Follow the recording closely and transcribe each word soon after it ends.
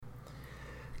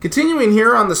Continuing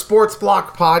here on the Sports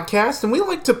Block podcast, and we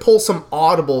like to pull some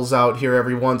audibles out here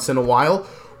every once in a while.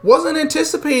 Wasn't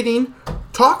anticipating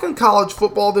talking college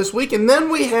football this week, and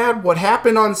then we had what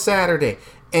happened on Saturday,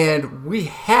 and we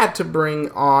had to bring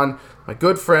on my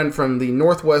good friend from the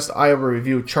Northwest Iowa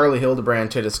Review, Charlie Hildebrand,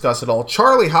 to discuss it all.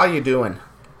 Charlie, how you doing?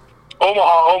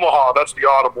 Omaha, that's the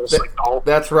audible signal.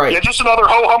 That's right. Yeah, just another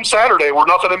ho-hum Saturday where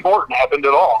nothing important happened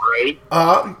at all,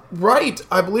 right? Right.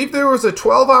 I believe there was a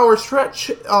 12-hour stretch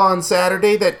on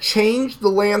Saturday that changed the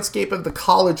landscape of the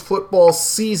college football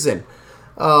season.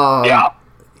 Yeah.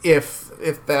 If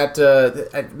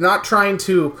that, not trying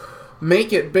to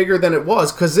make it bigger than it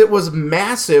was, because it was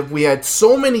massive. We had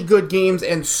so many good games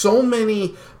and so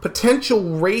many potential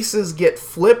races get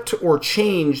flipped or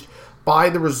changed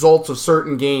by the results of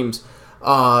certain games.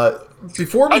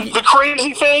 The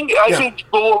crazy thing, I think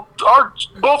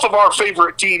both of our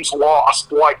favorite teams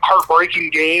lost, like,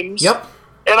 heartbreaking games. Yep.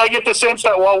 And I get the sense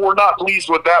that while we're not pleased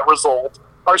with that result,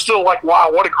 are still like, wow,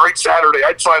 what a great Saturday.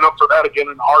 I'd sign up for that again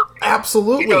in a heartbeat.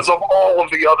 Absolutely. Because of all of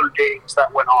the other games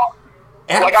that went on.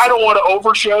 Like, I don't want to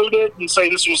overshow it and say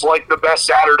this was, like, the best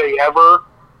Saturday ever,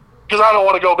 because I don't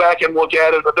want to go back and look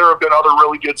at it, but there have been other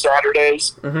really good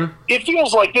Saturdays. Mm-hmm. It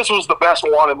feels like this was the best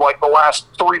one in, like, the last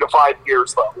 3 to 5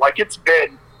 years, though. Like, it's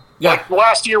been, like,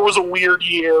 last year was a weird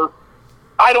year.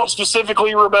 I don't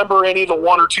specifically remember any of the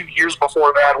 1 or 2 years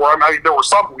before that where, I mean, there were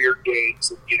some weird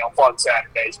games and, fun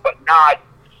Saturdays, but not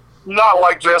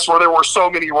like this where there were so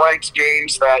many ranked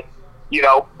games that,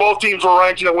 both teams were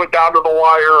ranked and it went down to the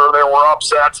wire, or there were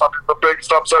upsets. I mean, the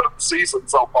biggest upset of the season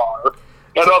so far.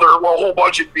 And a whole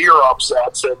bunch of beer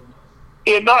upsets,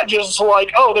 and not just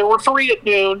like, oh, there were 3 at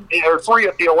noon or 3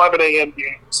 at the 11 a.m.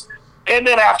 games, and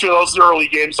then after those early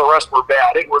games, the rest were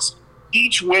bad. It was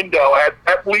each window had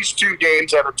at least 2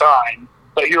 games at a time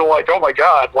that you're like, oh my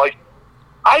god, like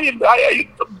the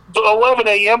 11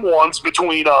 a.m. ones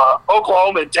between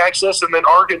Oklahoma and Texas, and then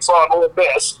Arkansas and Ole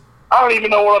Miss. I don't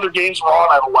even know what other games were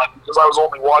on at 11 because I was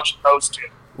only watching those 2.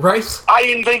 Right. I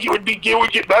didn't think it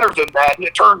would get better than that, and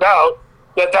it turned out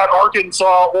that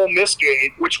Arkansas-Ole Miss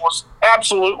game, which was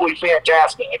absolutely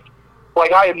fantastic.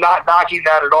 Like, I am not knocking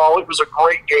that at all. It was a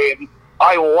great game.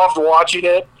 I loved watching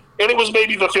it, and it was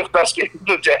maybe the 5th best game of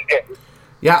the day.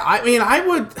 Yeah, I mean, I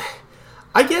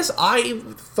guess I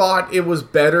thought it was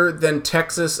better than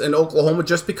Texas and Oklahoma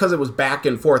just because it was back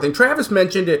and forth. And Travis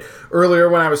mentioned it earlier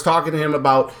when I was talking to him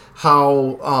about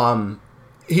how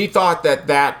he thought that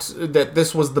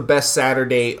this was the best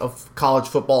Saturday of college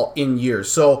football in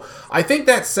years. So I think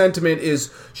that sentiment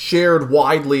is shared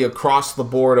widely across the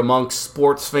board amongst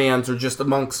sports fans or just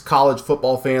amongst college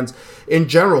football fans in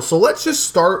general. So let's just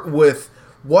start with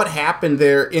what happened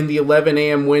there in the 11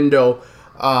 a.m. window.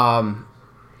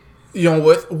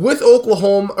 With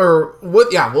Oklahoma,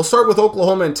 we'll start with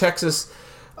Oklahoma and Texas.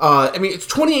 It's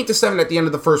 28-7 at the end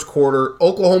of the first quarter.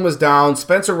 Oklahoma's down.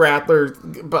 Spencer Rattler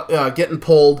getting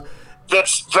pulled.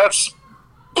 That's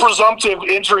presumptive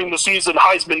entering the season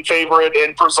Heisman favorite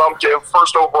and presumptive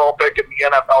first overall pick in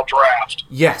the NFL draft.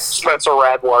 Yes. Spencer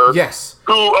Rattler. Yes.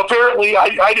 Who apparently,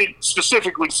 I didn't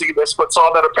specifically see this, but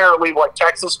saw that apparently, like,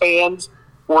 Texas fans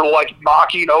were, like,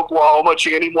 mocking Oklahoma,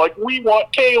 chanting, like, we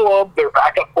want Caleb, their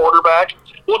backup quarterback.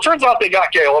 Well, it turns out they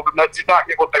got Caleb, and that did not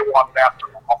get what they wanted after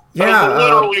all. Yeah, that was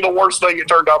literally the worst thing it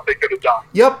turned out they could have done.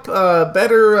 Yep,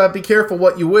 better be careful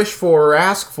what you wish for or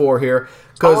ask for here.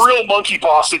 A real monkey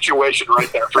paw situation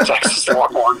right there for Texas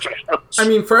Longhorn fans. I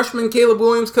mean, freshman Caleb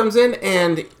Williams comes in,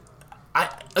 and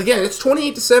it's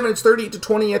 28-7, it's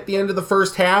 38-20 at the end of the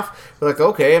first half. You're like,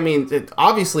 okay, I mean,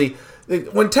 obviously,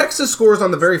 when Texas scores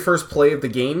on the very first play of the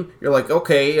game, you're like,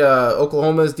 okay,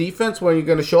 Oklahoma's defense, when are you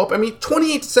going to show up? I mean,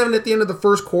 28-7 at the end of the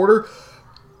first quarter.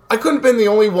 I couldn't have been the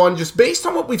only one, just based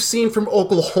on what we've seen from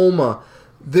Oklahoma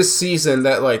this season,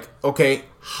 that, like, okay,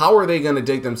 how are they going to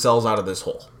dig themselves out of this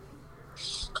hole?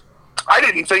 I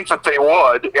didn't think that they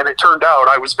would, and it turned out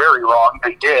I was very wrong.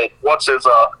 They did. What's his,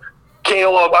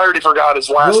 Caleb, I already forgot his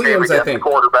last name again, the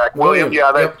quarterback. William,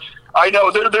 yeah. Yep. I know,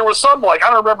 there was some, like, I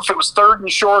don't remember if it was 3rd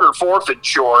and short or 4th and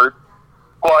short,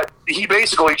 but he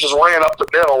basically just ran up the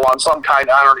middle on some kind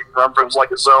of, I don't even remember if it was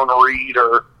like a zone read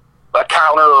or a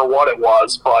counter or what it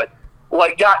was, but,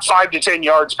 like, got 5 to 10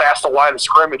 yards past the line of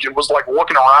scrimmage and was, like,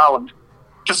 looking around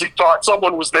because he thought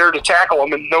someone was there to tackle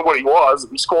him and nobody was,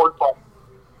 and he scored from,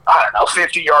 I don't know,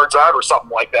 50 yards out or something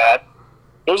like that.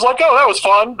 It was like, oh, that was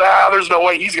fun. There's no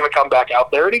way he's going to come back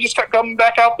out there. And he just kept coming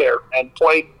back out there and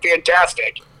played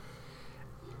fantastic.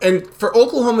 And for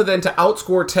Oklahoma then to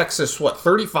outscore Texas,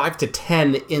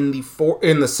 35-10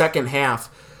 in the second half,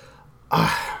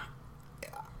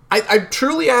 I'm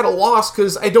truly at a loss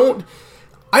because I don't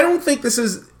think this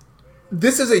is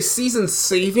this is a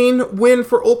season-saving win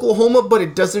for Oklahoma, but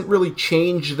it doesn't really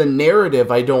change the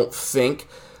narrative, I don't think.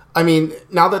 I mean,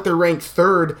 now that they're ranked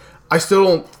third, I still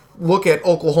don't look at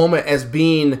Oklahoma as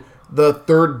being the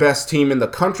third best team in the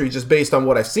country just based on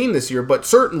what I've seen this year, but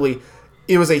certainly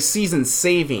it was a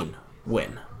season-saving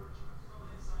win.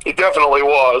 It definitely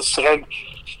was, and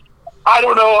I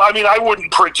don't know. I mean, I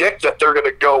wouldn't predict that they're going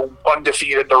to go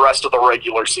undefeated the rest of the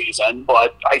regular season,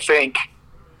 but I think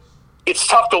it's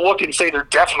tough to look and say they're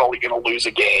definitely going to lose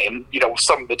a game, with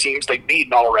some of the teams they've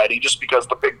beaten already, just because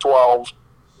the Big 12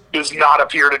 does not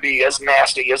appear to be as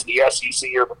nasty as the SEC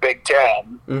or the Big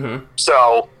 10. Mm-hmm.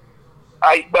 So,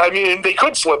 I mean, they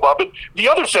could slip up. And the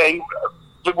other thing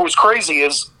that was crazy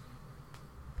is,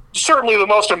 certainly the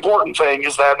most important thing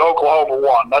is that Oklahoma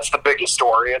won. That's the biggest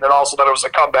story. And then also that it was a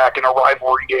comeback in a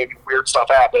rivalry game and weird stuff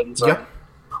happens. And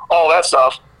all that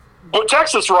stuff. But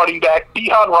Texas running back,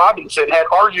 Bijan Robinson, had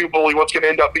arguably what's going to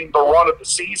end up being the run of the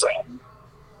season.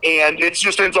 And it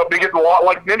just ends up being getting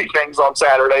like many things on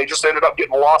Saturday, just ended up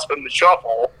getting lost in the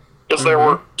shuffle because there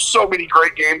were so many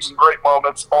great games and great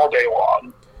moments all day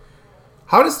long.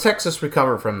 How does Texas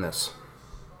recover from this?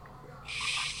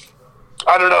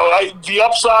 I don't know. The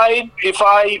upside, if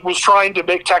I was trying to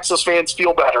make Texas fans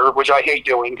feel better, which I hate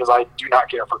doing because I do not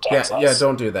care for Texas. Yeah,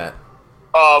 don't do that.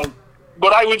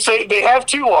 But I would say they have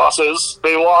 2 losses.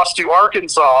 They lost to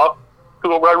Arkansas,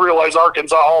 who I realize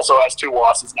Arkansas also has 2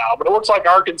 losses now. But it looks like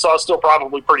Arkansas is still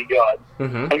probably pretty good.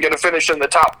 Mm-hmm. And going to finish in the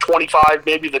top 25,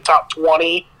 maybe the top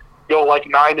 20, go like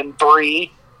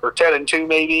 9-3 or 10-2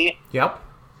 maybe. Yep.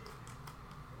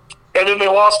 And then they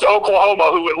lost to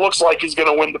Oklahoma, who it looks like is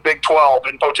going to win the Big 12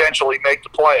 and potentially make the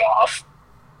playoff.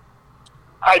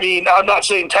 I mean, I'm not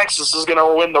saying Texas is going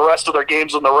to win the rest of their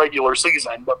games in the regular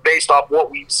season, but based off what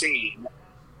we've seen,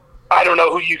 I don't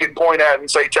know who you can point at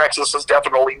and say Texas is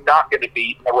definitely not going to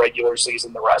beat in the regular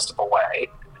season the rest of the way.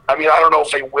 I mean, I don't know if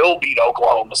they will beat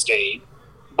Oklahoma State,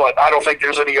 but I don't think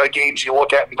there's any games you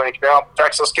look at and think, no,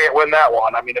 Texas can't win that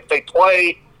one. I mean, if they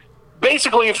play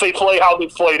how they've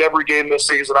played every game this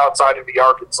season outside of the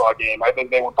Arkansas game, I think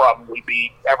they would probably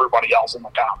beat everybody else in the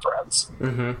conference.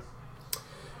 Mm-hmm.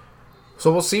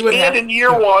 So we'll see what happens. And in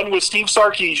year one with Steve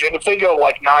Sarkisian, if they go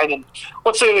like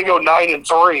let's say they go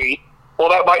 9-3, well,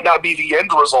 that might not be the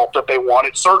end result that they want.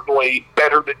 It's certainly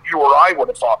better than you or I would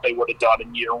have thought they would have done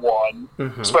in year one,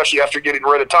 especially after getting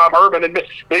rid of Tom Herman. And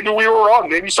maybe we were wrong.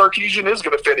 Maybe Sarkisian is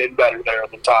going to fit in better there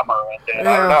than Tom Herman did.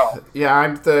 I don't know.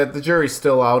 Yeah, the jury's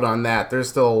still out on that. There's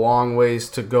still a long ways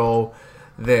to go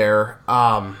there.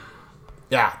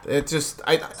 It just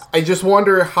I just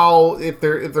wonder how if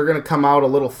they're going to come out a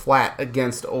little flat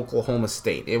against Oklahoma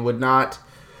State. It would not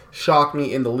shock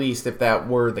me in the least if that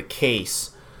were the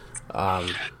case.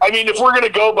 I mean, if we're going to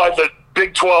go by the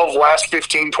Big 12 last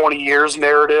 15, 20 years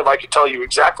narrative, I can tell you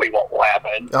exactly what will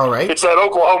happen. All right. It's that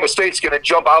Oklahoma State's going to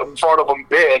jump out in front of them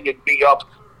big and be up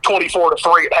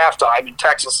 24-3 at halftime, and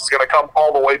Texas is going to come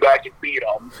all the way back and beat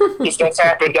them. Because that's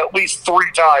happened at least 3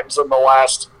 times in the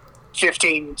last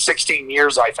 15, 16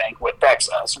 years, I think, with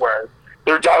Texas, where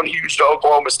they're down huge to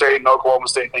Oklahoma State, and Oklahoma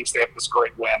State thinks they have this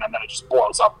great win, and then it just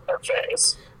blows up in their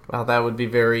face. Well, that would be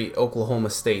very Oklahoma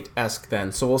State-esque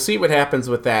then. So we'll see what happens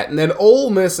with that. And then Ole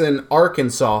Miss and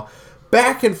Arkansas,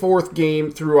 back and forth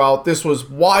game throughout. This was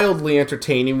wildly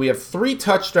entertaining. We have 3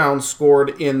 touchdowns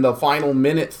scored in the final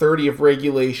minute 30 of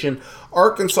regulation.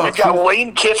 Arkansas. We've got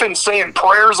Lane Kiffin saying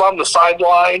prayers on the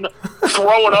sideline,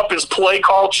 throwing up his play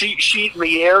call cheat sheet in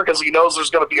the air because he knows there's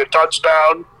going to be a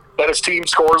touchdown that his team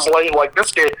scores late. Like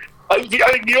this game. I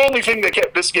think the only thing that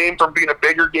kept this game from being a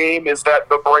bigger game is that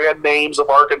the brand names of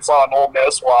Arkansas and Ole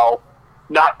Miss, while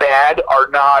not bad, are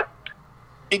not.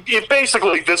 If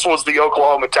basically this was the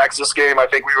Oklahoma-Texas game, I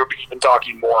think we would be even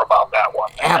talking more about that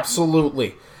one.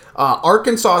 Absolutely.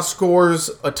 Arkansas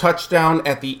scores a touchdown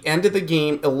at the end of the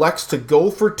game, elects to go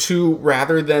for 2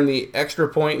 rather than the extra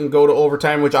point and go to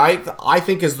overtime, which I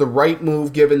think is the right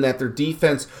move given that their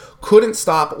defense couldn't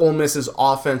stop Ole Miss's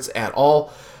offense at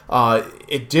all.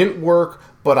 It didn't work,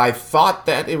 but I thought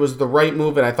that it was the right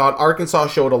move, and I thought Arkansas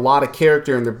showed a lot of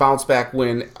character in their bounce-back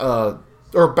win,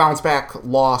 or bounce-back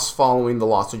loss following the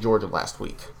loss to Georgia last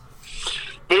week.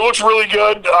 They looked really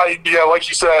good. Like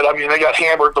you said, I mean, they got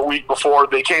hammered the week before.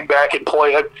 They came back and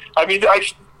played. I mean,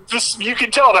 you can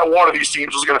tell that one of these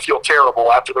teams was going to feel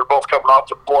terrible after they're both coming off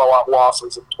to blowout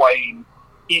losses and playing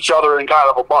each other in kind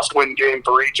of a must-win game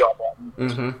for each of them.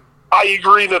 Mm-hmm. I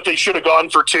agree that they should have gone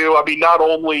for 2. I mean, not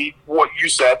only what you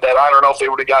said, that I don't know if they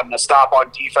would have gotten a stop on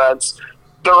defense.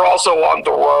 They're also on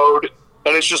the road,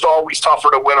 and it's just always tougher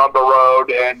to win on the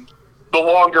road. And the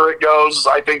longer it goes,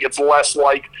 I think it's less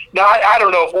like. Now, I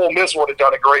don't know if Ole Miss would have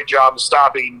done a great job of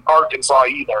stopping Arkansas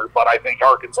either, but I think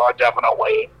Arkansas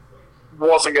definitely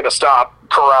wasn't going to stop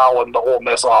corralling the Ole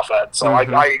Miss offense. So I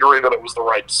agree that it was the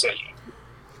right decision.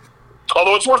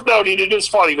 Although it's worth noting, it is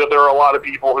funny that there are a lot of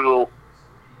people who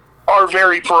are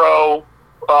very pro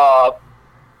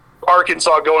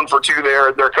Arkansas going for 2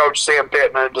 there, their coach Sam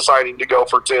Pittman deciding to go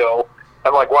for 2.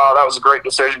 I'm like, wow, that was a great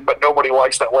decision, but nobody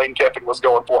likes that Lane Kiffin was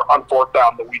going for on 4th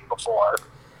down the week before.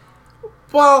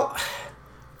 Well,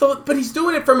 but he's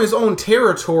doing it from his own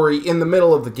territory in the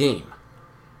middle of the game.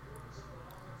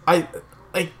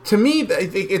 To me, I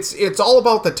think it's all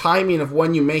about the timing of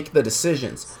when you make the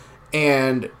decisions,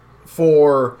 and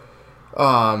for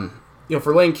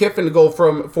for Lane Kiffin to go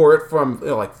from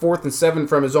like 4th and 7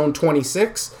 from his own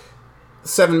 26,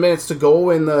 7 minutes to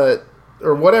go in the.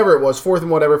 Or whatever it was, 4th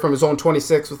and whatever from his own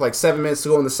 26 with like 7 minutes to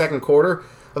go in the second quarter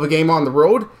of a game on the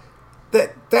road.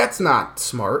 That's not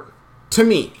smart to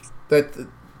me. I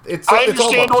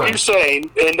understand what you're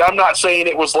saying, and I'm not saying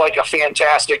it was like a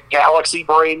fantastic galaxy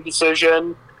brain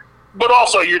decision, but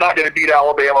also you're not going to beat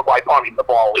Alabama by punting the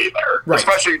ball either, right.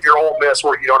 Especially if you're Ole Miss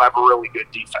where you don't have a really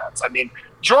good defense. I mean,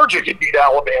 Georgia could beat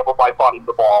Alabama by punting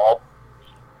the ball.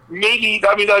 Maybe,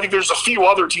 I think there's a few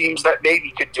other teams that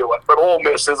maybe could do it, but Ole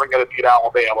Miss isn't going to beat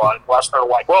Alabama unless they're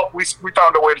like, well, we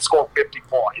found a way to score 50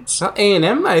 points.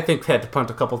 A&M, I think, had to punt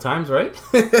a couple times, right?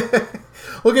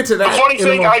 We'll get to that. The funny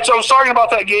thing, I was talking about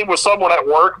that game with someone at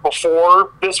work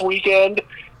before this weekend,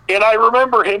 and I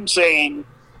remember him saying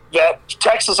that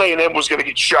Texas A&M was going to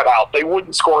get shut out. They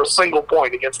wouldn't score a single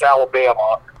point against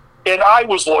Alabama. And I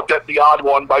was looked at the odd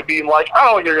one by being like, I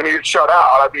don't think they're going to get shut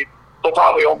out. I mean, they'll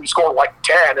probably only score like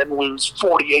 10 and lose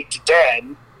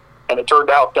 48-10. And it turned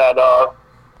out that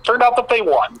they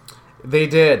won. They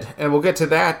did. And we'll get to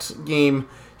that game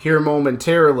here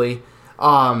momentarily.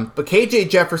 But KJ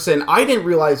Jefferson, I didn't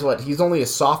realize he's only a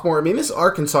sophomore. I mean, this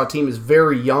Arkansas team is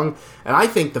very young, and I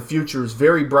think the future is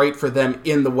very bright for them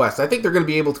in the West. I think they're going to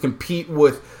be able to compete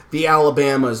with the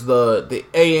Alabamas, the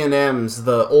A&Ms,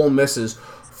 the Ole Misses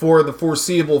for the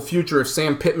foreseeable future if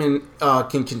Sam Pittman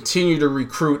can continue to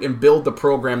recruit and build the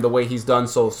program the way he's done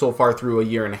so far through a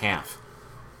year and a half.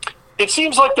 It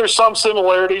seems like there's some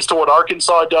similarities to what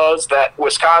Arkansas does that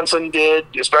Wisconsin did,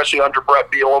 especially under Brett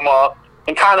Bielema,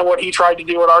 and kind of what he tried to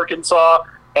do at Arkansas,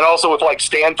 and also with like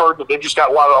Stanford, but they've just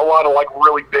got a lot of like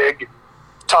really big,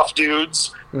 tough dudes.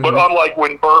 Mm-hmm. But unlike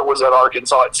when Burt was at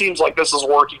Arkansas, it seems like this is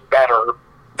working better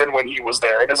than when he was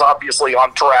there, and is obviously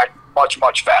on track much,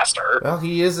 much faster. Well,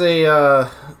 he is an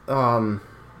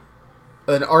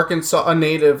Arkansas, a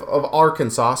native of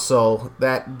Arkansas, so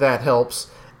that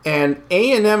helps. And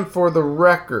A&M, for the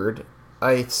record,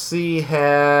 I see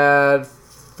had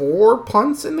 4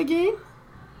 punts in the game.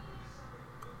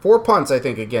 4 punts, I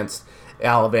think, against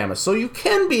Alabama. So you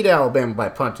can beat Alabama by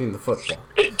punting the football.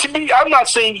 To me, I'm not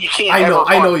saying you can't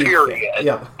punt, period.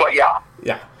 Yeah. But yeah.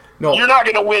 Yeah. No. You're not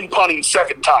going to win punting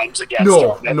 7 times against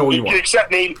them. No, you won't.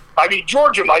 Except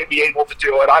Georgia might be able to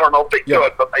do it. I don't know if they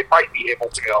could, but they might be able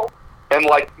to go. And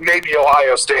maybe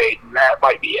Ohio State, and that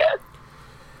might be it.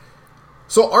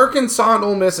 So Arkansas and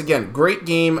Ole Miss, again, great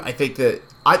game. I think that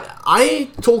I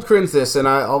told Crins this, and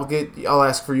I'll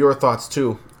ask for your thoughts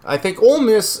too. I think Ole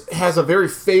Miss has a very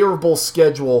favorable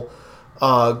schedule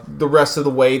the rest of the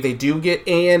way. They do get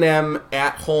A&M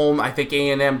at home. I think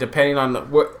A&M, depending on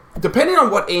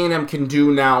what A&M can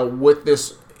do now with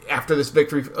this after this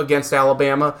victory against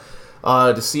Alabama,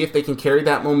 to see if they can carry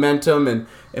that momentum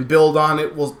and build on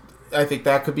it. I think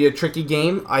that could be a tricky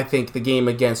game. I think the game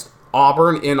against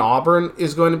Auburn in Auburn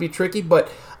is going to be tricky,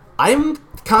 but I'm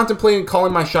contemplating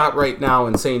calling my shot right now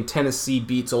and saying Tennessee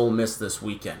beats Ole Miss this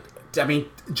weekend. I mean,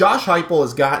 Josh Heupel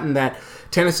has gotten that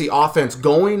Tennessee offense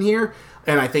going here,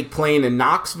 and I think playing in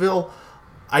Knoxville.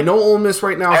 I know Ole Miss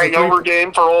right now is hangover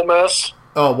game for Ole Miss.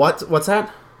 Oh, what's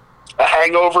that? A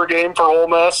hangover game for Ole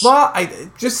Miss. Well,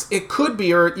 it could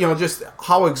be, or just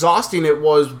how exhausting it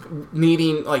was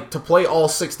needing to play all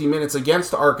 60 minutes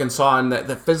against Arkansas and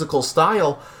the physical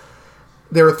style.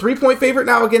 They're a 3-point favorite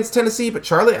now against Tennessee, but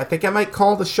Charlie, I think I might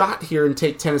call the shot here and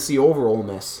take Tennessee over Ole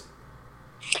Miss.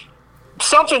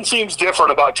 Something seems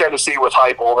different about Tennessee with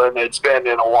Heupel than it's been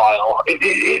in a while.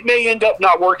 It may end up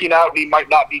not working out, and he might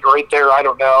not be great there. I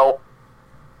don't know.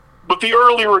 But the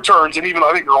early returns, and even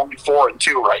I think they're only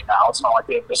 4-2 right now. It's not like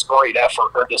they have this great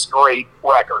effort or this great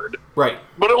record. Right.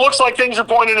 But it looks like things are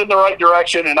pointed in the right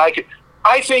direction, and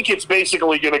I think it's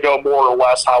basically going to go more or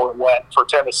less how it went for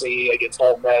Tennessee against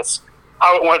Ole Miss,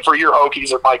 how it went for your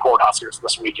Hokies and my Cornhuskers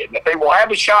this weekend. That they will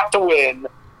have a shot to win,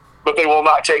 but they will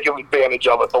not take advantage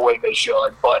of it the way they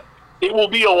should. But it will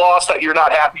be a loss that you're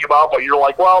not happy about, but you're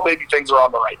like, well, maybe things are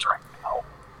on the right track now.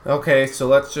 Okay, so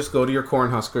let's just go to your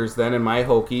Cornhuskers then and my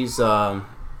Hokies.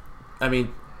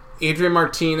 Adrian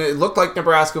Martinez, it looked like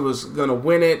Nebraska was going to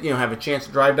win it, have a chance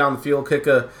to drive down the field, kick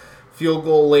a field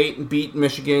goal late and beat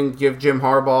Michigan, give Jim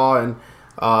Harbaugh and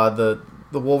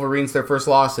the Wolverines their first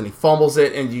loss, and he fumbles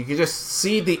it, and you could just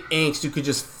see the angst. You could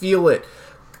just feel it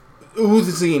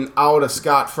oozing out of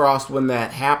Scott Frost when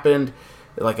that happened.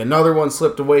 Like another one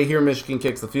slipped away here. Michigan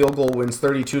kicks the field goal, wins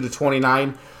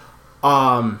 32-29.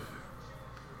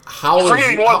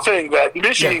 Forgetting one thing, that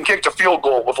Michigan kicked a field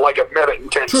goal with like a minute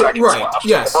and 10 seconds left.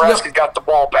 Yes. Nebraska got the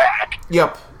ball back.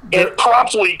 Yep. It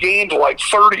promptly gained like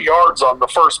 30 yards on the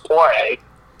first play.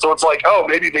 So it's like, oh,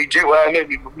 maybe they do.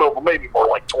 Maybe more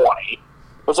like 20.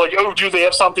 It's like, oh, do they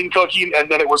have something cooking? And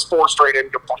then it was 4 straight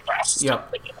incomplete passes.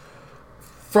 Yep.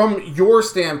 From your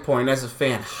standpoint as a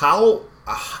fan, how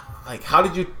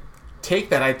did you take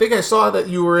that? I think I saw that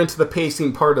you were into the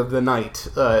pacing part of the night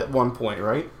at one point,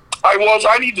 right? I was.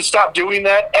 I need to stop doing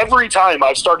that. Every time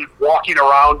I've started walking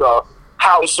around a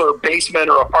house or basement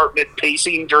or apartment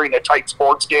pacing during a tight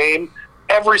sports game,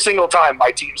 every single time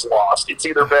my team's lost. It's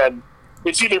either been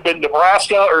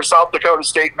Nebraska or South Dakota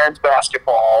State men's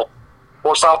basketball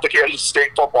or South Dakota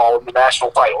State football in the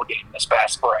national title game this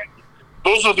past spring.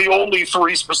 Those are the only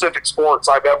 3 specific sports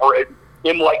I've ever,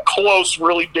 in like close,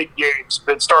 really big games,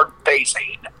 been started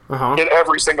pacing in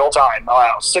every single time.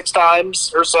 6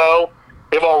 times or so.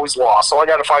 They've always lost, so I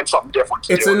got to find something different to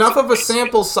do. It's enough of a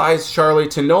sample size, Charlie,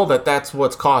 to know that that's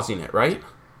what's causing it, right?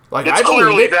 Like, it's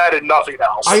clearly that and nothing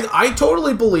else. I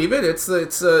totally believe it. It's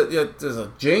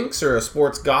a jinx or a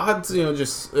sports god,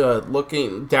 just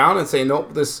looking down and saying,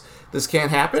 nope, this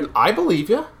can't happen. I believe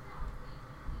you.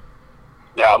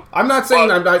 Yeah, I'm not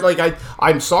saying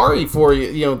I'm sorry for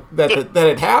you, that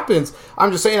it happens.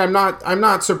 I'm just saying I'm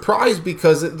not surprised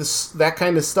because that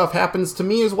kind of stuff happens to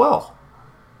me as well.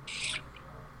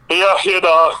 Yeah,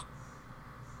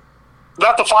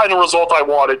 not the final result I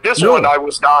wanted. This one I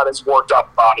was not as worked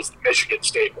up about as the Michigan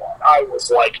State one. I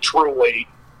was truly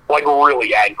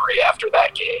really angry after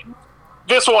that game.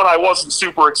 This one I wasn't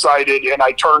super excited, and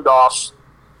I turned off.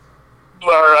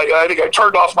 I think I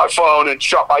turned off my phone and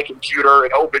shut my computer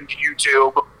and opened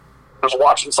YouTube. I was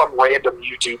watching some random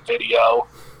YouTube video,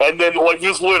 and then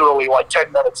this literally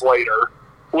 10 minutes later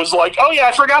was like, oh yeah,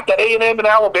 I forgot that A&M and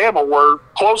Alabama were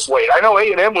close late. I know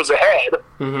A&M was ahead.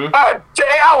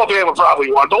 Alabama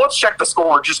probably won, but let's check the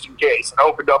score just in case. And I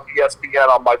opened up ESPN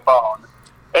on my phone,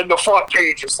 and the front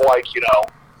page is I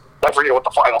forget what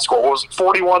the final score was.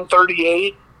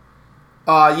 41-38.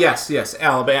 Yes,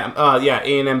 Alabama.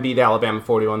 A&M beat Alabama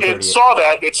 41-38. And saw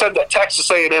that. It said that Texas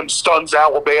A&M stuns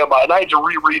Alabama, and I had to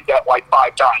reread that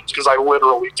 5 times because I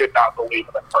literally did not believe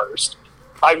it at first.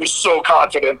 I was so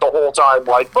confident the whole time,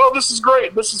 well, this is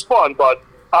great, this is fun, but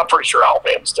I'm pretty sure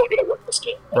Alabama's still going to win this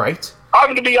game. Right. I'm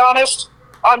going to be honest,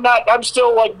 I'm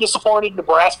still, disappointed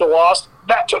Nebraska lost.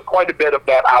 That took quite a bit of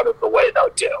that out of the way, though,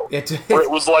 too. Where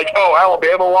it was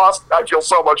Alabama lost, I feel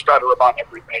so much better about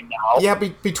everything now. Yeah,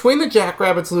 between the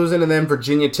Jackrabbits losing and then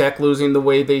Virginia Tech losing the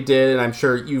way they did, and I'm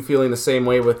sure you feeling the same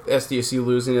way with SDSU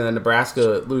losing and then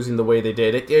Nebraska losing the way they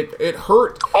did, it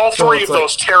hurt. All 3 of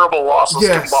those terrible losses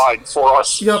combined for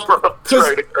us. Yep,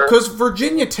 because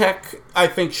Virginia Tech, I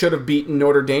think, should have beaten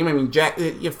Notre Dame. I mean,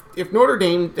 if Notre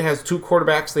Dame has 2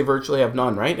 quarterbacks, they virtually have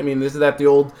none, right? I mean, isn't that the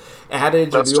old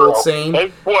adage or the old saying?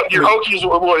 And your Hokies,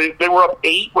 they were up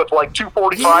 8 with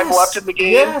 2:45 left in the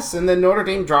game? Yes, and then Notre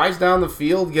Dame drives down the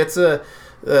field, gets the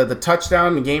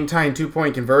touchdown and game-tying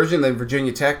 2-point conversion, then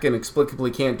Virginia Tech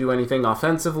inexplicably can't do anything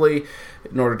offensively.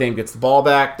 Notre Dame gets the ball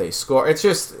back, they score. It's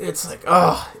where's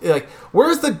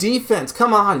the defense?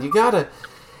 Come on, you gotta...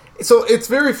 So it's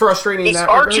very frustrating.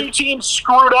 Our 2 teams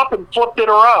screwed up and flipped it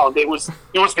around. It was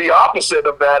the opposite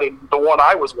of that in the one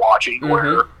I was watching,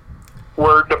 where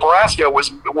Nebraska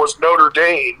was Notre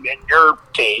Dame in your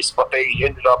case, but they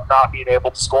ended up not being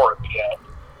able to score at the end.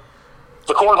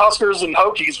 The Cornhuskers and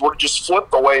Hokies would have just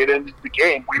flipped the way it ended the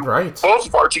game. Both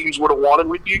of our teams would have won, and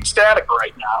we'd be ecstatic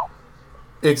right now.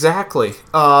 Exactly.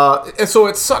 And so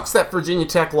it sucks that Virginia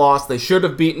Tech lost. They should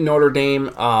have beaten Notre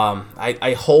Dame.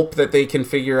 I hope that they can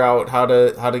figure out how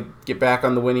to get back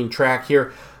on the winning track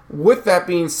here. With that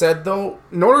being said, though,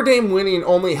 Notre Dame winning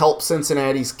only helps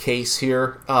Cincinnati's case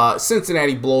here.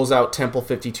 Cincinnati blows out Temple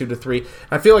 52-3.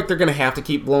 I feel like they're going to have to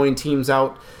keep blowing teams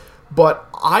out. But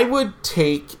I would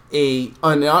take an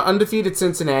undefeated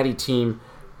Cincinnati team,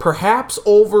 perhaps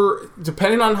over,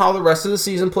 depending on how the rest of the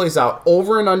season plays out,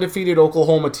 over an undefeated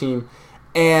Oklahoma team.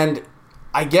 And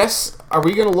I guess, are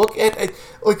we going to look at,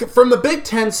 from the Big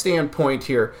Ten standpoint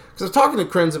here, because I was talking to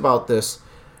Krins about this,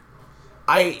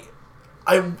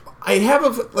 I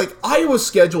have Iowa's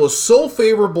schedule is so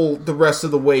favorable the rest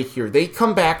of the way here. They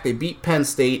come back, they beat Penn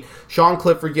State. Sean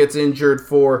Clifford gets injured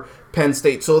for Penn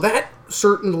State, so that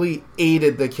certainly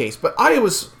aided the case. But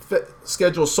Iowa's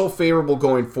schedule is so favorable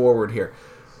going forward here.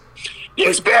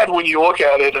 It's bad when you look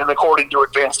at it, and according to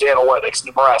advanced analytics,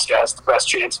 Nebraska has the best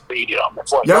chance of beating them.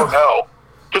 It's like, oh no.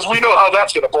 Because we know how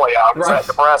that's going to play out. Right.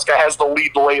 Nebraska has the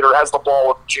lead later, has the ball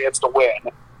with a chance to win,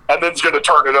 and then it's going to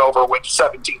turn it over with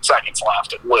 17 seconds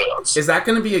left and lose. Is that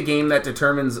going to be a game that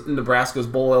determines Nebraska's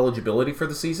bowl eligibility for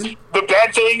the season? The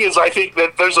bad thing is I think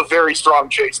that there's a very strong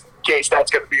case that's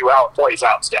going to be how it plays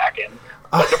out, Stacking.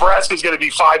 But Nebraska's going to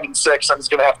be 5-6 and is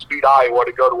going to have to beat Iowa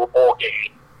to go to a bowl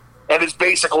game. And is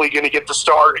basically going to get the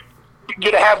start,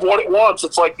 going to have what it wants.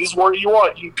 It's like, this is where you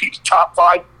want. You beat the top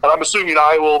 5, and I'm assuming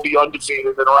Iowa will be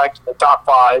undefeated and ranked in the top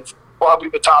 5, probably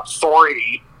the top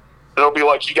 3. It'll be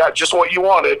like, you got just what you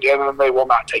wanted, and then they will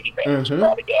not take advantage of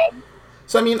that again.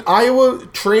 So, I mean, Iowa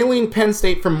trailing Penn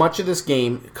State for much of this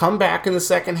game, come back in the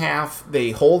second half,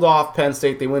 they hold off Penn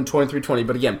State, they win 23-20.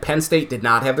 But again, Penn State did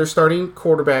not have their starting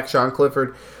quarterback, Sean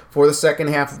Clifford, for the second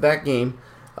half of that game.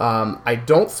 I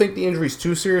don't think the injury's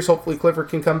too serious. Hopefully Clifford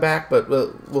can come back, but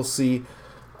we'll see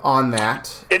on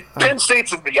that. And Penn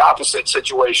State's in the opposite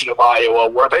situation of Iowa,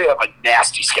 where they have a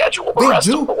nasty schedule the rest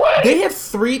of the way. They have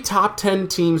 3 top 10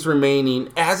 teams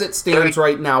remaining as it stands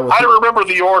right now. I don't remember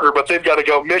the order, but they've got to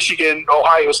go Michigan,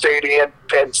 Ohio State, and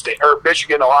Penn State, or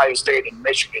Michigan, Ohio State, and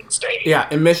Michigan State. Yeah,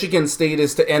 and Michigan State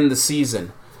is to end the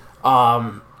season.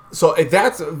 So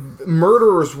that's a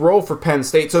murderer's row for Penn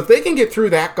State. So if they can get through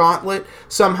that gauntlet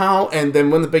somehow and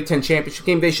then win the Big Ten championship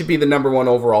game, they should be the number 1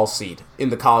 overall seed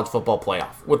in the college football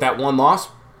playoff with that one loss.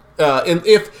 And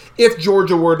if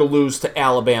Georgia were to lose to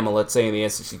Alabama, let's say in the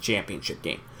SEC championship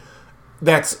game,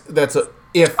 that's a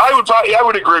if. I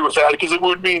would agree with that because it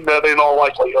would mean that in all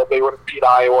likelihood they would have beat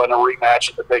Iowa in a rematch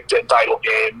in the Big Ten title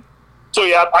game. So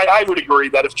yeah, I would agree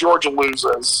that if Georgia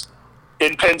loses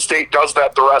and Penn State does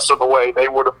that the rest of the way, they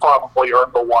would have probably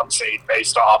earned the 1 seed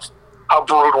based off how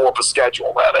brutal of a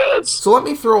schedule that is. So let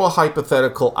me throw a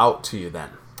hypothetical out to you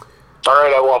then. All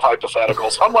right, I love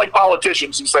hypotheticals. Unlike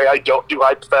politicians who say I don't do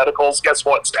hypotheticals, guess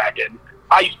what, Stackin?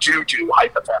 I do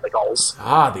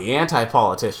hypotheticals. The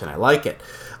anti-politician. I like it.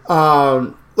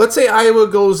 Let's say Iowa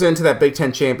goes into that Big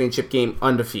Ten championship game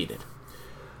undefeated.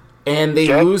 And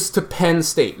they lose to Penn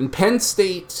State. And Penn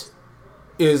State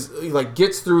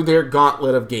gets through their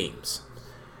gauntlet of games.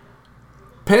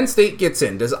 Penn State gets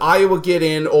in. Does Iowa get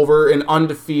in over an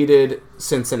undefeated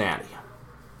Cincinnati?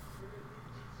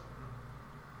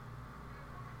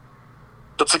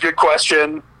 That's a good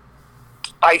question.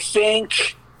 I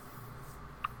think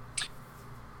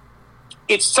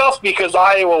it's tough because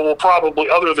Iowa will probably,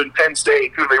 other than Penn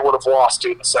State, who they would have lost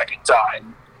to the second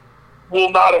time, will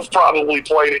not have probably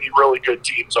played any really good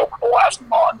teams over the last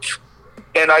month.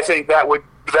 And I think that would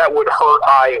hurt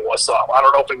Iowa some. I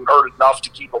don't know if it would hurt enough to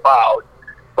keep them out,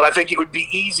 but I think it would be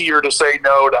easier to say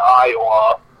no to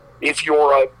Iowa if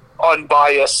you're an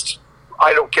unbiased,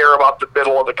 I don't care about the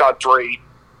middle of the country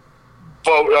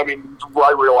vote. I mean,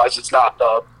 I realize it's not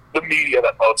the media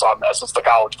that votes on this. It's the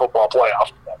college football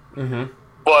playoff. Mm-hmm.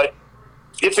 But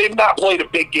if they've not played a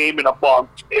big game in a month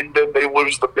and then they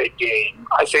lose the big game,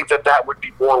 I think that would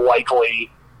be more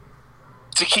likely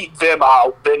to keep them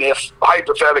out than if,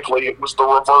 hypothetically, it was the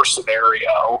reverse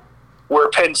scenario where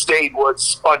Penn State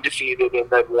was undefeated and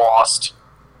then lost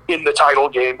in the title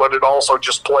game, but it also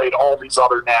just played all these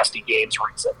other nasty games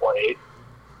recently.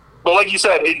 But like you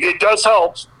said, it does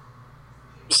help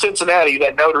Cincinnati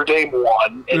that Notre Dame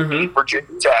won and beat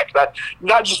Virginia Tech. That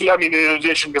not just, I mean, in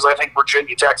addition, because I think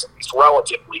Virginia Tech's at least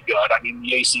relatively good. I mean,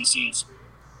 the ACC's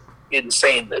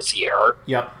insane this year.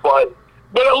 Yep. But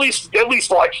at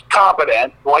least like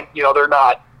competent. Like, you know, they're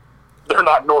not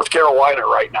North Carolina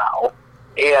right now.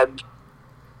 And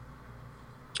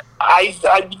I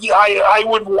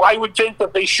would think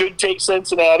that they should take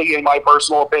Cincinnati. In my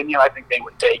personal opinion, I think they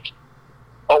would take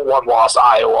a 1-loss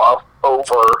Iowa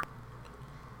over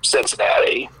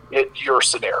Cincinnati in your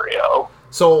scenario.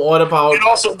 So what about... And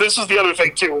also, this is the other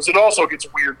thing, too, is it also gets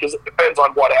weird because it depends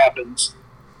on what happens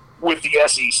with the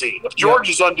SEC. If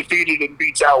Georgia's undefeated and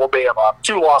beats Alabama,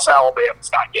 2-loss Alabama's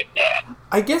not getting in.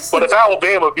 I guess... But if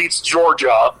Alabama beats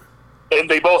Georgia and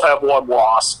they both have 1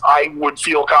 loss, I would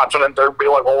feel confident they'd be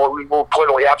like, well, we will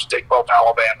clearly have to take both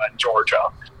Alabama and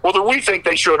Georgia. Whether we think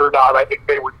they should or not, I think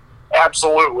they would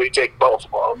absolutely take both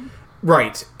of them.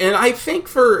 Right. And I think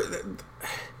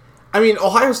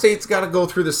Ohio State's got to go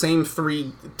through the same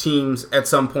 3 teams at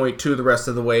some point, too, the rest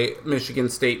of the way. Michigan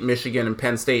State, Michigan, and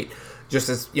Penn State, just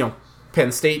as,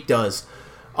 Penn State does.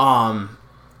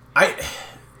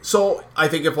 So I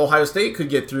think if Ohio State could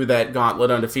get through that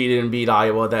gauntlet undefeated and beat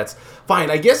Iowa, that's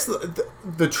fine. I guess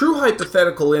the true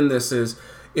hypothetical in this is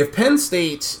if Penn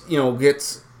State,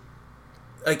 gets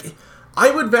like, I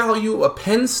would value a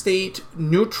Penn State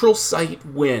neutral site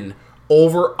win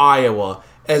over Iowa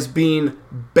as being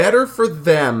better for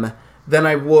them than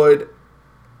I would.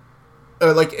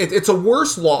 It's a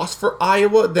worse loss for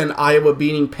Iowa than Iowa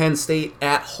beating Penn State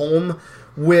at home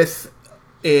with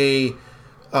a.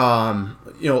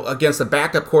 Against a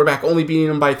backup quarterback, only beating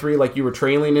them by 3 like you were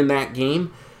trailing in that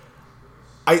game.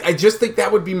 I just think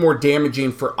that would be more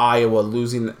damaging for Iowa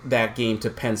losing that game to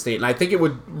Penn State, and I think it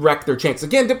would wreck their chance.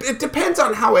 Again, it depends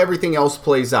on how everything else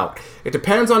plays out. It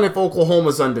depends on if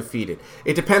Oklahoma's undefeated.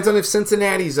 It depends on if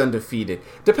Cincinnati's undefeated.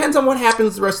 It depends on what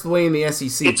happens the rest of the way in the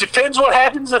SEC. It depends what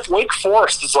happens if Wake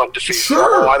Forest is undefeated.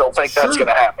 Sure. I don't think that's going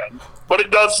to happen. But it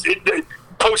does...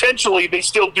 potentially, they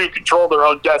still do control their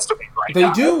own destiny right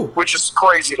now. They do. Which is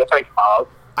crazy to think about.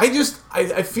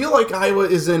 I feel like Iowa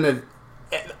is in a...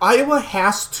 Iowa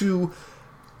has to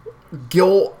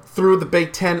go through the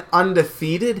Big Ten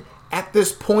undefeated at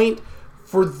this point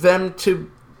for them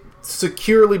to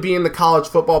securely be in the college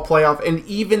football playoff. And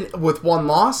even with one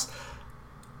loss,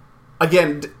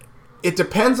 again, it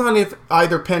depends on if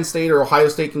either Penn State or Ohio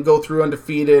State can go through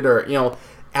undefeated or,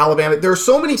 Alabama. There are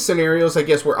so many scenarios, I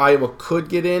guess, where Iowa could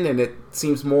get in, and it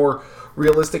seems more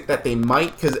realistic that they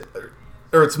might,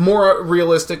 or it's more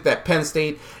realistic that Penn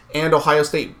State and Ohio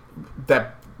State,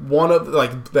 that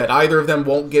either of them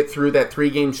won't get through that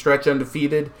 3-game stretch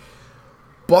undefeated.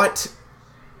 But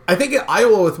I think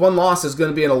Iowa with one loss is going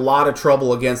to be in a lot of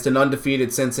trouble against an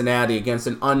undefeated Cincinnati, against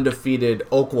an undefeated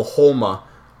Oklahoma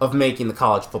of making the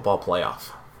college football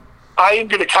playoff. I am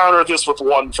going to counter this with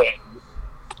one thing.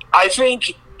 I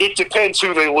think it depends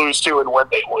who they lose to and when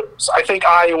they lose. I think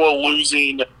Iowa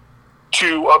losing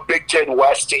to a Big Ten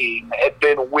West team and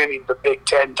then winning the Big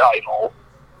Ten title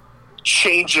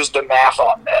changes the math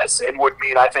on this and would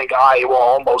mean I think Iowa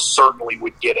almost certainly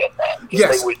would get in then.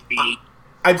 Yes. They would beat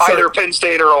either Penn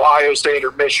State or Ohio State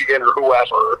or Michigan or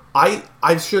whoever. I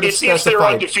should have specified. If they're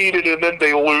undefeated and then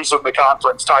they lose in the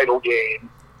conference title game,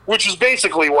 which is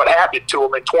basically what happened to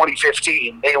them in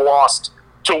 2015. They lost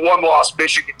to one-loss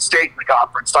Michigan State in the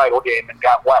conference title game and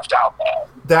got left out there.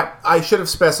 That I should have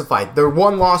specified. Their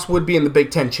one loss would be in the Big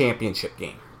Ten championship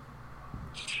game.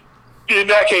 In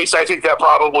that case, I think that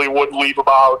probably would leave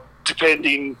about,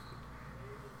 it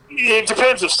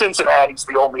depends if Cincinnati's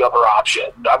the only other option.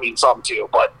 I mean, some too,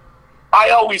 but I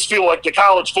always feel like the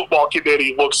college football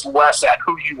committee looks less at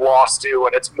who you lost to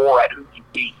and it's more at who you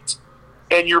beat.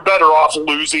 And you're better off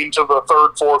losing to the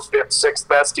third, fourth, fifth, sixth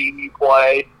best team you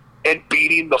play and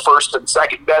beating the first and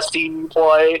second best team you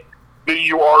play than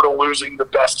you are to losing the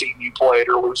best team you played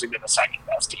or losing to the second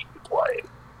best team you played.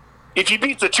 If you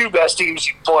beat the 2 best teams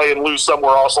you play and lose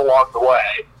somewhere else along the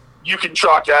way, you can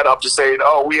chalk that up to saying,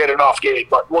 we had an off game,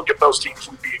 but look at those teams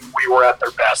we beat. We were at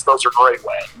their best. Those are great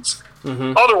wins.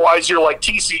 Mm-hmm. Otherwise, you're like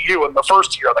TCU in the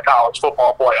first year of the college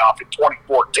football playoff in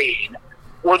 2014,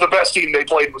 where the best team they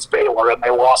played was Baylor, and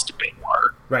they lost to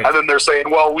Baylor. Right. And then they're saying,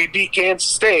 we beat Kansas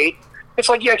State. It's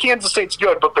like, yeah, Kansas State's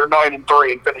good, but they're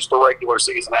 9-3 and finished the regular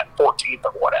season at 14th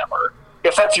or whatever.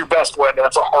 If that's your best win,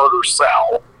 that's a harder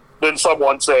sell than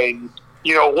someone saying,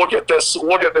 look at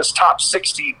this top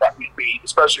 16 that we beat,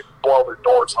 especially if we blow their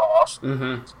doors off.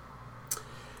 Mm-hmm.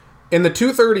 In the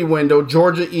 2:30 window,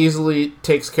 Georgia easily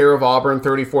takes care of Auburn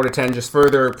 34-10, just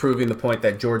further proving the point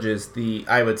that Georgia is the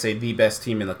best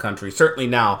team in the country. Certainly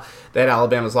now that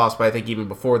Alabama's lost, but I think even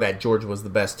before that, Georgia was the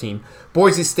best team.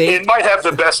 Boise State... It might have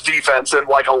the best defense in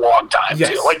a long time,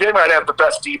 yes. Too. They might have the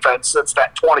best defense since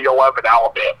that 2011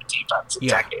 Alabama defense a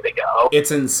decade ago.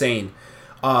 It's insane.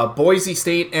 Boise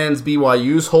State ends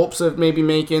BYU's hopes of maybe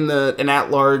making an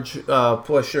at-large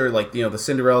push, or the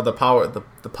Cinderella,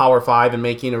 the Power 5, and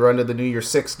making a run to the New Year's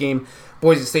 6 game.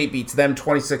 Boise State beats them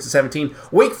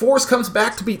 26-17. Wake Forest comes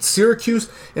back to beat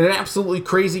Syracuse in an absolutely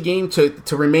crazy game to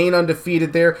remain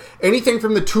undefeated there. Anything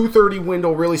from the 2:30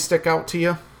 window really stick out to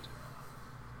you?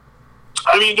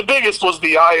 I mean, the biggest was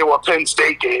the Iowa-Penn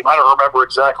State game. I don't remember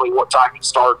exactly what time it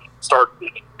started. It started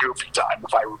at a goofy time,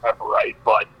 if I remember right,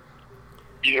 but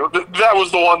that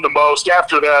was the one the most.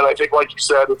 After that, I think, like you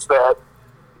said, it's that.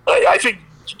 I think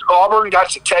Auburn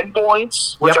got to 10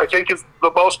 points, which I think is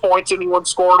the most points anyone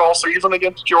scored all season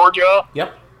against Georgia.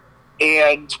 Yep.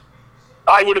 And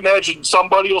I would imagine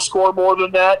somebody will score more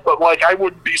than that, but I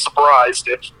wouldn't be surprised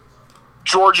if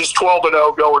Georgia's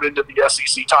 12-0 going into the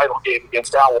SEC title game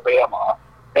against Alabama,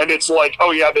 and it's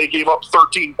they gave up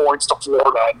 13 points to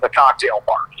Florida in the cocktail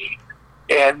party.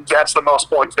 And that's the most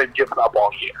points they've given up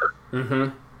all year.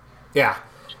 Mm-hmm. Yeah.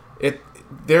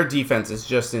 their defense is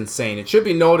just insane. It should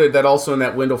be noted that also in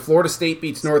that window, Florida State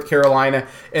beats North Carolina,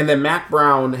 and then Mac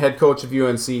Brown, head coach of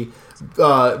UNC,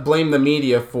 blamed the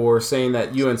media for saying that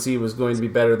UNC was going to be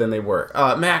better than they were.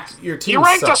 Mac, your team You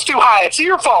ranked us too high. It's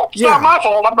your fault. It's not my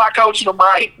fault. I'm not coaching them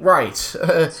right. Right.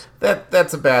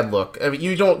 That's a bad look. I mean,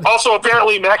 you don't. Also,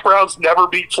 apparently, Mac Brown's never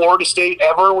beat Florida State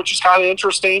ever, which is kind of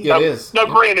interesting. It is. Now,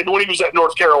 granted, when he was at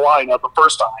North Carolina the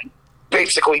first time,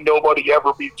 basically nobody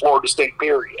ever beat Florida State,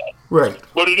 period. Right.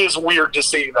 But it is weird to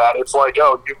see that. It's like,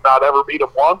 oh, you've not ever beat them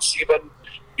once,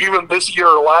 even this year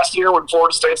or last year when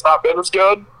Florida State's not been as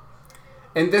good.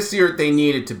 And this year, they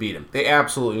needed to beat him. They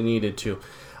absolutely needed to.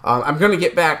 I'm going to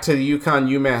get back to the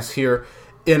UConn-UMass here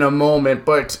in a moment,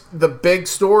 but the big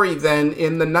story then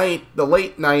in the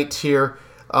late night here,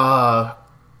 A&M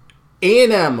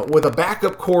with a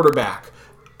backup quarterback,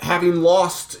 having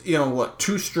lost,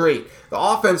 2 straight. The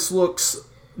offense looks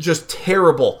just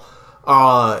terrible.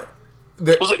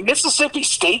 Was it Mississippi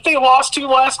State they lost to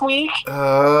last week?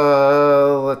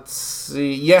 Let's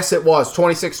see. Yes, it was.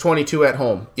 26-22 at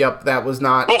home. Yep, that was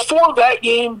not... Before that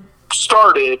game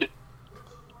started,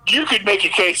 you could make a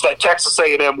case that Texas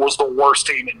A&M was the worst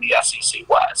team in the SEC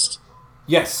West.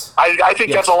 Yes. I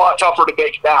think that's a lot tougher to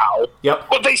make now. Yep.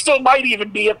 But they still might even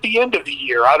be at the end of the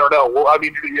year. I don't know. Well, I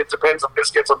mean, it depends if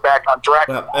this gets them back on track.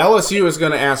 Well, LSU is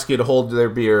going to ask you to hold their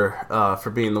beer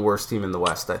for being the worst team in the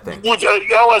West, I think. With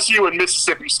LSU and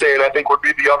Mississippi State, I think, would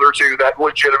be the other two that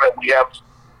legitimately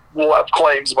will have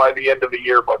claims by the end of the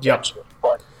year. But,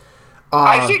 but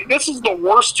I think this is the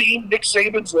worst team Nick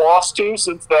Saban's lost to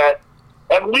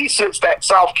at least since that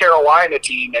South Carolina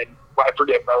team and I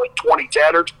forget, like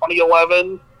 2010 or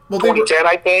 2011. Well, 2010,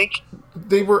 I think.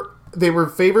 They were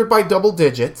favored by double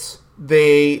digits.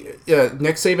 Nick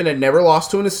Saban had never lost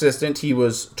to an assistant. He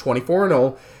was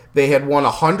 24-0. They had won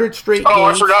 100 straight games. Oh,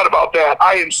 I forgot about that.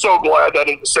 I am so glad that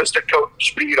an assistant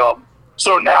coach beat him.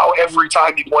 So now every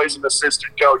time he plays an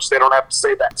assistant coach, they don't have to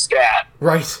say that stat.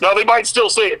 Right. Now, they might still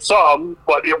say it some,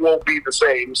 but it won't be the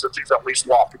same since he's at least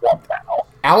lost one now.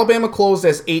 Alabama closed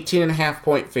as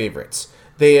 18.5-point favorites.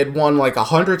 They had won like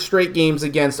 100 straight games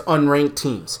against unranked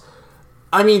teams.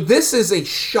 I mean, this is a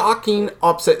shocking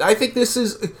upset. I think this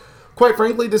is, quite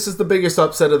frankly, this is the biggest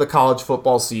upset of the college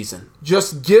football season.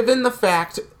 Just given the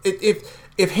fact,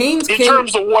 if Haynes in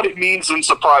terms of what it means in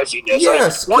surprisingness.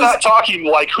 Yes. We're not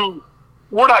talking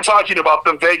we're not talking about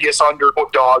the Vegas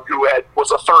underdog who was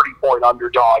a 30-point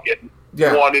underdog and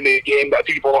won in a game that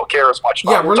people don't care as much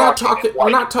about. Yeah, we're not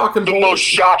talking the most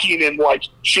shocking and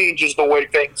changes the way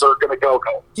things are going to go.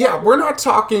 Yeah, we're not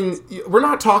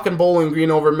talking Bowling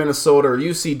Green over Minnesota or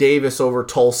UC Davis over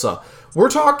Tulsa. We're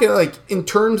talking in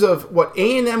terms of what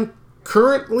A&M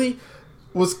currently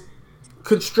was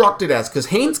constructed as, because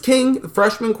Haynes King, the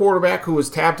freshman quarterback who was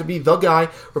tapped to be the guy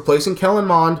replacing Kellen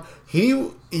Mond,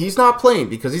 he's not playing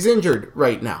because he's injured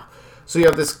right now. So you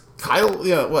have this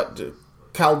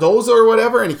Caldoza or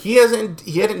whatever, and he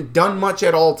hadn't done much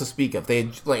at all to speak of. They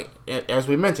had, as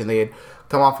we mentioned, they had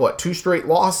come off 2 straight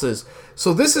losses.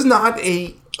 So this is not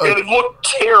it looked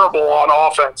terrible on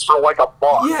offense for a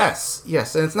month.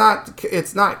 Yes, and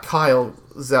it's not Kyle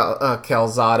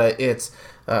Calzada. It's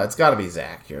got to be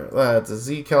Zach here. It's a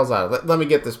Z Calzada. Let me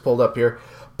get this pulled up here.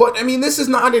 But I mean, this is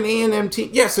not an A&M team.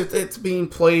 Yes, it's being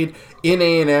played in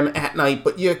A&M at night,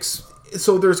 but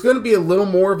so there's going to be a little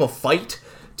more of a fight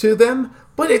to them.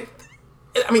 But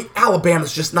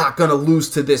Alabama's just not going to lose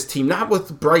to this team. Not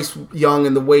with Bryce Young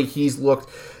and the way he's looked,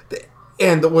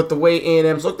 and with the way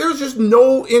A&M's looked. There's just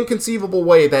no inconceivable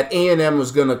way that A&M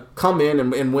was going to come in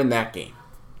and win that game.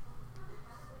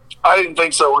 I didn't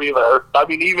think so either. I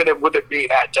mean, even with it being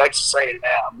at Texas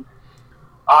A&M,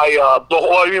 like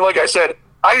I said,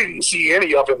 I didn't see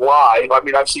any of it live. I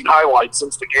mean, I've seen highlights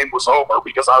since the game was over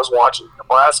because I was watching the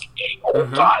Nebraska game the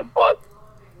whole time. But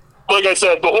like I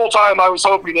said, the whole time I was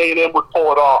hoping A&M would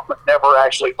pull it off, but never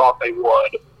actually thought they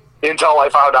would until I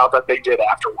found out that they did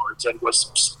afterwards and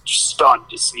was stunned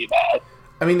to see that.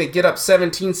 I mean, they get up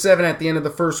 17-7 at the end of the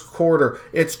first quarter.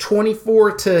 It's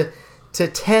 24-10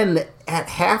 at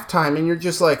halftime, and you're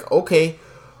just like, okay,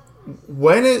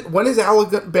 when is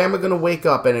Alabama going to wake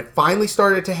up? And it finally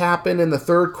started to happen in the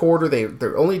third quarter.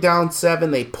 They're only down 7.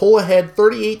 They pull ahead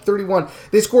 38-31.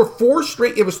 They score 4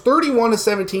 straight. It was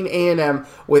 31-17 A&M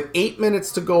with 8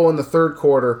 minutes to go in the third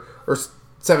quarter, or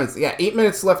 7. Yeah, 8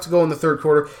 minutes left to go in the third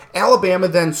quarter. Alabama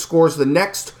then scores the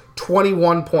next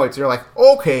 21 points. You're like,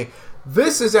 okay,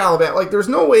 this is Alabama. There's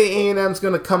no way A&M's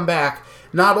going to come back.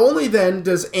 Not only then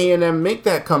does A&M make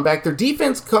that comeback, their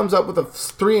defense comes up with a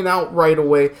 3-and-out right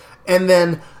away, and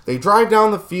then they drive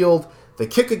down the field. They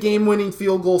kick a game-winning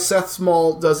field goal. Seth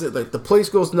Small does it. Like, the place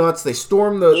goes nuts. They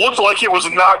storm the... Looked like it was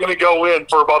not going to go in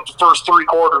for about the first 3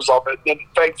 quarters of it, and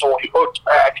thankfully hooked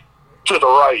back to the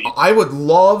right. I would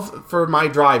love for my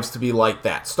drives to be like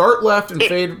that. Start left and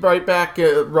fade right back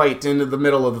right into the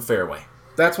middle of the fairway.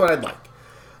 That's what I'd like.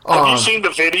 Have you seen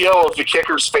the video of the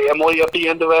kicker's family at the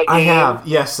end of that game? I have.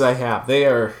 Yes, I have. They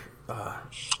are...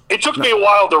 It took me a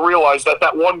while to realize that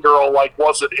one girl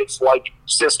wasn't his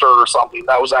sister or something.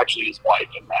 That was actually his wife,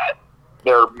 and that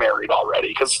they're married already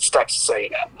because it's Texas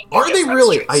A&M. Are they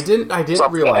really? I didn't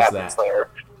realize that. There.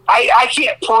 I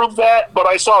can't prove that, but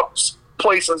I saw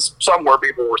places somewhere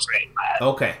people were saying that.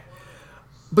 Okay,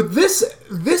 but this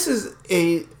is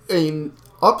an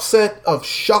upset of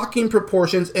shocking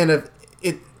proportions, and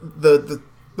the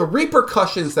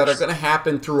repercussions that are going to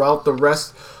happen throughout the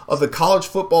rest of the college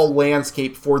football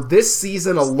landscape for this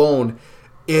season alone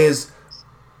is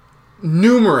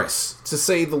numerous, to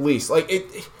say the least.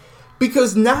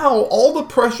 Because now all the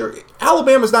pressure,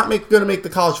 Alabama's not going to make the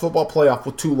college football playoff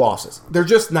with 2 losses. They're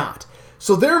just not.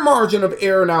 So their margin of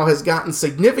error now has gotten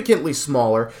significantly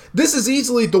smaller. This is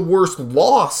easily the worst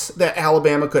loss that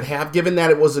Alabama could have, given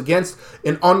that it was against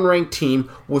an unranked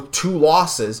team with 2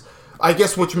 losses. I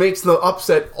guess, which makes the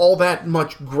upset all that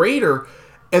much greater.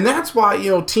 And that's why,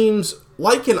 teams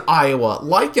like in Iowa,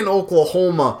 like in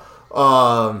Oklahoma,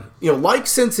 like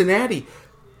Cincinnati,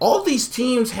 all these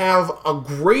teams have a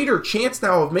greater chance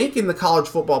now of making the college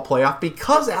football playoff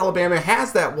because Alabama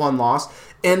has that 1 loss.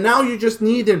 And now you just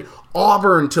need an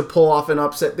Auburn to pull off an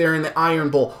upset there in the Iron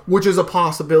Bowl, which is a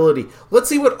possibility. Let's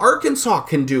see what Arkansas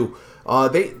can do.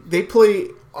 They play...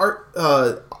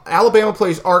 Alabama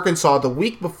plays Arkansas the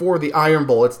week before the Iron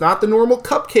Bowl. It's not the normal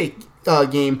cupcake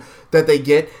game that they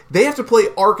get. They have to play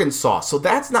Arkansas, so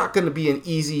that's not going to be an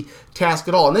easy task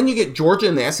at all. And then you get Georgia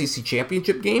in the SEC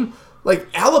championship game.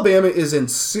 Alabama is in...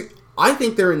 I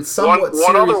think they're in somewhat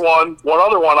one other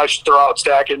one I should throw out,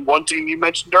 stacking. One team you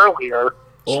mentioned earlier.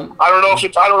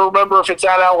 I don't remember if it's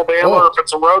at Alabama or if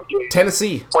it's a road game.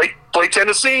 Tennessee. Play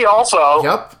Tennessee also.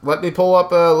 Yep. Let me pull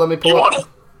up.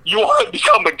 You want to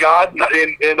become a god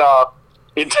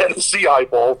in Tennessee,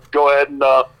 Eyeball? Go ahead and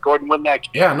win that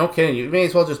game. Yeah, no kidding. You may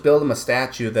as well just build him a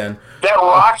statue then. That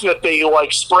rock that they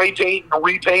spray paint and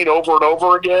repaint over and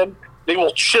over again, they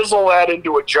will chisel that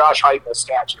into a Josh Heupel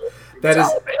statue.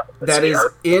 That is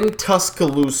in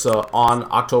Tuscaloosa on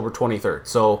October 23rd.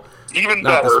 So even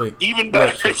better. Even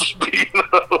better.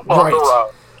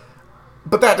 Right.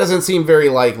 But that doesn't seem very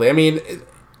likely. I mean,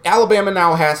 Alabama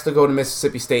now has to go to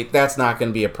Mississippi State. That's not going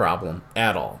to be a problem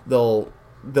at all. They'll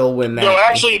win that.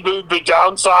 Actually, the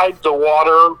downside,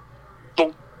 the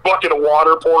bucket of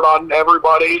water poured on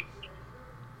everybody.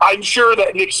 I'm sure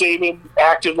that Nick Saban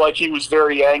acted like he was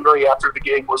very angry after the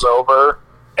game was over.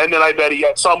 And then I bet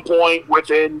at some point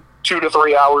within 2 to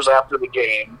 3 hours after the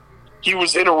game, he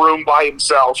was in a room by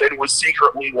himself and was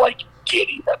secretly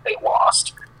giddy that they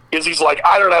lost. Because he's like,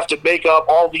 I don't have to make up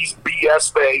all these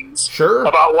BS things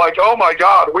about oh my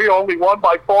God, we only won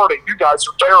by 40. You guys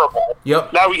are terrible.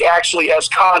 Yep. Now he actually has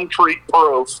concrete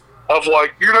proof of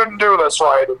you didn't do this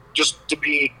right, just to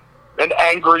be an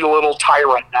angry little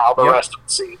tyrant now the rest of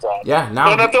the season. Yeah.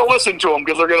 Now and if they'll listen to him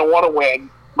because they're going to want to win,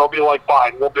 they'll be like,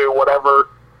 fine, we'll do whatever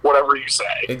you say.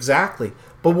 Exactly.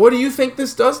 But what do you think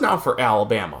this does now for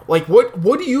Alabama?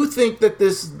 What do you think that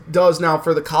this does now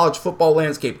for the college football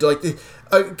landscape?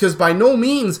 Because by no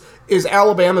means is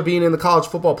Alabama being in the college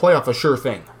football playoff a sure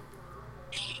thing.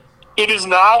 It is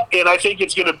not, and I think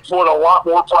it's going to put a lot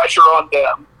more pressure on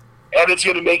them, and it's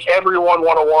going to make everyone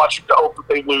want to watch to hope that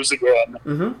they lose again.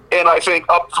 Mm-hmm. And I think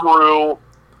up through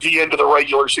the end of the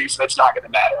regular season, it's not going to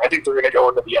matter. I think they're going to go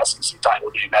into the SEC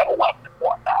title game at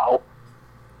 11-1 now.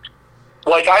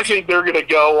 I think they're going to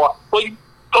go Ohio.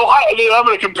 I'm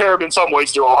going to compare them in some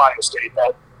ways to Ohio State.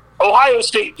 That Ohio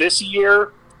State this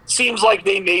year seems like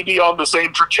they may be on the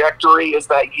same trajectory as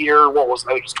that year. What was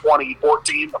that? It was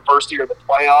 2014, the first year of the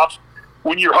playoff,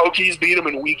 when your Hokies beat them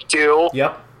in week 2.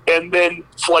 Yep. And then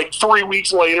 3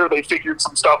 weeks later, they figured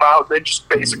some stuff out. They just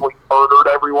basically murdered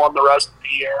everyone the rest of the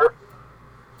year.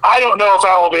 I don't know if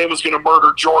Alabama's going to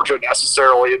murder Georgia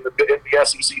necessarily in the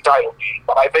SEC title game,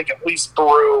 but I think at least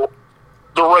through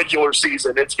the regular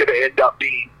season, it's going to end up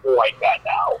being like that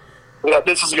now. That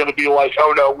this is going to be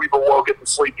oh no, we've awoken the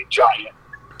sleeping giant.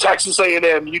 Texas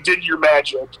A&M, you did your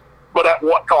magic, but at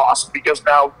what cost? Because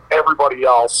now everybody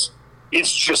else is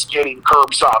just getting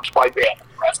curb stomped by Bama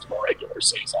the rest of the regular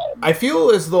season. I feel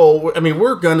as though,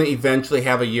 we're going to eventually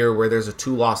have a year where there's a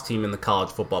 2-loss team in the college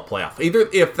football playoff. Either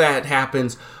if that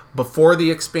happens before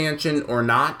the expansion or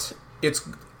not,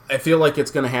 I feel like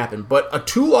it's going to happen. But a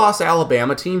 2-loss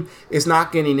Alabama team is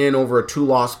not getting in over a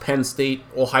 2-loss Penn State,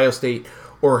 Ohio State,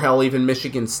 or hell, even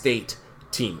Michigan State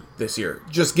team this year.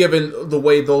 Just given the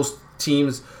way those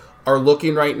teams are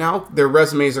looking right now, their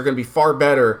resumes are going to be far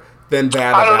better than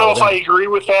that. I don't know if I agree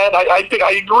with that. I think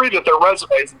I agree that their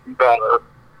resumes will be better,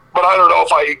 but I don't know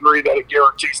if I agree that it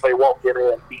guarantees they won't get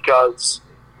in because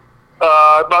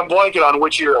I'm blanking on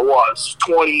which year it was.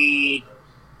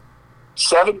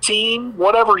 2017,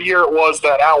 whatever year it was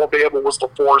that Alabama was the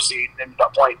 4 seed and ended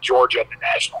up playing Georgia in the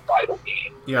national title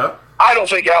game. Yeah. I don't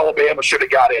think Alabama should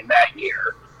have got in that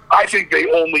year. I think they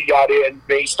only got in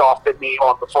based off the name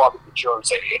on the front of the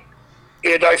jersey.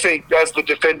 And I think as the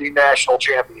defending national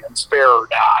champions, fair or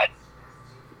not,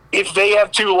 if they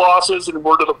have 2 losses and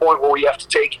we're to the point where we have to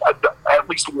take at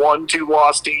least 1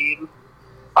 2-loss team,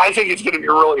 I think it's going to be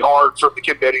really hard for the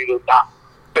committee to not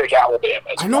pick Alabama.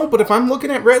 I know, but if I'm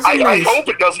looking at resumes... I hope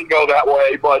it doesn't go that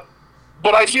way, but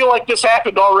I feel like this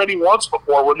happened already once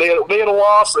before when they had a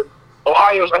loss and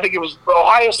Ohio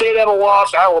State had a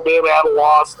loss, Alabama had a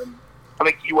loss, and I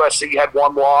think USC had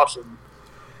 1 loss, and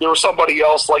there was somebody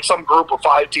else, like some group of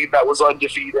 5 team that was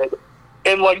undefeated.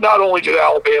 And, like, not only did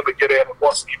Alabama get in, it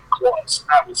wasn't even close.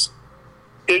 That was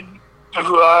it.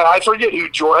 I forget who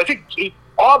Georgia. I think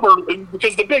Auburn,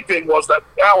 because the big thing was that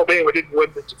Alabama didn't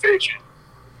win the division.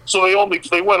 So they went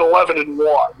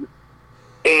 11-1,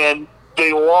 and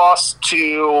they lost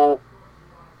to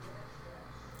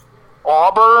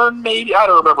Auburn, maybe? I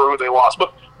don't remember who they lost.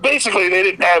 But basically, they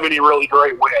didn't have any really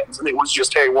great wins, and it was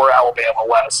just, hey, we're Alabama,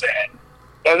 let us in.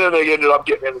 And then they ended up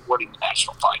getting in and winning the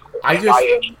national title. I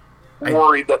am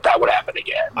worried that would happen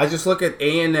again. I just look at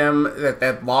A&M,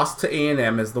 that loss to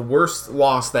A&M as the worst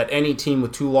loss that any team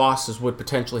with 2 losses would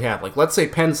potentially have. Like, let's say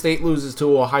Penn State loses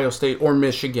to Ohio State or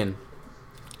Michigan,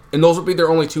 and those would be their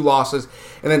only 2 losses,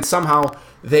 and then somehow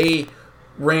they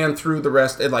ran through the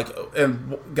rest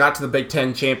and got to the Big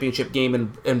Ten championship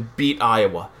game and beat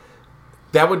Iowa.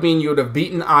 That would mean you would have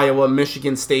beaten Iowa,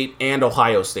 Michigan State, and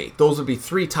Ohio State. Those would be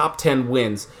 3 top 10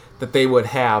 wins that they would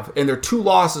have, and their 2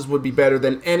 losses would be better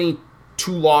than any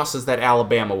 2 losses that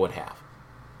Alabama would have.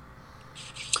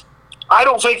 I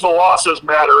don't think the losses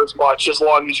matter as much as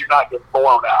long as you're not getting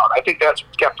blown out. I think that's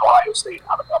what kept Ohio State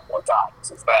out a couple of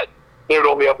times, is that they would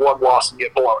only have 1 loss and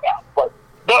get blown out. But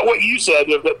what you said,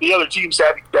 that the other teams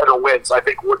having better wins, I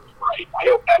think would be right. I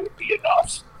hope that would be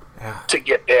enough to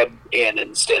get them in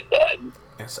instead then.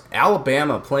 Yes,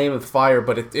 Alabama playing with fire,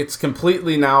 but it's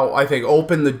completely now, I think,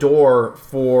 opened the door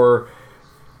for...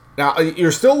 Now,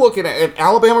 you're still looking at... If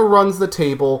Alabama runs the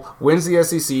table, wins the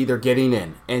SEC, they're getting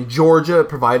in. And Georgia,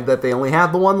 provided that they only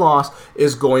have the 1 loss,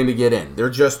 is going to get in. They're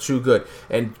just too good.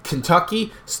 And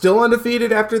Kentucky, still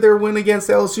undefeated after their win against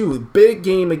LSU. Big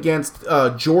game against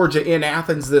Georgia in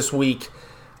Athens this week.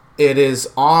 It is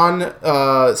on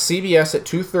CBS at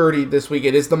 2:30 this week.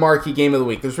 It is the marquee game of the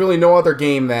week. There's really no other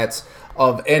game that's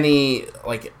of any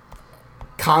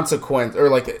consequence or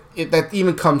that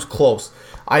even comes close.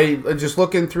 I just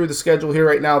looking through the schedule here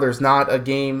right now. There's not a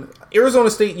game.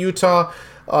 Arizona State, Utah,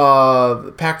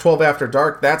 Pac-12 after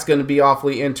dark. That's going to be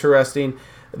awfully interesting.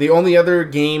 The only other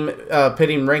game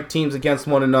pitting ranked teams against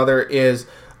one another is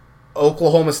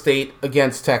Oklahoma State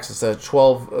against Texas,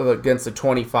 12 against the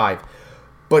 25.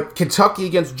 But Kentucky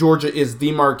against Georgia is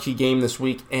the marquee game this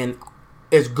week, and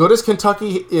as good as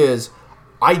Kentucky is,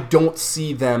 I don't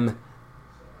see them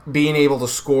being able to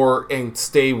score and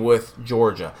stay with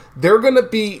Georgia. They're going to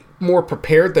be more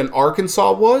prepared than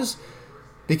Arkansas was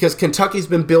because Kentucky's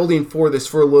been building for this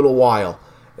for a little while.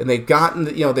 And they've gotten,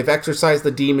 they've exercised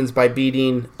the demons by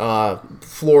beating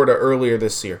Florida earlier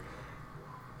this year.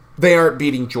 They aren't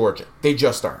beating Georgia. They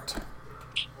just aren't.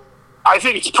 I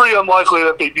think it's pretty unlikely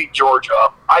that they beat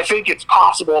Georgia. I think it's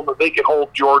possible that they can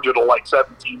hold Georgia to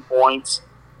 17 points.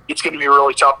 It's going to be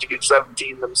really tough to get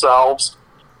 17 themselves.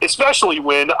 Especially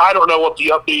when, I don't know what the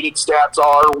updated stats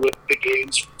are with the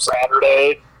games from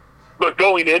Saturday, but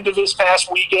going into this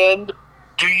past weekend,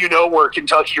 do you know where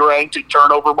Kentucky ranked in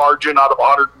turnover margin out of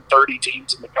 130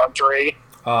 teams in the country?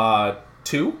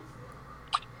 2?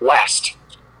 Last.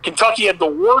 Kentucky had the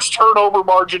worst turnover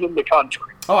margin in the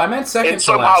country. Oh, I meant second. And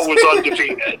somehow was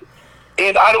undefeated.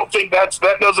 And I don't think that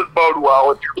doesn't bode well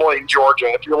if you're playing Georgia.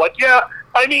 If you're like, yeah,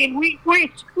 I mean, we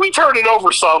turn it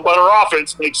over some, but our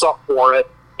offense makes up for it.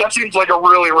 That seems like a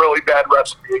really, really bad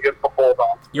recipe against the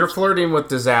Bulldogs. You're flirting with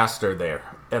disaster there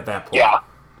at that point. Yeah.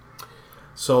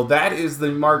 So that is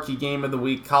the marquee game of the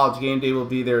week. College Game Day will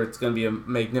be there. It's going to be a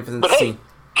magnificent scene. Hey,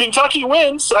 Kentucky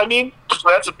wins. I mean,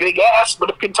 that's a big ask,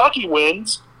 but if Kentucky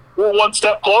wins, we're one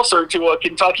step closer to a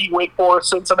Kentucky, Wake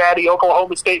Forest, Cincinnati,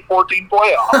 Oklahoma State 14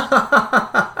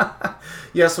 playoff.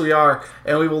 Yes, we are,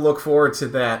 and we will look forward to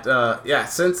that.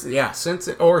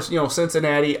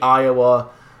 Cincinnati, Iowa,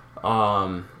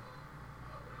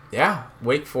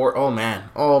 Wake Forest. Oh man,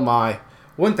 oh my,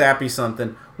 wouldn't that be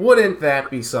something?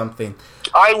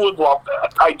 I would love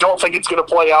that. I don't think it's going to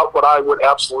play out, but I would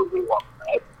absolutely love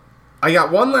that. I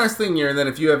got one last thing here, and then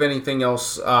if you have anything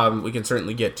else, we can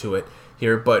certainly get to it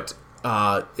here. But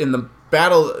in the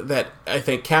battle that I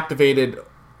think captivated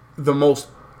the most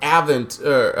ardent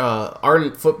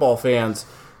football fans,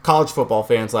 college football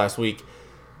fans last week.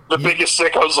 The biggest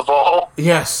sickos of all.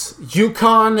 Yes.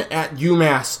 UConn at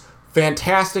UMass.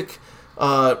 Fantastic.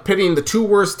 Pitting the two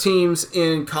worst teams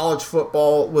in college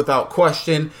football without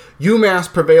question.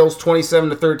 UMass prevails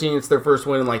 27-13. It's their first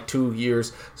win in like 2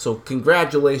 years. So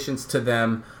congratulations to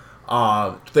them.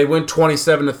 They win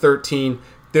 27-13.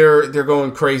 They're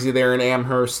going crazy there in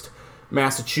Amherst,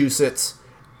 Massachusetts.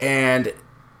 And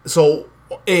so,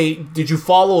 did you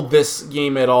follow this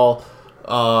game at all?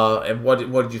 And what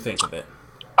did you think of it?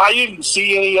 I didn't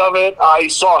see any of it. I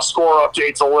saw score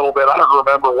updates a little bit. I don't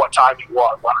remember what time it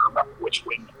was. I don't remember which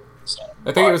win it was.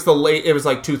 I think it was it was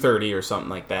like 2:30 or something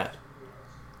like that.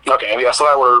 Okay, yeah, so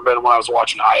that would have been when I was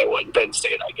watching Iowa and Penn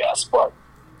State, I guess. But,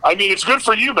 I mean, it's good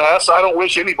for UMass. I don't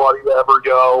wish anybody to ever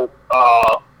go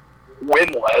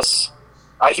winless.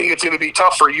 I think it's going to be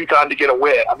tough for UConn to get a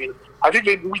win. I mean, I think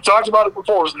we talked about it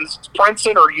before. Is it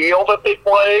Princeton or Yale that they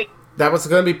play? That was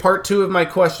going to be part 2 of my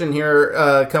question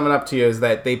here coming up to you, is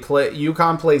that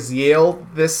UConn plays Yale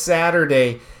this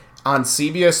Saturday on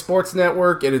CBS Sports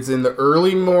Network. It is in the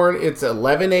early morning. It's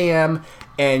 11 a.m.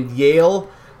 And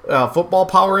Yale Football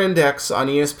Power Index on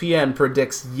ESPN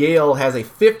predicts Yale has a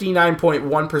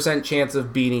 59.1% chance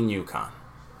of beating UConn.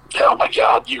 Oh my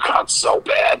God, UConn's so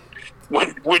bad.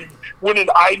 When an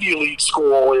Ivy League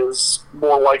school is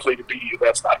more likely to beat you,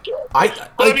 that's not good. I'm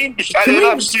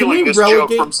stealing this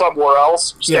joke from somewhere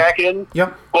else, stacking.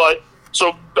 Yep. But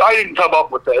so I didn't come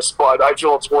up with this, but I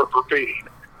feel it's worth repeating.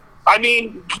 I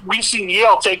mean, we've seen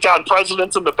Yale take down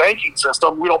presidents in the banking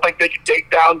system. We don't think they can take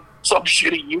down some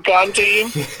shitty UConn team.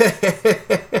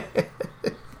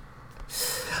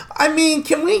 I mean,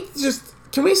 can we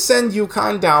send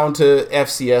UConn down to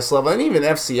FCS level? And even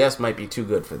FCS might be too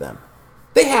good for them.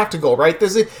 They have to go, right? They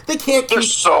can't keep... They're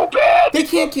so bad. They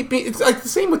can't keep... It's like the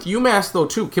same with UMass, though,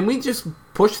 too. Can we just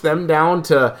push them down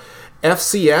to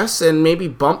FCS and maybe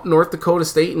bump North Dakota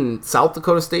State and South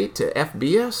Dakota State to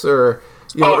FBS? Or,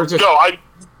 or just... No,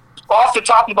 off the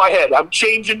top of my head, I'm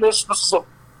changing this.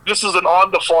 This is an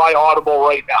on-the-fly audible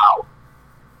right now.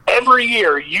 Every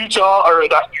year,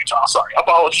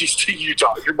 apologies to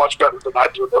Utah. You're much better than I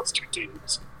do those two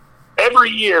teams.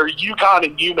 Every year, UConn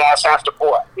and UMass have to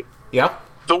play. Yep.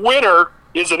 The winner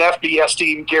is an FBS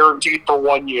team guaranteed for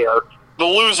 1 year. The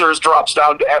losers drops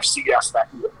down to FCS that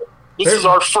year. This is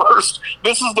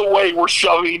the way we're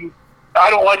shoving. I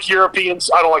don't like Europeans.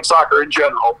 I don't like soccer in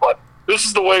general, but this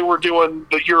is the way we're doing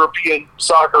the European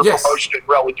soccer promotion and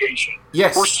relegation.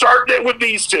 Yes. We're starting it with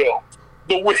these two.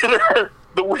 The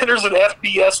winner's an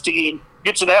FBS team,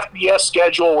 gets an FBS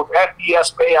schedule with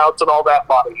FBS payouts and all that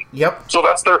money. Yep. So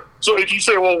that's So if you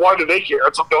say, well, why do they care?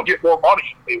 It's they'll get more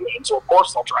money if they win, so of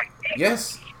course they'll try to win.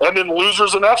 Yes. And then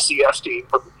losers an FCS team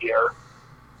for the year.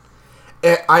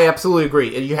 I absolutely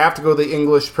agree. You have to go the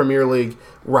English Premier League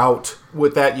route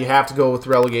with that. You have to go with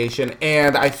relegation.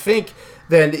 And I think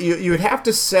then you would have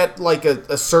to set like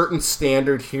a certain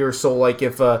standard here. So like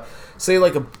if, say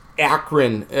like a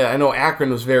Akron, I know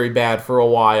Akron was very bad for a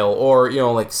while, or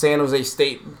like San Jose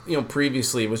State,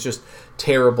 previously was just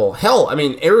terrible. Hell, I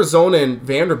mean Arizona and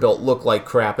Vanderbilt look like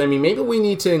crap. I mean maybe we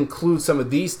need to include some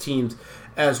of these teams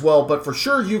as well, but for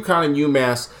sure UConn and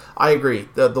UMass, I agree.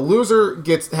 The loser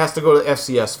has to go to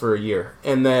FCS for a year,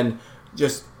 and then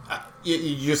just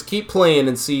you just keep playing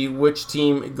and see which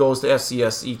team goes to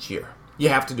FCS each year. You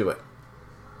have to do it.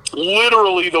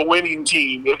 Literally the winning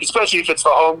team, especially if it's the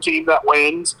home team that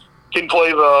wins, can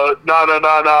play the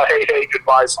na hey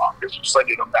goodbye song because you're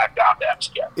sending them back down to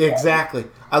FCS. Exactly.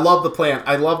 I love the plan.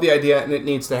 I love the idea, and it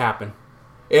needs to happen.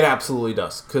 It absolutely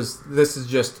does, because this is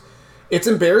just, it's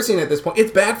embarrassing at this point.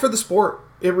 It's bad for the sport.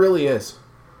 It really is.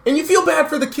 And you feel bad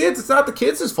for the kids. It's not the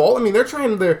kids' fault. I mean, they're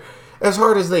trying as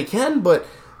hard as they can, but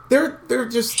they're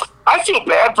just... I feel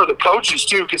bad for the coaches,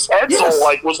 too, because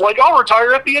Edsel was like, I'll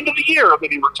retire at the end of the year. And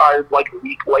then he retired like a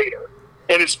week later.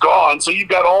 And it's gone. So you've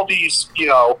got all these,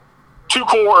 two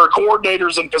core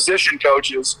coordinators and position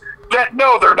coaches that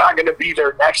know they're not going to be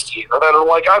there next year. That are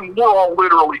like, we're all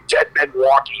literally dead men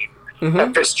walking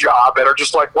at this job, and are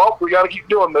just like, well, we got to keep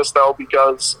doing this, though,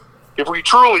 because if we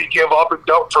truly give up and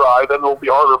don't try, then it'll be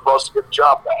harder for us to get the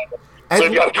job back. So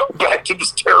you've got to go back to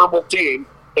this terrible team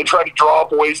and try to draw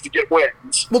up ways to get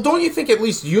wins. Well, don't you think at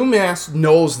least UMass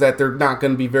knows that they're not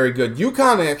going to be very good?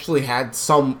 UConn actually had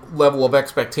some level of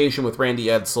expectation with Randy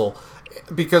Edsall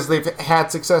because they've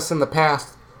had success in the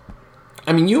past.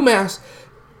 I mean, UMass,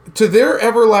 to their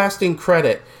everlasting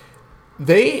credit,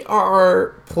 they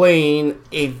are playing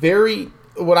a very,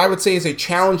 what I would say is a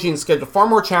challenging schedule, far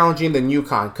more challenging than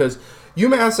UConn, because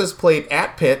UMass has played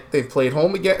at Pitt, they've played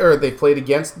they've played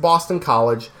against Boston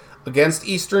College, against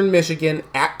Eastern Michigan,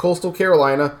 at Coastal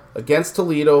Carolina, against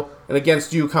Toledo, and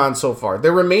against UConn so far.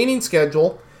 Their remaining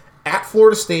schedule, at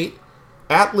Florida State,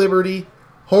 at Liberty,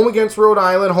 home against Rhode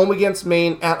Island, home against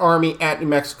Maine, at Army, at New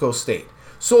Mexico State.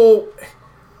 So,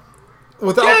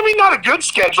 not a good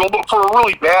schedule, but for a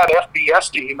really bad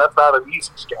FBS team, that's not an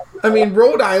easy schedule. I mean,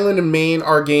 Rhode Island and Maine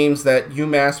are games that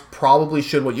UMass probably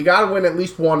should win. You got to win at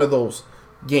least one of those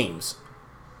games.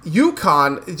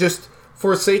 UConn, just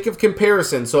for sake of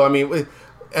comparison, so I mean,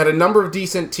 at a number of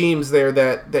decent teams there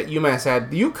that UMass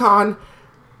had, UConn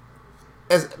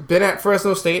has been at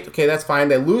Fresno State. Okay, that's fine.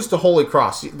 They lose to Holy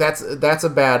Cross. That's a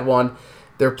bad one.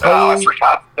 They're playing. I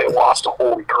forgot they lost to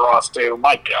Holy Cross too.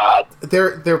 My God.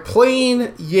 They're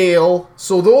playing Yale.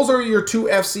 So those are your two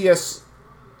FCS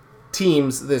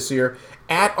teams this year.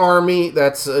 At Army,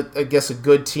 that's I guess a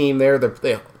good team there.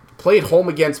 They played home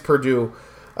against Purdue.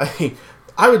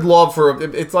 I would love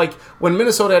it's like when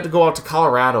Minnesota had to go out to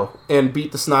Colorado and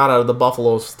beat the snot out of the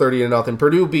Buffaloes 30-0.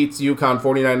 Purdue beats UConn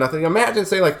 49-0. Imagine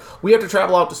saying like we have to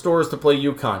travel out to stores to play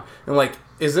UConn, and like,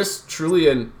 is this truly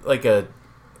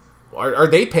Are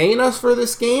they paying us for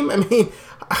this game? I mean,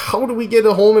 how do we get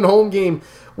a home game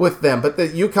with them? But the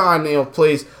UConn,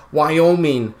 plays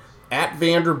Wyoming, at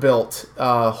Vanderbilt,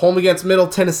 home against Middle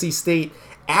Tennessee State,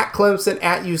 at Clemson,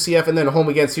 at UCF, and then home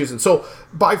against Houston. So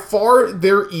by far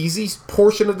their easy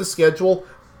portion of the schedule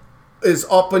is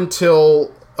up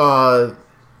until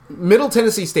Middle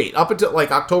Tennessee State, up until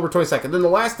like October 22nd. Then the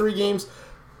last three games,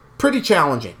 pretty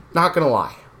challenging, not going to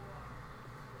lie.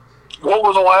 What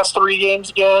were the last three games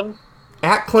again?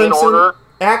 At Clemson,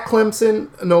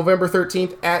 November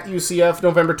 13th, at UCF,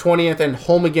 November 20th, and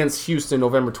home against Houston,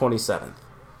 November 27th.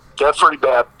 That's pretty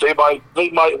bad. They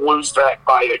might lose that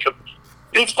by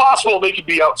it's possible they could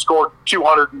be outscored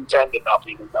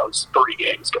 210-0 in those three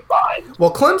games combined.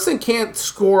 Well, Clemson can't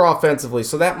score offensively,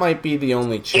 so that might be the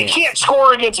only chance. They can't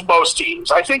score against most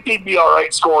teams. I think they'd be all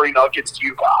right scoring against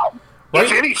UConn. Right.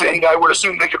 If anything, I would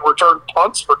assume they could return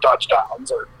punts for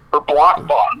touchdowns or block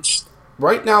punts.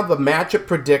 Right now, the matchup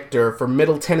predictor for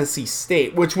Middle Tennessee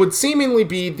State, which would seemingly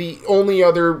be the only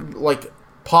other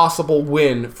possible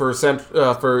win for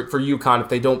UConn if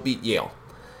they don't beat Yale.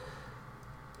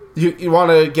 You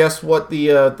want to guess what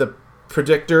the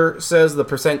predictor says? The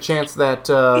percent chance that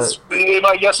am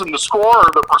I guessing the score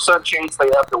or the percent chance they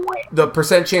have to win? The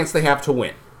percent chance they have to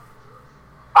win.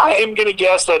 I am going to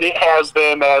guess that it has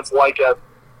them as like a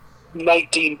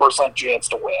 19% chance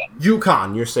to win.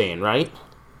 UConn, you're saying, right?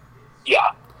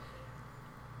 Yeah.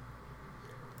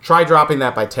 Try dropping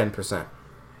that by 10%.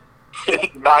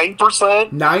 9%?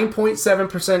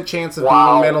 9.7% chance of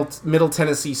being Middle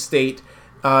Tennessee State.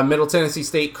 Middle Tennessee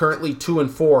State currently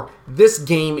 2-4. This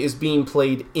game is being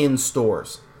played in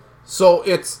stores. So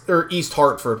or East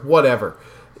Hartford, whatever.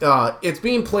 It's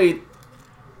being played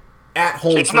at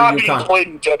home. It's not being played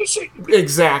in Tennessee.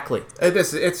 Exactly.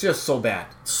 It's just so bad.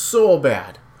 So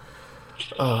bad.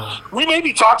 We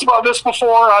maybe talked about this before,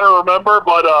 I don't remember,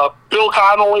 but Bill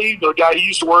Connolly, the guy who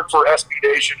used to work for SB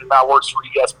Nation and now works for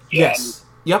ESPN, yes.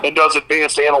 Yep. And does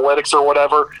advanced analytics or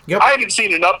whatever. Yep. I haven't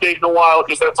seen an update in a while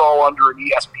because that's all under an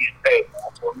ESPN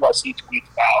paywall. So unless he tweets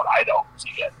out, I don't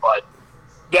see it. But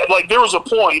there was a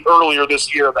point earlier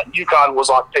this year that UConn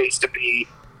was on pace to be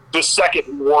the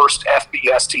second worst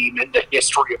FBS team in the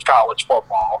history of college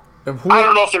football. I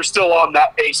don't know if they're still on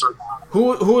that pace or not.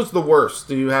 Who is the worst?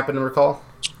 Do you happen to recall?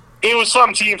 It was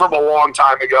some team from a long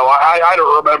time ago. I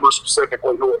don't remember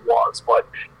specifically who it was, but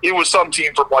it was some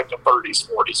team from like the 30s,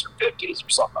 40s, or 50s or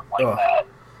something like that.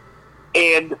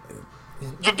 And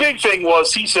the big thing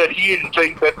was he said he didn't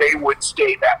think that they would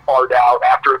stay that far down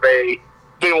after they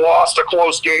lost a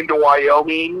close game to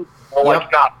Wyoming. Well,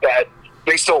 not that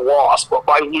they still lost, but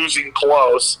by losing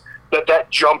close, that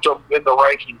jumped them in the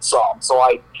rankings some. So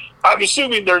I'm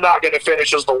assuming they're not going to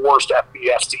finish as the worst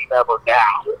FBS team ever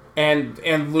now. And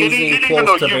losing close even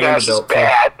though to UMass is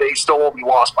bad, they still only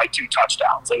lost by 2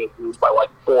 touchdowns. They would lose by like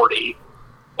 40.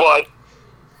 But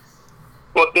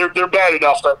they're bad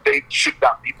enough that they should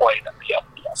not be playing at the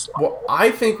FBS level. What I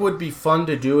think would be fun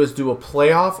to do is do a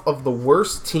playoff of the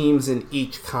worst teams in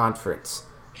each conference.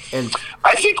 And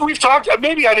I think we've talked.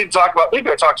 Maybe I talked about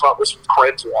this with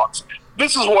Krenz once.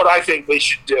 This is what I think they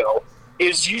should do.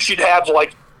 Is you should have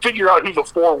like figure out who the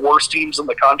 4 worst teams in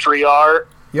the country are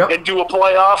and do a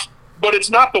playoff. But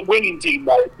it's not the winning team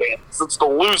that advances. It's the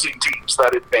losing teams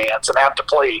that advance and have to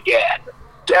play again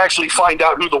to actually find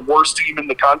out who the worst team in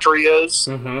the country is.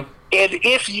 Mm-hmm. And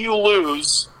if you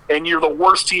lose and you're the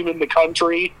worst team in the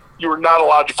country, you are not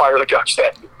allowed to fire the coach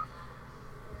that year.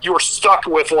 You are stuck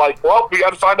with, like, well, we got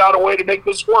to find out a way to make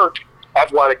this work,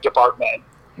 athletic department.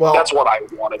 Well, that's what I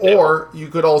would want to do. Or you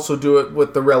could also do it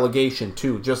with the relegation,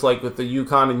 too. Just like with the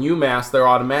UConn and UMass, they're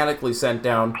automatically sent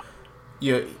down.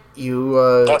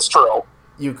 That's true.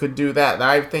 You could do that.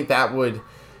 I think that would...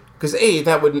 Because,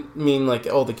 that would mean, like,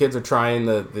 the kids are trying,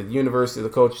 the university, the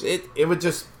coach. It would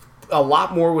just... A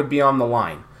lot more would be on the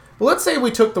line. But let's say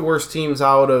we took the worst teams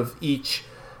out of each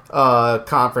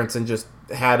conference and just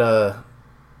had a...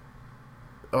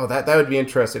 Oh, that would be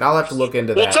interesting. I'll have to look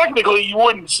into that. Well, technically, you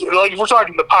wouldn't... Like, if we're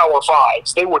talking the Power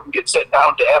Fives, they wouldn't get sent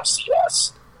down to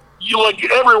FCS.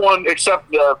 Everyone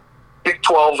except the Big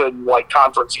 12 and,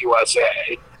 Conference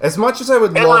USA. As much as I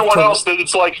would love everyone else,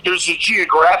 it's like there's a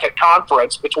geographic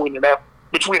conference between a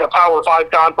Power 5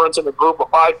 conference and a Group of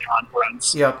 5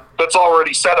 conference. Yep. That's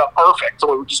already set up perfect.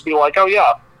 So it would just be like, oh,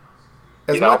 yeah.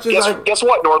 Guess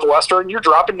what, Northwestern? You're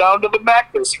dropping down to the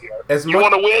MAC this year. You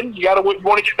want to win? You got to win. You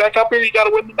want to get back up here? You got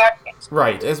to win the MAC next.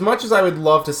 Right. As much as I would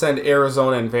love to send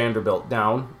Arizona and Vanderbilt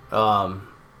down,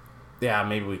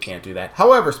 maybe we can't do that.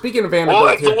 However, speaking of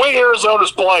Vanderbilt, the way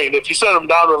Arizona's playing, if you send them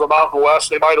down to the Mountain West,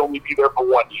 they might only be there for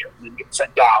 1 year and then get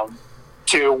sent down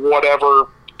to whatever.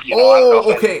 I don't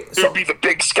know okay. It would be the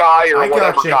Big Sky or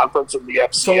whatever conference in the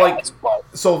FCS.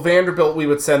 So Vanderbilt, we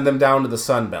would send them down to the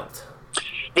Sun Belt.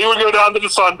 They would go down to the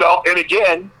Sun Belt, and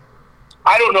again,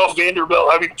 I don't know if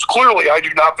Vanderbilt... I mean, clearly I do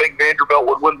not think Vanderbilt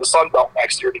would win the Sun Belt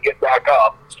next year to get back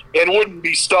up, and wouldn't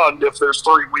be stunned if there's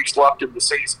 3 weeks left in the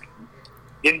season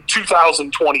in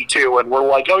 2022, and we're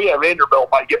like, oh yeah,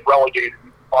 Vanderbilt might get relegated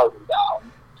even farther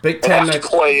down. Big Ten have to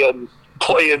play in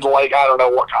I don't know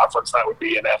what conference that would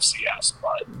be in FCS.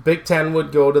 But Big Ten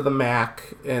would go to the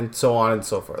MAC and so on and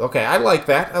so forth. Okay, I like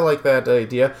that. I like that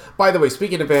idea. By the way,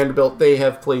 speaking of Vanderbilt, they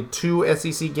have played 2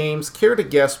 SEC games. Care to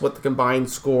guess what the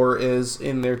combined score is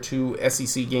in their 2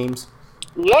 SEC games?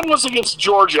 One was against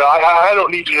Georgia. I don't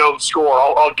need to know the score.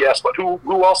 I'll guess. But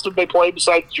who else did they play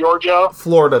besides Georgia?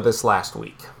 Florida this last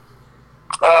week.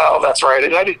 Oh, that's right.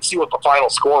 And I didn't see what the final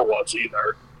score was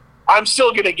either. I'm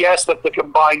still going to guess that the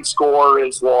combined score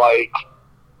is I'm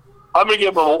going to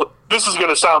give them, this is going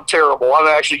to sound terrible. I'm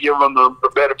actually giving them the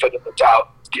benefit of the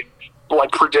doubt,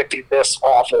 predicting this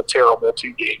awful, terrible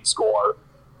 2-game score.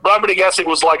 But I'm going to guess it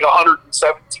was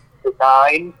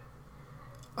 117-9.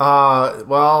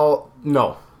 Well,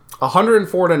 no.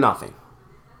 104-0.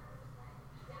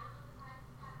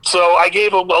 So I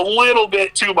gave them a little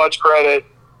bit too much credit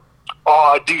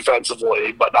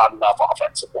defensively, but not enough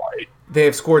offensively. They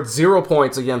have scored 0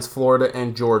 points against Florida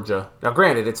and Georgia. Now,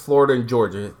 granted, it's Florida and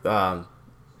Georgia,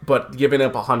 but giving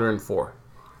up 104.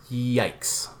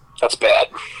 Yikes. That's bad.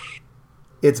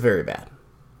 It's very bad.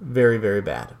 Very, very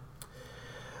bad.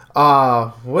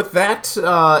 With that,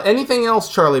 anything else,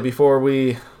 Charlie, before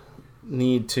we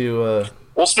need to...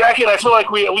 Well, Stackett, I feel like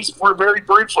we're very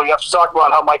briefly have to talk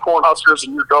about how my Cornhuskers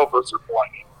and your Gophers are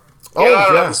playing. I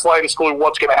don't have the slightest clue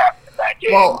what's going to happen in that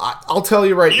game. Well, I'll tell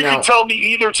you right now. You can tell me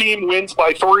either team wins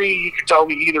by 3. You can tell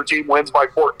me either team wins by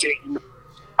 14.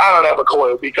 I don't have a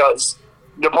clue because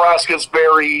Nebraska's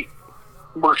very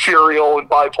mercurial and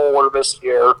bipolar this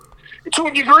year. To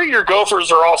a degree, your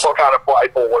Gophers are also kind of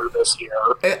bipolar this year.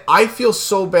 I feel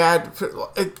so bad.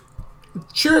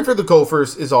 Cheering for the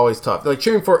Gophers is always tough.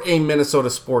 Cheering for a Minnesota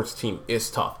sports team is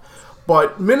tough.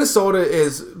 But Minnesota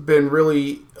has been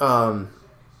really...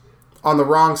 on the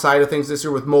wrong side of things this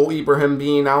year with Mo Ibrahim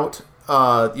being out.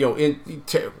 The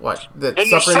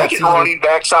second running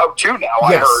back's out too now,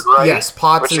 I heard, right? Yes,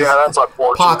 Potts that's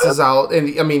unfortunate. Potts is out.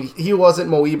 And, I mean, he wasn't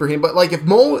Mo Ibrahim. But, if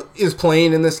Mo is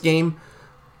playing in this game,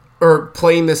 or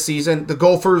playing this season, the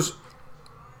Gophers,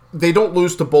 they don't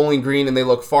lose to Bowling Green, and they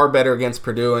look far better against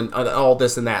Purdue and all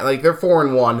this and that. They're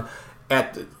 4-1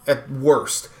 at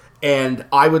worst. And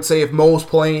I would say if Mo's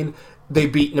playing, they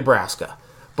beat Nebraska.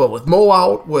 But with Mo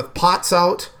out, with Potts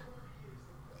out,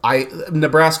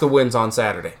 Nebraska wins on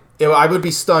Saturday. I would be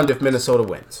stunned if Minnesota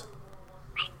wins.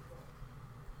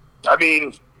 I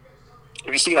mean,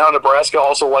 have you seen how Nebraska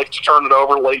also likes to turn it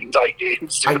over late in tight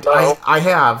games? I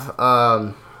have,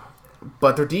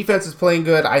 but their defense is playing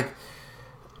good. I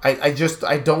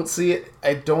don't see it.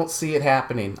 I don't see it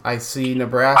happening. I see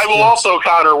Nebraska. I will also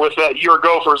counter with that. Your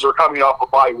Gophers are coming off a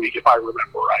bye week, if I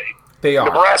remember right. They are.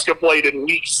 Nebraska played in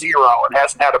week 0 and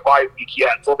hasn't had a bye week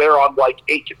yet, so they're on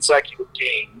 8 consecutive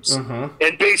games,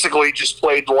 and basically just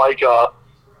played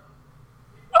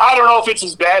I don't know if it's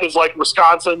as bad as like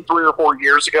Wisconsin 3 or 4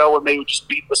 years ago when they would just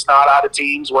beat the snot out of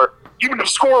teams where even if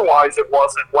score-wise it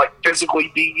wasn't like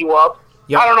physically beat you up.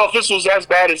 Yep. I don't know if this was as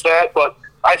bad as that, but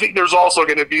I think there's also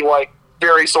going to be like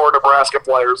very sore Nebraska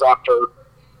players after,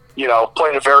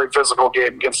 playing a very physical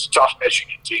game against a tough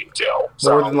Michigan team too.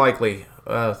 So, more than likely.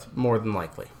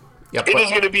 Yep, it is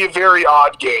going to be a very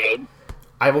odd game.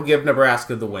 I will give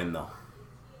Nebraska the win, though.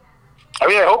 I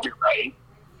mean, I hope you're right.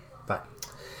 But,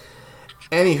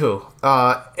 anywho,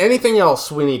 anything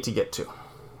else we need to get to?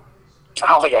 I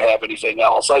don't think I have anything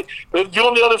else. The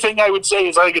only other thing I would say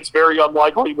is I think it's very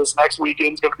unlikely this next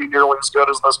weekend is going to be nearly as good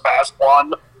as this past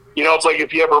one. It's like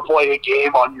if you ever play a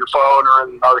game on your phone or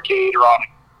in an arcade or on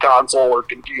a console or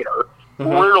computer,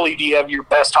 rarely do you have your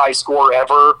best high score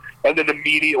ever and then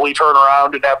immediately turn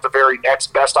around and have the very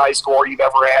next best high score you've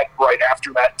ever had right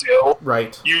after that too.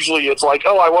 Right. Usually it's like,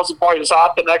 I wasn't quite as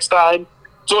hot the next time.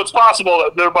 So it's possible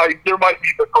that there might be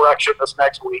the correction this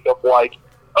next week of like,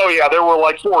 there were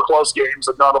like 4 close games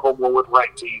and none of them were with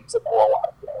ranked teams and there were a lot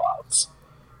of blowouts.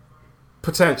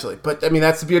 Potentially. But, I mean,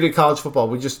 that's the beauty of college football.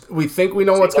 We think we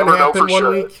know what's going to happen one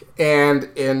week,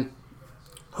 and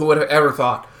who would have ever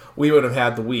thought we would have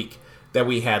had the week that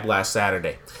we had last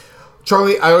Saturday.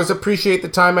 Charlie, I always appreciate the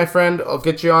time, my friend. I'll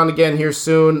get you on again here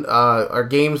soon. Our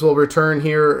games will return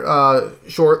here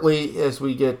shortly as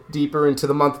we get deeper into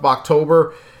the month of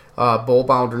October. Bowl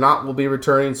bound or not, will be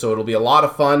returning, so it'll be a lot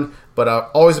of fun. But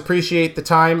always appreciate the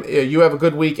time. You have a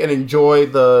good week and enjoy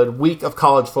the week of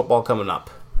college football coming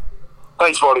up.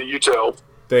 Thanks, buddy. You too.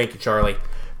 Thank you, Charlie.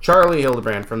 Charlie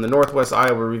Hildebrand from the Northwest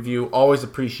Iowa Review. Always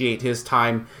appreciate his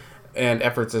time and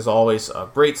efforts as always.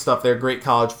 Great stuff there. Great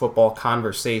college football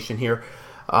conversation here.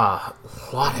 A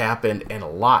lot happened and a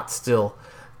lot still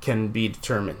can be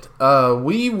determined.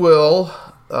 We will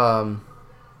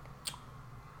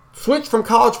switch from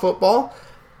college football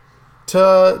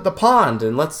to the pond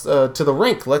and to the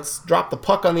rink. Let's drop the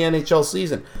puck on the NHL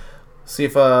season. See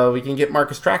if we can get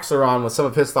Marcus Traxler on with some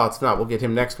of his thoughts. If not, we'll get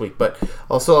him next week. But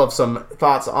also have some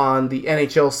thoughts on the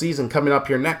NHL season coming up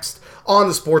here next on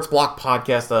the Sports Block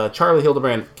Podcast. Charlie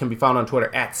Hildebrand can be found on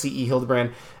Twitter at CE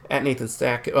Hildebrand, at Nathan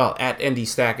Stack, at ND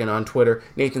Stacken on Twitter,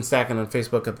 Nathan Stacken on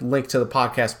Facebook. A link to the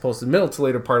podcast posted middle to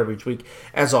later part of each week.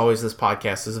 As always, this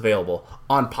podcast is available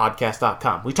on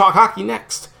podcast.com. We talk hockey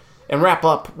next and wrap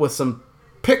up with some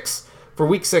picks for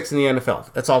Week 6 in the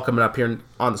NFL. That's all coming up here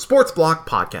on the Sports Block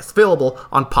Podcast, available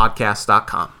on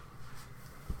podcast.com.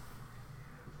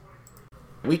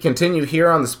 We continue here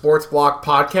on the Sports Block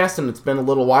Podcast, and it's been a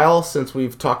little while since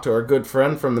we've talked to our good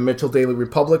friend from the Mitchell Daily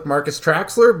Republic, Marcus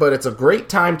Traxler, but it's a great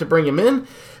time to bring him in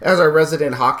as our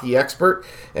resident hockey expert.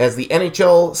 As the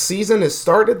NHL season has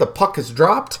started, the puck has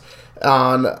dropped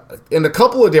in a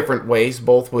couple of different ways,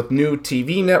 both with new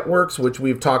TV networks, which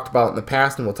we've talked about in the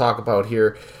past and we'll talk about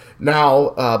here now,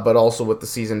 but also with the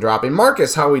season dropping.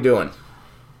 Marcus, how are we doing?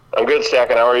 I'm good,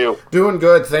 Stacken. How are you? Doing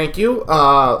good, thank you.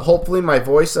 Hopefully my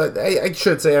voice, I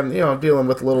should say I'm dealing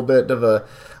with a little bit of a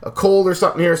cold or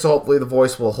something here, so hopefully the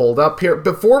voice will hold up here.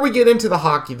 Before we get into the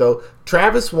hockey, though,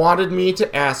 Travis wanted me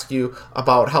to ask you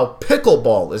about how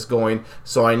pickleball is going,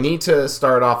 so I need to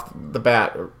start off the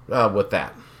bat with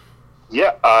that.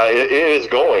 Yeah, it is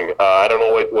going. I don't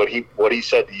know what he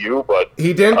said to you, but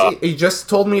he didn't. He just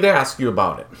told me to ask you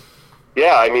about it.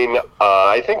 Yeah, I mean,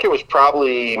 I think it was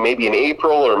probably maybe in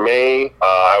April or May.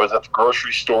 I was at the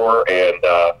grocery store, and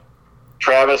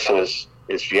Travis and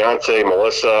his fiance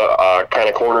Melissa kind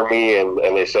of cornered me, and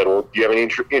they said, "Well, do you have any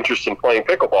interest in playing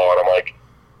pickleball?" And I'm like,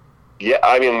 "Yeah,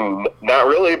 I mean, not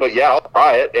really, but yeah, I'll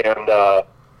try it."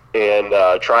 And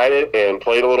tried it and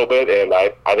played a little bit, and I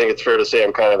think it's fair to say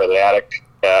I'm kind of an addict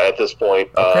at this point.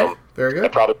 Okay, very good. I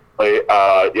probably play,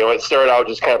 it started out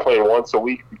just kind of playing once a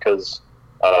week because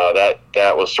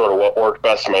that was sort of what worked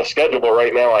best in my schedule. But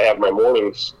right now I have my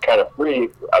mornings kind of free.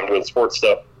 I'm doing sports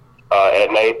stuff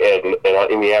at night and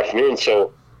in the afternoon.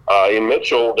 So in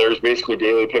Mitchell, there's basically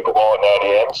daily pickleball at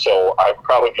 9 a.m. So I'm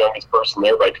probably the youngest person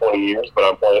there by 20 years, but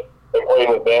I'm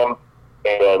playing with them.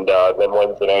 And then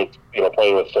Wednesday night,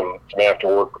 playing with some after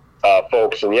work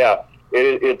folks. And yeah,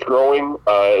 it's growing.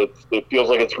 It feels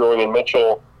like it's growing in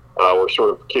Mitchell. We're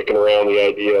sort of kicking around the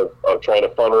idea of trying to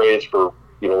fundraise for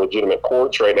legitimate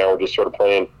courts. Right now, we're just sort of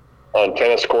playing on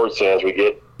tennis courts. And as we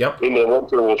get into the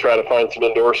winter, we'll try to find some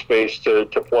indoor space to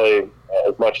play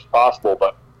as much as possible.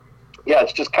 But yeah,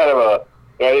 it's just kind of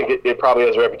I think it probably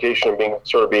has a reputation of being a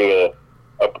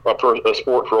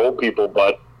sport for old people,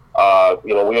 but.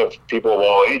 We have people of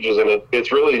all ages, and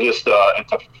it's really just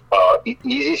it's a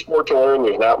easy sport to learn.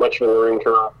 There's not much of a learning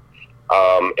curve,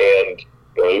 and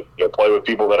you play with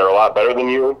people that are a lot better than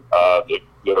you.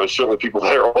 there's certainly people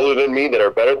that are older than me that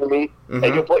are better than me, and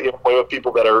you play with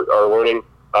people that are learning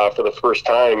for the first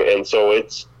time, and so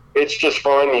it's just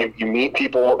fun. You meet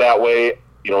people that way.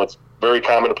 It's very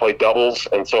common to play doubles,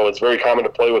 and so it's very common to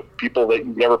play with people that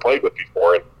you've never played with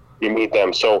before, and you meet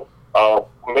them. So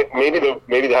maybe the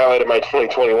highlight of my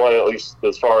 2021, at least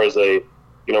as far as a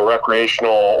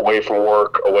recreational, away from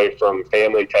work, away from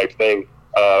family type thing,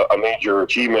 a major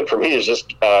achievement for me is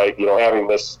just having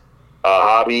this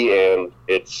hobby, and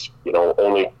it's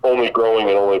only growing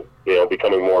and only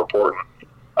becoming more important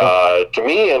to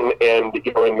me and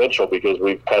in Mitchell, because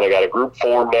we've kind of got a group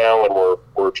formed now, and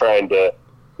we're trying to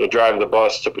drive the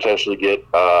bus to potentially get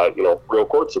real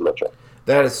courts in Mitchell.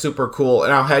 That is super cool.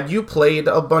 Now, had you played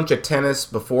a bunch of tennis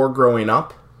before growing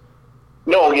up?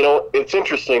 No, it's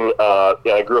interesting.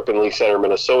 I grew up in Lee Center,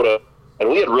 Minnesota, and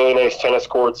we had really nice tennis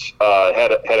courts.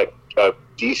 Had a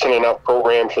decent enough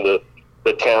program for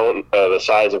the town, the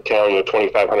size of town,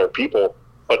 2,500 people.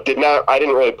 But I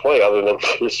didn't really play other than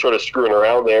just sort of screwing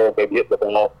around there and maybe hitting the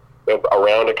ball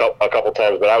around a couple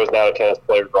times. But I was not a tennis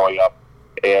player growing up,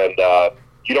 and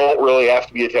you don't really have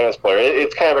to be a tennis player.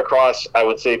 It's kind of a cross, I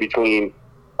would say, between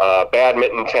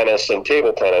badminton, tennis, and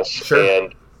table tennis. Sure.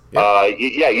 And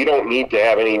you don't need to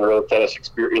have any real tennis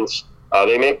experience.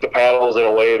 They make the paddles in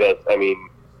a way that,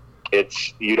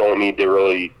 you don't need to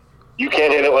really. You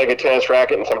can hit it like a tennis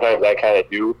racket, and sometimes I kind of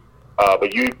do.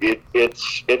 But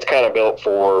it's kind of built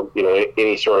for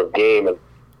any sort of game, and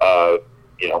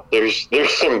there's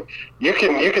some you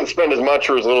can spend as much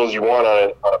or as little as you want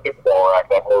on a pickleball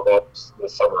rack. I've heard that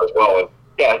this summer as well,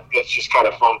 and it's just kind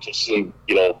of fun to see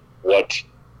what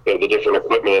the different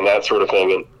equipment and that sort of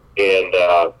thing,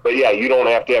 but you don't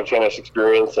have to have tennis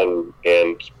experience, and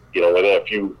within a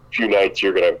few nights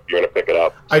you're gonna pick it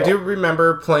up. So. I do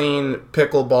remember playing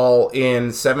pickleball in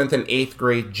 7th and 8th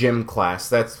grade gym class.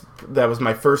 That was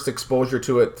my first exposure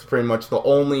to it. It's pretty much the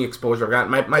only exposure I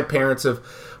got. My parents have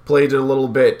played it a little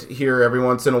bit here every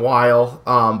once in a while.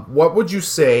 What would you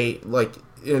say, like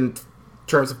in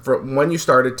terms of from when you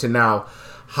started to now?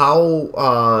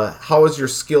 How has your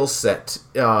skill set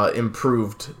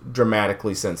improved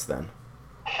dramatically since then?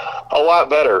 A lot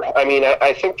better.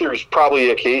 I think there's probably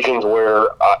occasions where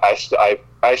I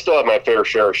still have my fair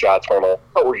share of shots where I'm like,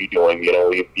 what were you doing? You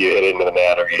hit it into the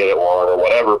net or you hit it long or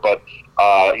whatever. But,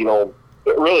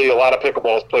 really a lot of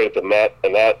pickleball is played at the net,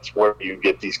 and that's where you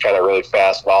get these kind of really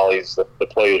fast volleys. The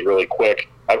play is really quick.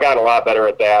 I've gotten a lot better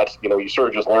at that. You sort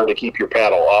of just learn to keep your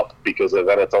paddle up, because then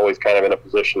it's always kind of in a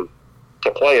position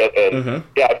to play it. And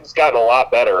I've just gotten a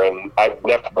lot better, and I've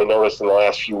definitely noticed in the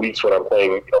last few weeks when I'm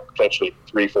playing potentially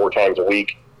 3-4 times a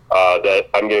week that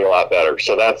I'm getting a lot better.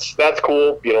 So that's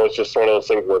cool. It's just one of those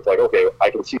things where it's like, okay, I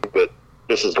can see that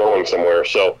this is going somewhere.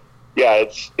 So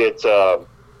it's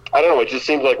I don't know, it just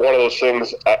seems like one of those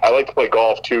things. I like to play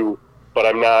golf too, but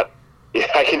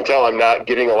I can tell I'm not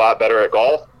getting a lot better at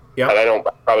golf. And I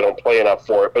probably don't play enough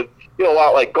for it. But a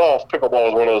lot like golf, pickleball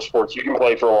is one of those sports you can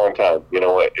play for a long time.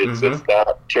 It's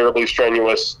not terribly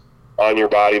strenuous on your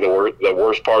body. The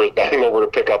worst part is bending over to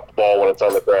pick up the ball when it's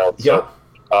on the ground. So,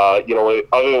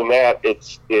 other than that,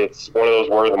 it's one of those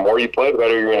where the more you play, the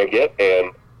better you're going to get.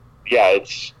 And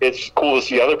it's cool to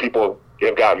see other people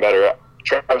have gotten better.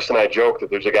 Travis and I joke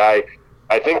that there's a guy,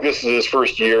 I think this is his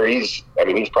first year. He's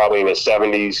probably in his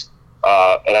 70s.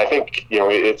 And I think,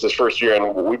 it's his first year,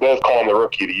 and we both call him the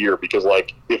Rookie of the Year, because,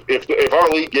 if our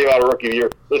league gave out a Rookie of the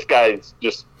Year, this guy's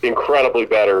just incredibly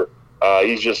better.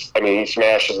 He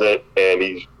smashes it,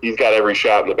 and he's got every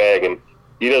shot in the bag, and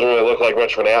he doesn't really look like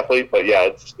much of an athlete, but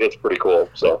it's pretty cool.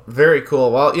 So very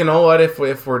cool. Well, you know what?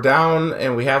 If we're down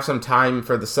and we have some time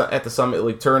at the Summit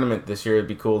League tournament this year, it'd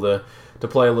be cool to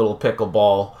play a little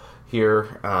pickleball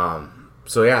here.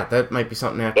 So that might be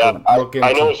something I have to look into.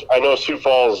 I know Sioux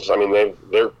Falls.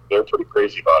 They're pretty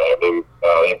crazy about it.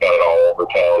 They've got it all over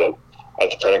town and at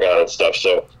the Pentagon and stuff.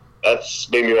 So that's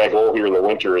maybe my goal here in the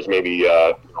winter is maybe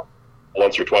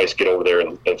once or twice get over there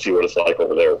and see what it's like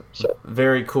over there. So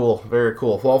very cool, very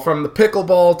cool. Well, from the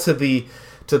pickleball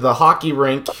to the hockey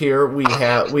rink here, we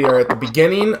are at the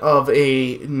beginning of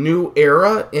a new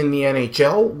era in the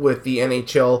NHL with the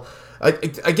NHL.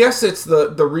 I guess it's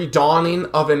the redawning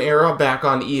of an era back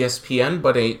on ESPN,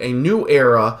 but a new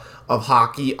era of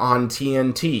hockey on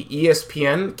TNT.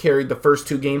 ESPN carried the first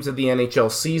 2 games of the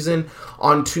NHL season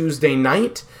on Tuesday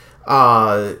night.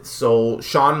 So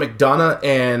Sean McDonough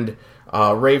and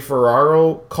Ray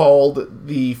Ferraro called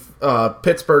the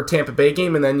Pittsburgh-Tampa Bay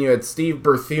game, and then you had Steve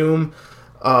Berthume.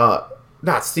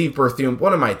 Not Steve Berthume.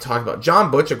 What am I talking about?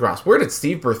 John Butchergross. Where did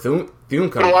Steve Berthume Thune You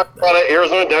can watch a lot of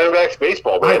Arizona Diamondbacks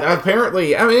baseball, man.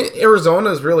 Apparently, Arizona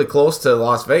is really close to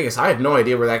Las Vegas. I have no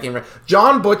idea where that came from.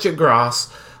 John Butcher-Gross,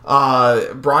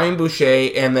 Brian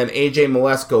Boucher, and then AJ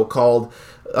Malesko called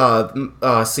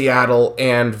Seattle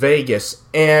and Vegas.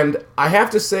 And I have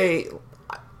to say,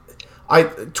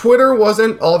 Twitter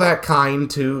wasn't all that kind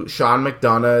to Sean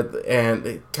McDonough, and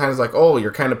it kind of like, oh,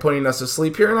 you're kind of putting us to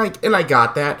sleep here, and I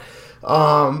got that.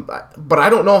 But I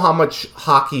don't know how much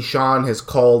hockey Sean has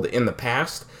called in the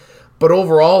past. But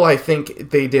overall, I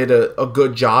think they did a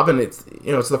good job, and it's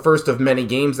the first of many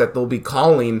games that they'll be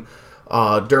calling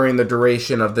during the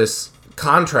duration of this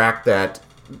contract that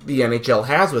the NHL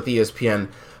has with ESPN.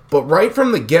 But right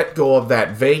from the get-go of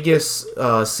that Vegas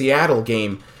Seattle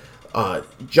game,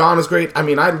 John is great. I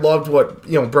mean, I loved what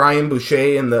Brian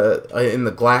Boucher in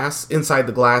the glass, inside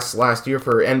the glass last year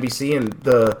for NBC, and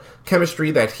the chemistry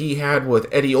that he had with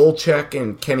Eddie Olczyk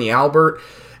and Kenny Albert,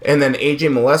 and then AJ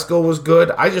Malesko was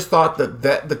good. I just thought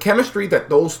that the chemistry that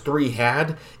those three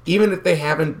had, even if they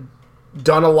haven't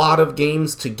done a lot of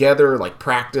games together, like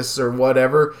practice or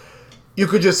whatever, you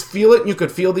could just feel it, and you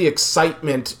could feel the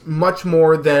excitement much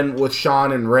more than with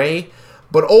Sean and Ray.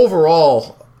 But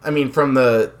overall, I mean, from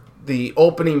the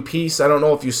opening piece, I don't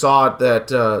know if you saw it,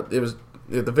 that it was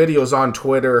the videos on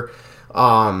Twitter.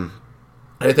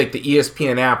 I think the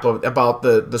ESPN app about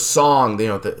the song,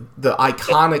 the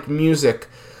iconic music,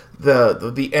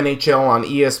 the NHL on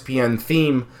ESPN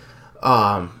theme.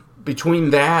 Between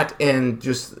that and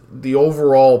just the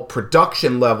overall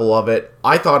production level of it,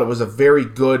 I thought it was a very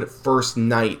good first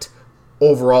night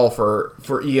overall for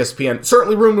ESPN.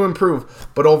 Certainly room to improve,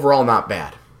 but overall not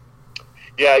bad.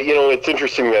 Yeah, it's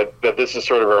interesting that this is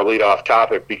sort of our lead-off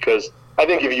topic, because I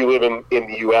think if you live in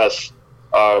the U.S.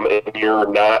 And you're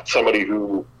not somebody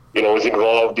who, is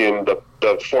involved in the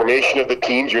formation of the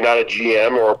teams, you're not a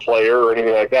GM or a player or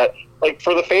anything like that, like,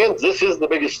 for the fans, this is the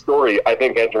biggest story, I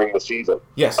think, entering the season.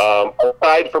 Yes.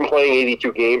 Aside from playing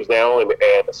 82 games now, and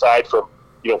aside from,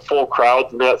 full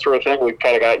crowds and that sort of thing, we've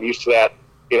kind of gotten used to that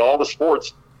in all the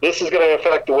sports. This is going to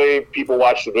affect the way people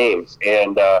watch the games,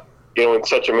 and in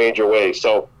such a major way.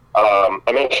 So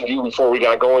I mentioned to you before we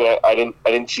got going, I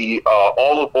didn't see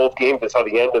all of both games. I saw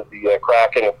the end of the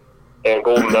Kraken and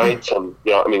Golden Knights, and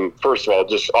first of all,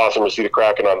 just awesome to see the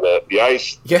Kraken on the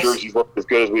ice. Yes. Jerseys look as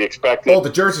good as we expected. Oh,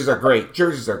 the jerseys are great.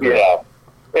 Yeah,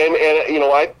 and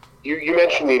you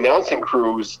mentioned the announcing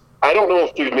crews. I don't know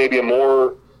if there's maybe a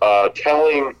more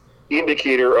telling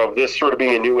indicator of this sort of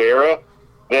being a new era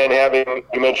than having,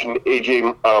 you mentioned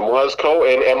AJ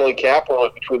Malesko and Emily Kaplan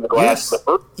between the glass and the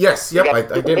first. Yes, yep, I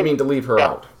didn't mean to leave her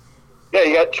out. Yeah,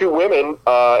 you got two women,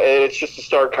 and it's just a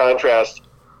stark contrast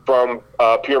from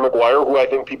Pierre McGuire, who I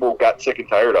think people got sick and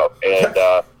tired of, and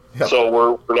so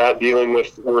we're not dealing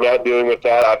with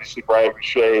that. Obviously, Brian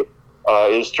Boucher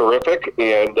is terrific,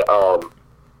 and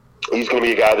he's going to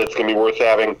be a guy that's going to be worth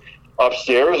having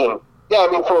upstairs. And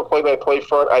from a play-by-play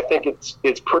front, I think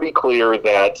it's pretty clear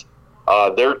that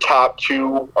their top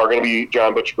two are going to be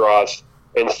John Butcher-Gross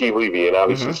and Steve Levy, and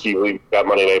obviously Steve Levy got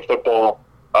Monday Night Football.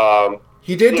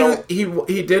 He did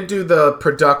do the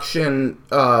production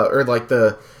or like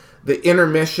the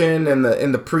intermission and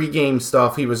the pregame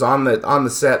stuff. He was on the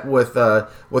set with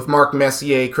Mark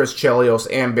Messier, Chris Chelios,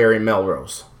 and Barry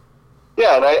Melrose.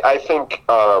 Yeah, and I think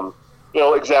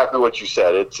exactly what you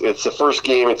said. It's the first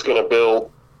game. It's going to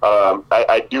build.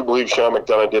 I do believe Sean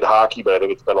McDonough did hockey, but I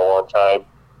think it's been a long time.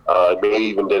 Maybe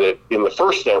even did it in the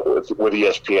first stint with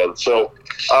ESPN. So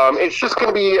it's just going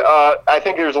to be. I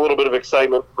think there's a little bit of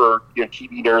excitement for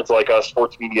TV nerds like us,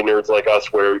 sports media nerds like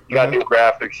us, where you got new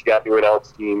graphics, you got new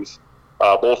announced teams.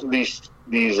 Both of these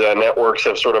networks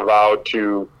have sort of vowed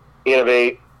to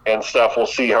innovate and stuff. We'll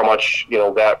see how much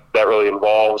that really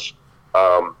involves.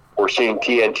 We're seeing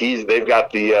TNTs. They've got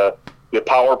the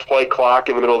power play clock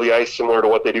in the middle of the ice, similar to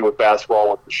what they do with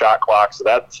basketball with the shot clock. So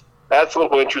that's a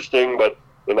little interesting, but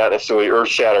not necessarily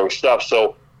earth-shattering stuff.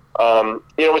 So,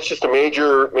 it's just a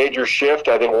major shift.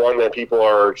 I think one that people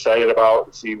are excited about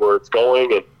and see where it's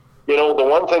going. And, the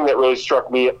one thing that really struck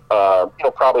me,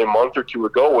 probably a month or two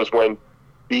ago was when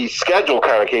the schedule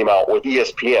kind of came out with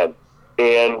ESPN.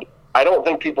 And I don't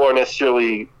think people when this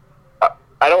was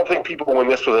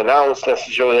announced,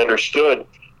 necessarily understood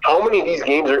how many of these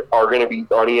games are going to be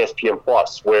on ESPN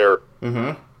Plus, where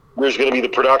there's going to be the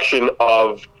production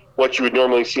of what you would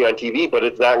normally see on TV, but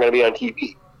it's not going to be on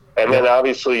TV. And then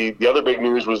obviously the other big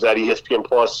news was that ESPN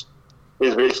Plus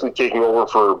is basically taking over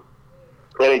for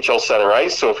NHL Center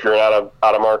Ice. So if you're an out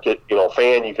of market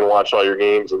fan, you can watch all your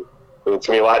games, and it's going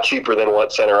to be a lot cheaper than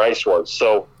what Center Ice was.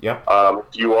 So if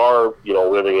you are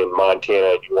living in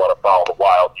Montana and you want to follow the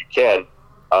Wild, you can.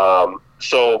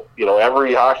 So,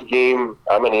 every hockey game,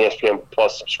 I'm an ESPN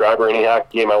Plus subscriber. Any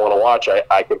hockey game I want to watch,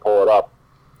 I can pull it up.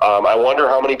 I wonder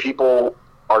how many people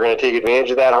are going to take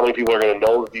advantage of that, how many people are going to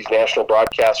know that these national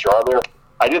broadcasts are on there.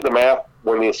 I did the math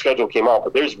when the schedule came out,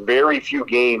 but there's very few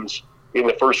games in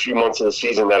the first few months of the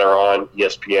season that are on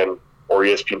ESPN or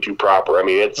ESPN2 proper. I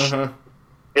mean,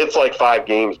 it's like 5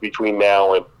 games between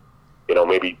now and,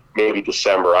 maybe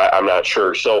December. I'm not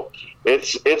sure. So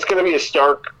it's going to be a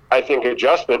stark, I think,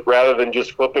 adjustment rather than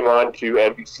just flipping on to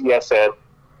NBCSN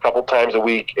a couple times a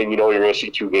week and you're going to see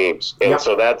 2 games. And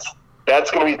so that's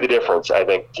going to be the difference, I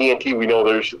think. TNT, we know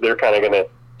they're kind of going to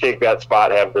take that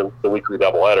spot, have the weekly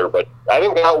doubleheader, but I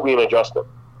think that will be an adjustment.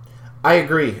 I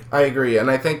agree, and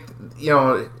I think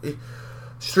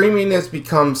streaming has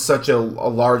become such a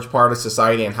large part of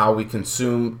society and how we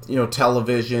consume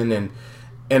television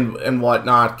and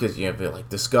whatnot, because you have like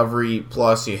Discovery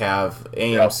Plus, you have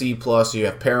AMC Plus, you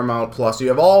have Paramount Plus, you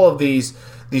have all of these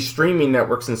streaming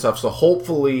networks and stuff. So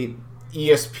hopefully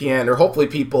ESPN, or hopefully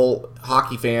people,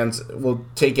 hockey fans, will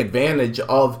take advantage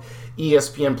of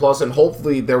ESPN Plus, and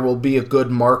hopefully there will be a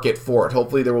good market for it.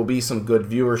 Hopefully there will be some good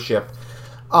viewership.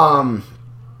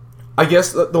 I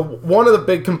guess the one of the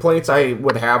big complaints I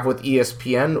would have with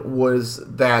ESPN was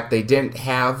that they didn't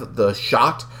have the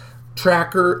shot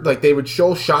tracker. Like, they would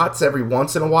show shots every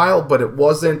once in a while, but it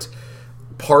wasn't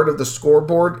part of the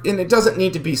scoreboard, and it doesn't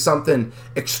need to be something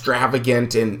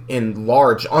extravagant and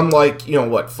large, unlike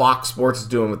what Fox Sports is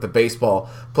doing with the baseball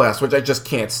playoffs, which I just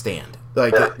can't stand.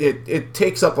 Like, it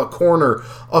takes up a corner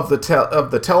of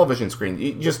the television screen.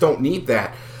 You just don't need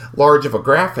that large of a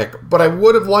graphic. But I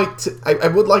would like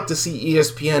to see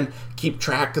ESPN keep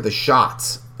track of the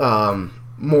shots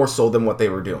more so than what they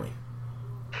were doing.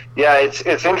 Yeah,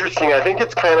 it's interesting. I think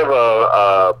it's kind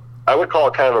of I would call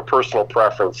it kind of a personal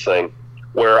preference thing,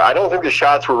 where I don't think the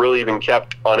shots were really even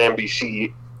kept on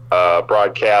NBC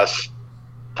broadcasts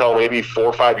till maybe 4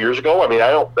 or 5 years ago. I mean,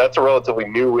 that's a relatively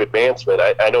new advancement.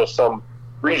 I know some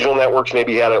regional networks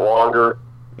maybe had it longer,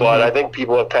 but I think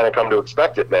people have kind of come to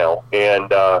expect it now.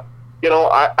 And,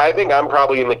 I think I'm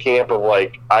probably in the camp of,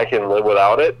 like, I can live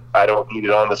without it. I don't need it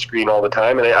on the screen all the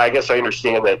time. And I guess I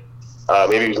understand that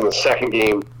maybe it was in the second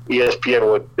game,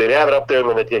 ESPN they'd have it up there and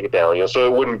then they'd take it down, so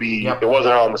it wouldn't be, it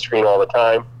wasn't on the screen all the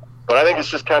time. But I think it's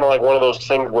just kind of like one of those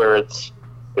things where it's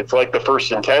like the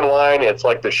 1st and 10 line. It's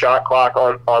like the shot clock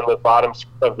on the bottom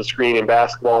of the screen in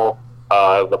basketball,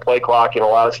 the play clock in a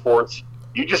lot of sports.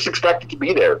 You just expect it to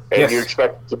be there, and you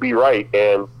expect it to be right.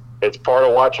 And it's part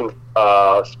of watching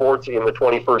sports in the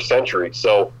 21st century.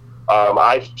 So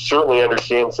I certainly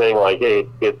understand saying, like, hey,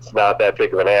 it's not that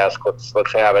big of an ask. Let's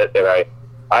have it. And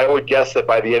I would guess that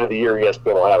by the end of the year,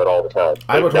 ESPN will have it all the time.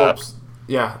 I would hope.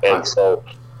 Yeah. And so,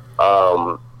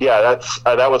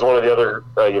 that was one of the other,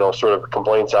 sort of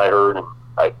complaints I heard.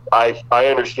 I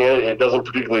understand it. It doesn't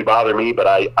particularly bother me, but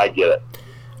I get it.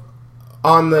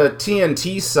 On the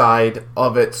TNT side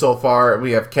of it so far,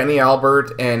 we have Kenny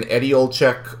Albert and Eddie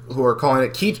Olczyk who are calling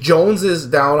it. Keith Jones is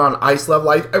down on ice level.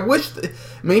 I wish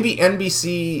maybe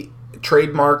NBC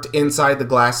trademarked inside the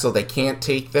glass so they can't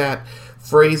take that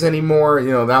phrase anymore.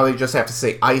 Now they just have to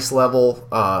say ice level.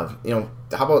 How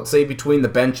about say between the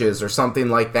benches or something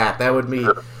like that? That would be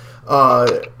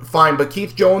fine. But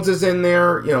Keith Jones is in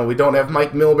there. We don't have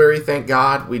Mike Milbury, thank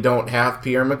God. We don't have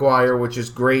Pierre Maguire, which is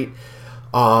great.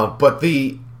 But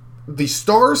the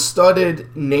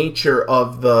star-studded nature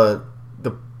of the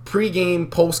pregame,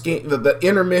 postgame, the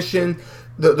intermission,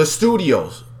 the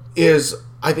studios is,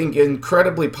 I think,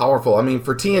 incredibly powerful. I mean,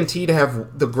 for TNT to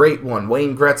have the great one,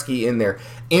 Wayne Gretzky, in there,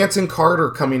 Anson Carter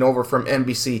coming over from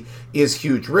NBC is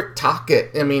huge. Rick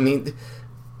Tocchet,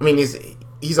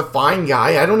 he's a fine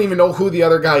guy. I don't even know who the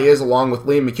other guy is, along with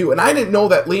Liam McHugh. And I didn't know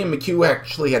that Liam McHugh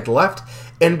actually had left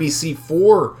NBC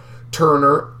for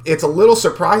Turner. It's a little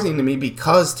surprising to me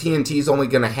because TNT is only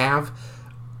going to have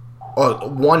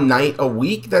one night a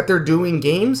week that they're doing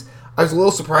games. I was a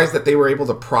little surprised that they were able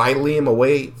to pry Liam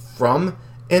away from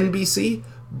NBC,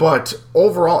 but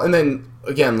overall, and then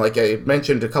again, like I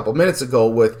mentioned a couple minutes ago,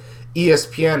 with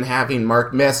ESPN having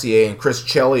Mark Messier and Chris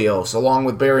Chelios, along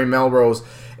with Barry Melrose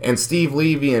and Steve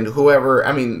Levy and whoever.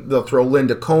 I mean, they'll throw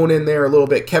Linda Cohn in there a little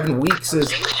bit. Kevin Weeks is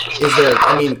there.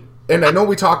 I mean, and I know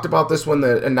we talked about this when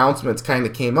the announcements kind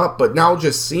of came up, but now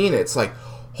just seeing it, it's like,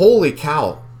 holy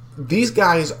cow, these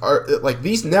guys are, like,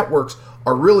 these networks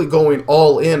are really going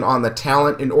all in on the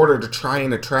talent in order to try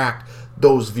and attract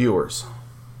those viewers.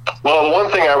 Well,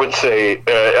 one thing I would say,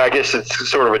 I guess it's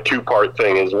sort of a two-part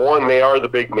thing, is one, they are the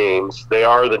big names. They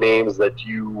are the names that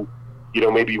you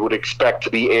maybe would expect to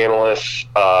be analysts,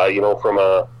 from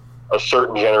a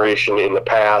certain generation in the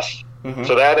past. Mm-hmm.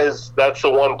 So that's the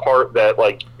one part that,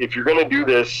 like, if you're going to do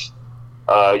this,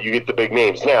 you get the big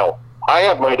names. Now, I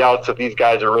have my doubts that these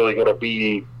guys are really going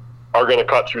to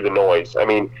cut through the noise. I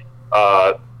mean,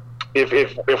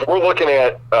 if we're looking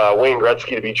at Wayne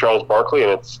Gretzky to beat Charles Barkley,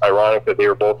 and it's ironic that they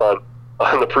were both on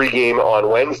the pregame on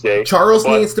Wednesday. Charles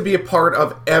needs to be a part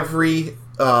of every.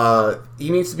 He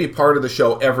needs to be a part of the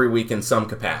show every week in some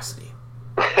capacity.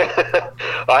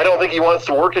 I don't think he wants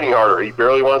to work any harder. He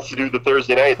barely wants to do the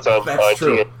Thursday nights on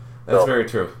true. TNT. That's very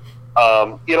true.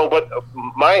 But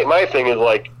my thing is,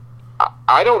 like,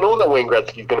 I don't know that Wayne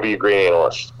Gretzky is going to be a great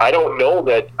analyst. I don't know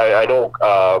that I don't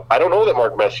know that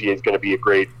Mark Messier is going to be a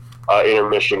great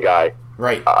intermission guy.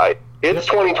 Right. It's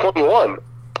 2021.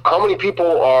 How many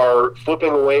people are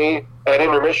flipping away at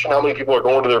intermission? How many people are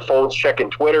going to their phones, checking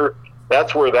Twitter?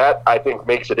 That's where that, I think,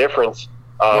 makes a difference.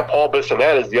 Paul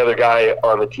Bissonnette is the other guy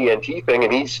on the TNT thing,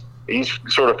 and he's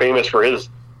sort of famous for his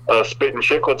Spit and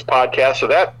Chicklets podcast, so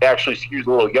that actually skews a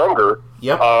little younger.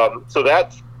 Yep. So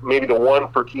that's maybe the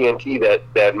one for TNT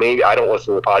that maybe I don't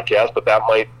listen to the podcast, but that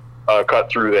might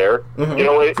cut through there.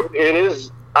 Mm-hmm. It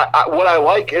is. What I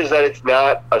like is that it's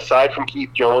not, aside from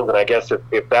Keith Jones, and I guess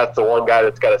if that's the one guy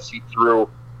that's got to seep through,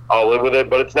 I'll live with it.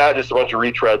 But it's not just a bunch of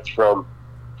retreads from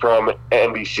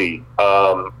NBC.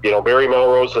 Barry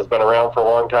Melrose has been around for a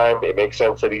long time. It makes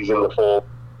sense that he's in the fold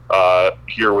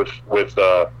here with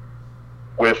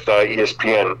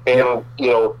ESPN. And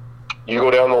you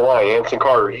go down the line. Anson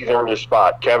Carter, he's earned his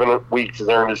spot. Kevin Weeks has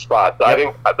earned his spot. Yep. I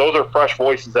think those are fresh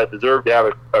voices that deserve to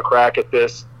have a crack at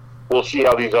this. We'll see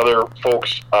how these other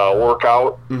folks work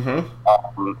out.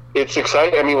 Mm-hmm. It's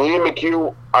exciting. I mean, Liam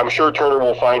McHugh, I'm sure Turner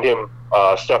will find him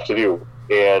stuff to do.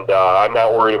 And I'm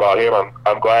not worried about him.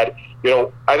 I'm glad.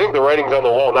 I think the writing's on the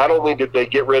wall. Not only did they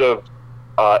get rid of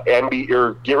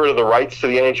get rid of the rights to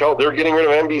the NHL, they're getting rid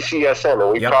of NBCSN.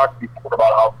 And we've talked before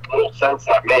about how little sense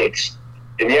that makes.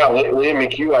 And Liam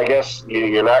McHugh, I guess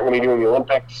you're not going to be doing the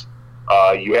Olympics.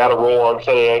 You had a role on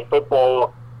Sunday Night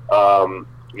Football.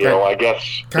 I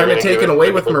guess kind of taken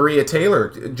away with Maria Taylor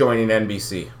joining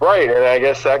NBC. Right, and I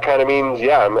guess that kind of means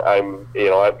I'm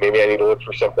maybe I need to look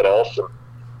for something else. And,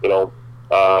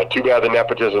 too bad the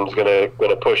nepotism is going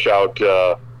to push out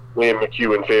Liam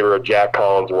McHugh in favor of Jack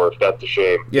Collinsworth. That's a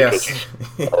shame. Yes.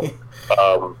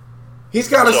 He's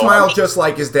got a smile just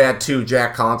like his dad too,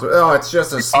 Jack Collinsworth. Oh, it's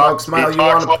just a smug smile. You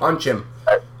want to punch him.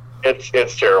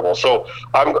 It's terrible. So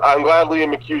I'm glad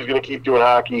Liam McHugh's going to keep doing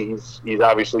hockey. He's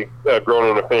obviously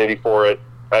grown an affinity for it.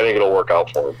 I think it'll work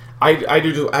out for him. I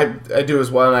do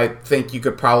as well, and I think you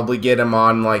could probably get him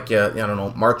on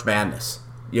March Madness.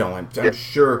 I'm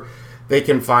sure they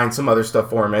can find some other stuff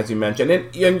for him, as you mentioned.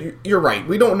 And you're right.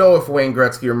 We don't know if Wayne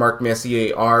Gretzky or Mark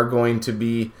Messier are going to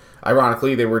be.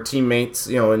 Ironically, they were teammates,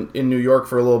 in New York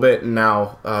for a little bit, and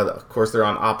now, of course, they're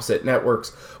on opposite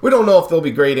networks. We don't know if they'll be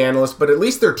great analysts, but at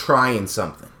least they're trying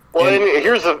something. Well, and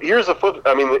here's a flip.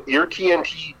 I mean, you're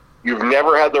TNT. You've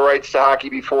never had the rights to hockey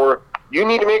before. You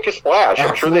need to make a splash.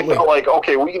 Absolutely. I'm sure they felt like,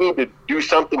 okay, we need to do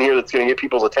something here that's going to get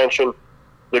people's attention.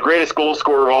 The greatest goal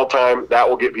scorer of all time, that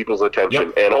will get people's attention.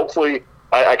 Yep. And hopefully,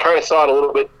 I kind of saw it a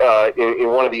little bit in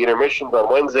one of the intermissions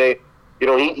on Wednesday.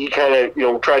 He kind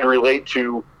of, tried to relate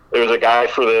to, there was a guy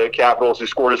for the Capitals who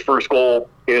scored his first goal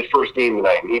in his first game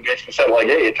tonight. And he basically said, like,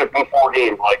 hey, it took me 4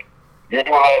 games. Like, you're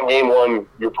doing that in game 1,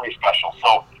 you're pretty special.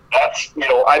 So that's,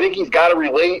 I think he's got to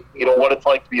relate, what it's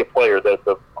like to be a player.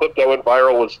 The clip that went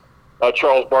viral was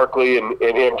Charles Barkley and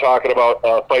him talking about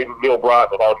fighting Neil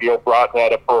Broughton and how Neil Broughton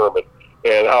had a perm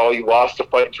and how he lost a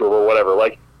fight to him or whatever.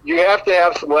 Like, you have to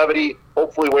have some levity.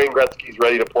 Hopefully Wayne Gretzky's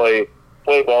ready to play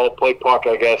ball, play puck,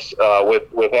 I guess,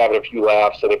 with having a few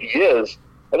laughs. And if he is,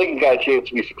 I think he's got a chance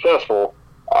to be successful.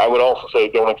 I would also say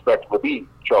don't expect him to beat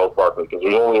Charles Barkley because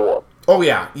there's only one. Oh,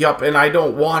 yeah. Yup. And I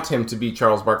don't want him to beat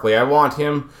Charles Barkley. I want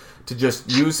him to just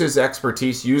use his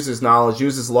expertise, use his knowledge,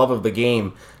 use his love of the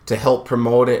game to help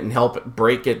promote it and help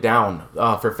break it down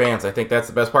for fans. I think that's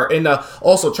the best part. And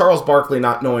also, Charles Barkley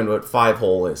not knowing what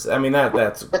 5-hole is. I mean,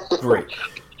 that's great.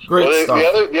 Great stuff.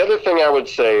 The other thing I would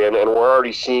say, and we're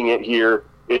already seeing it here,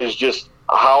 is just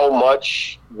how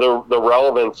much the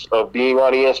relevance of being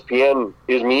on ESPN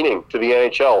is meaning to the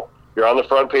NHL. You're on the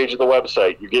front page of the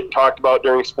website. You get talked about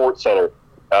during SportsCenter.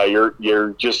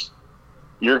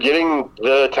 You're getting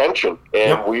the attention.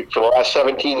 And for the last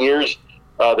 17 years,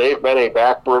 they've been a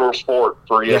back burner sport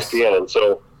for ESPN. Yes. And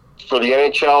so for the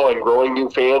NHL and growing new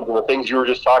fans and the things you were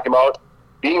just talking about,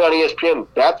 being on ESPN,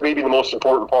 that's maybe the most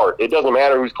important part. It doesn't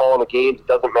matter who's calling the games. It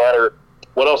doesn't matter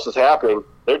what else is happening.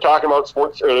 They're talking about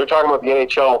sports, or they're talking about the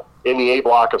NHL in the A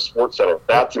block of SportsCenter.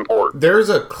 That's important. There's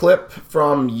a clip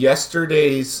from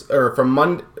yesterday's, or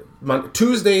from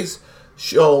Tuesday's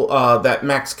show that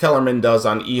Max Kellerman does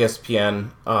on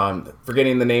ESPN.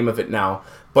 Forgetting the name of it now,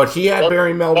 but he had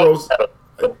Barry Melrose.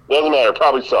 Doesn't matter.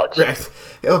 Probably sucks. Right.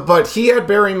 But he had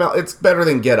Barry It's better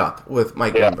than Get Up with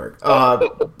Mike Greenberg.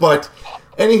 But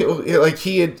anyway,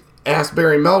 he had asked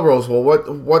Barry Melrose, well,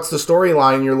 what's the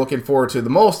storyline you're looking forward to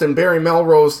the most? And Barry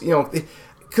Melrose,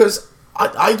 because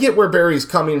I get where Barry's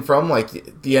coming from. Like,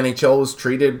 the NHL was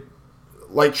treated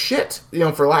like shit,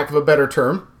 for lack of a better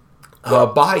term,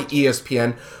 by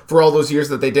ESPN for all those years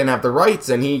that they didn't have the rights.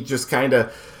 And he just kind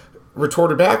of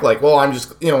retorted back like, well, I'm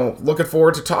just, looking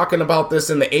forward to talking about this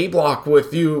in the A block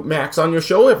with you, Max, on your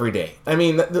show every day. I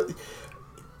mean,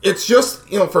 it's just,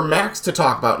 for Max to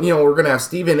talk about, we're going to have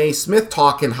Stephen A. Smith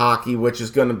talking hockey, which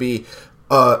is going to be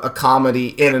a comedy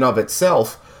in and of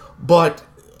itself. But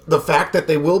the fact that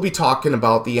they will be talking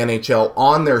about the NHL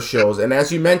on their shows, and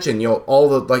as you mentioned, all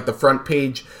the front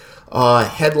page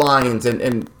headlines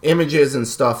and images and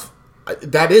stuff,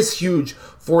 that is huge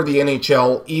for the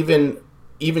NHL,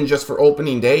 even just for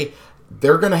opening day.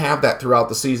 They're going to have that throughout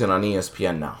the season on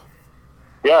ESPN now.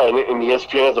 Yeah, and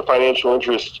ESPN has a financial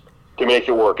interest to make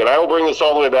it work. And I will bring this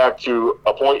all the way back to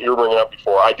a point you were bringing up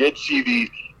before. I did see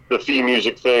the theme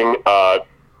music thing. Our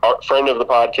friend of the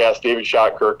podcast, David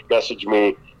Schotkirk, messaged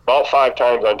me about 5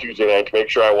 times on Tuesday night to make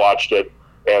sure I watched it.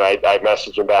 And I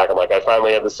messaged him back. I'm like, I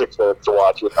finally had the 6 minutes to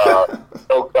watch it.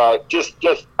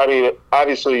 I mean,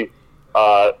 obviously,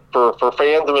 for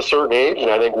fans of a certain age, and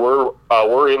I think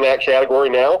we're in that category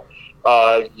now.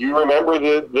 You remember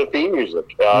the theme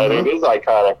music. And it is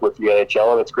iconic with the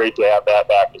NHL, and it's great to have that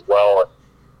back as well.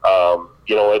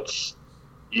 It's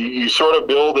you sort of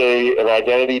build an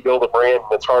identity, build a brand.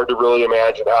 It's hard to really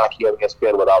imagine hockey on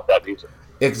ESPN without that music.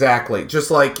 Exactly. Just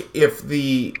like if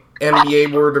the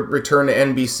NBA were to return to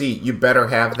NBC, you better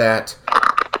have that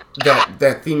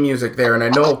theme music there. And I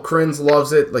know Krins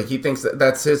loves it. Like, he thinks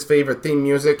that's his favorite theme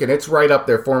music, and it's right up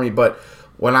there for me. But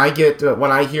when I hear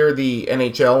the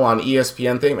NHL on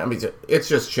ESPN theme, I mean, it's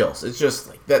just chills. It's just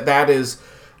like that is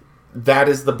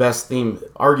the best theme,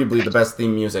 arguably the best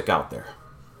theme music out there.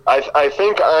 I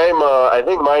think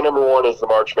my number one is the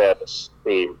March Madness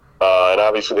theme. And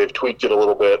obviously they've tweaked it a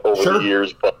little bit over the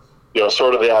years, but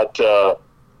sort of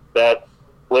that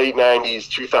late 90s,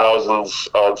 2000s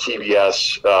on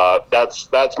CBS.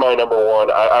 That's my number one.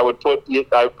 I would put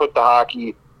the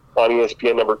hockey on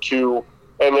ESPN number 2.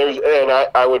 And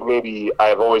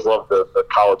I've always loved the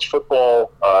college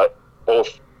football,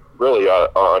 both really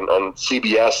on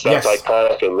CBS. That's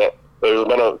iconic, and there's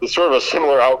been sort of a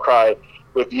similar outcry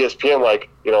with ESPN, like,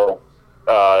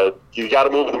 you got to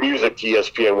move the music to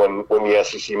ESPN when the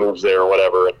SEC moves there or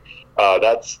whatever.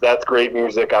 That's great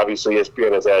music. Obviously,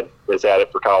 ESPN has had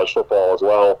it for college football as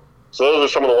well. So those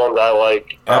are some of the ones I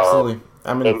like. Absolutely,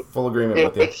 I'm in full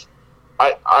agreement with you.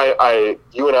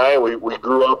 You and I, we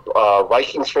grew up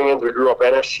Vikings fans. We grew up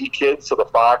NFC kids, so the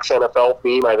Fox NFL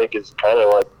theme I think is kind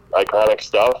of like iconic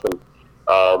stuff. And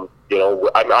I feel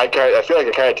like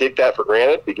I kind of take that for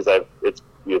granted because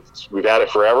we've had it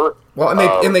forever. Well,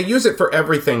 and they use it for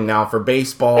everything now, for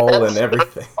baseball and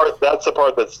everything. That's the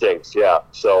part that stinks. Yeah.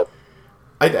 So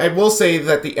I will say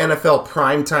that the NFL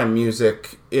primetime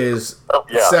music is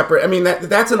separate. I mean,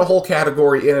 that's in a whole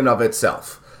category in and of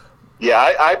itself.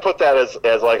 Yeah, I put that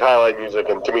as like highlight music,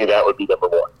 and to me that would be number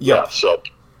one. Yep.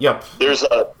 Yeah.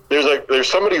 So there's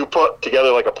somebody who put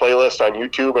together like a playlist on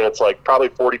YouTube, and it's like probably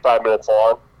 45 minutes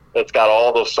long. It's got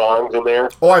all those songs in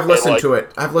there. Oh, I've listened to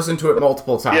it. I've listened to it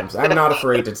multiple times. I'm not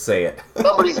afraid to say it.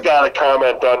 Somebody's got a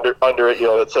comment under it,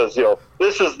 that says,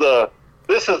 this is the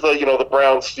the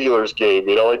Browns Steelers game,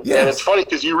 and it's funny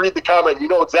because you read the comment, you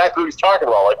know exactly what he's talking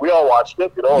about. Like, we all watched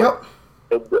it, Yep.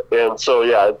 And so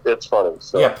it's funny.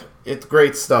 So. Yep, it's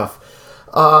great stuff.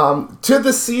 To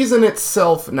the season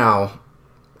itself now,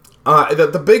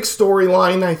 the big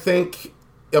storyline, I think,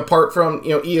 apart from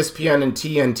ESPN and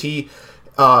TNT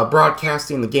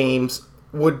broadcasting the games,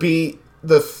 would be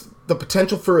the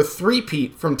potential for a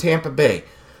three-peat from Tampa Bay.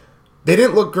 They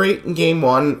didn't look great in game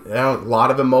one. A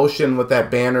lot of emotion with that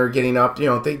banner getting up.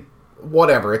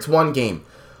 Whatever. It's one game.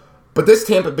 But this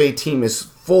Tampa Bay team is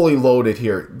fully loaded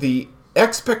here. The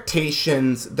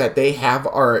expectations that they have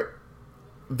are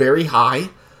very high,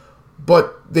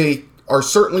 but they are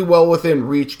certainly well within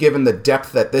reach given the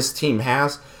depth that this team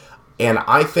has. And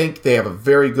I think they have a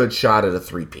very good shot at a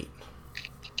three-peat.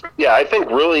 Yeah, I think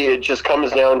really it just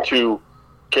comes down to,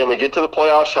 can they get to the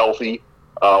playoffs healthy?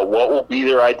 What will be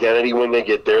their identity when they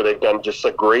get there? They've done just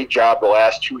a great job the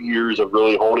last 2 years of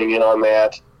really honing in on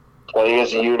that, playing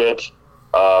as a unit.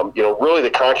 Really the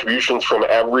contributions from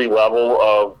every level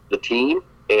of the team,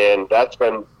 and that's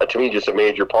been, to me, just a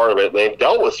major part of it. And they've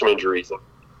dealt with some injuries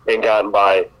and gotten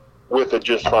by with it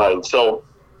just fine. So,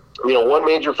 one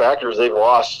major factor is they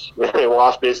lost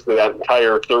basically that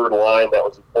entire third line that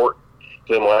was important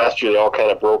to them last year. They all kind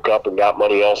of broke up and got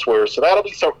money elsewhere. So that'll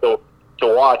be something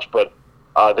to watch. But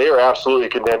they are absolutely a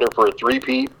contender for a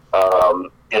three-peat.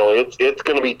 It's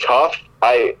going to be tough.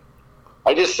 I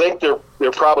just think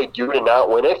they're probably due to not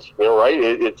win it. Right?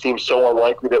 It seems so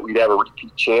unlikely that we'd have a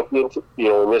repeat champion,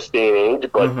 in this day and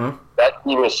age. But that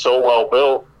team is so well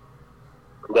built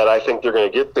that I think they're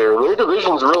going to get there. And their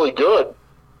division's really good.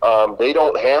 They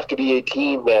don't have to be a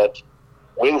team that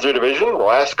wins their division. The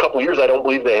last couple of years, I don't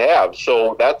believe they have.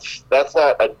 So that's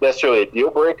not necessarily a deal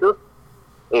breaker.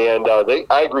 And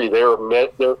I agree, they're a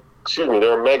mega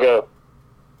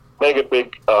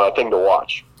big thing to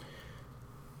watch.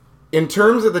 In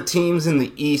terms of the teams in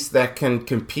the East that can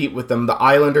compete with them, the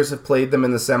Islanders have played them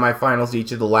in the semifinals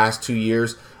each of the last 2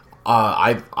 years.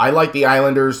 I like the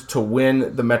Islanders to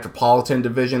win the Metropolitan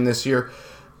Division this year.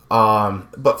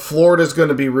 But Florida's going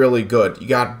to be really good. You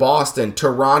got Boston.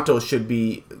 Toronto should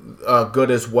be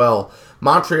good as well.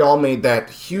 Montreal made that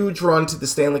huge run to the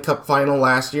Stanley Cup final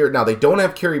last year. Now, they don't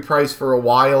have Carey Price for a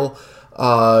while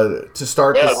to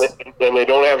start this. And they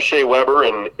don't have Shea Weber,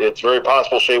 and it's very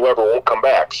possible Shea Weber won't come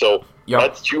back. So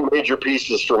that's two major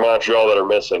pieces for Montreal that are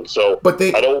missing. So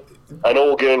I know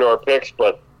we'll get into our picks,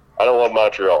 but I don't love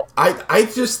Montreal. I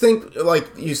just think,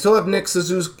 you still have Nick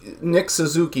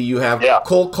Suzuki. You have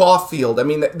Cole Caulfield. I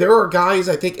mean, there are guys,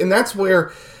 I think, and that's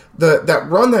where that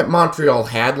run that Montreal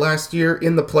had last year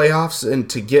in the playoffs and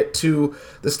to get to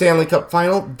the Stanley Cup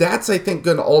final, that's, I think,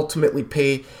 going to ultimately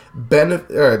pay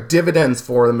dividends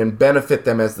for them and benefit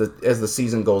them as the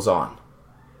season goes on.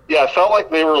 Yeah, I felt like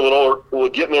they were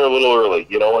getting there a little early,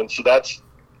 and so that's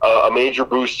a major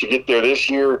boost to get there this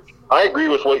year. I agree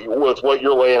with what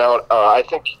you're laying out. I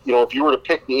think if you were to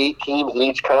pick the 8 teams in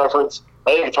each conference,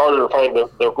 I think it's harder to find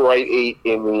the right 8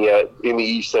 in the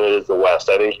East than it is the West.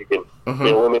 I think you can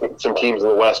eliminate some teams in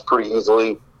the West pretty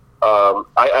easily.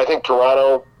 I think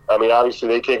Toronto. I mean, obviously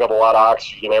they take up a lot of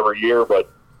oxygen every year, but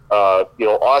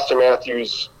Austin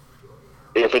Matthews,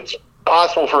 if it's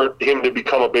possible for him to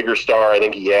become a bigger star, I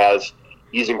think he has.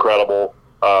 He's incredible.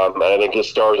 And I think his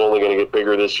star is only going to get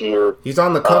bigger this year. He's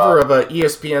on the cover of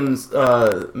ESPN's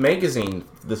magazine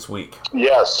this week.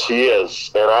 Yes, he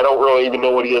is. And I don't really even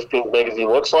know what ESPN's magazine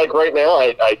looks like right now.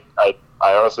 I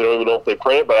honestly don't even know if they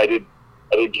print it, but I did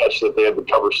catch that they had the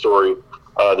cover story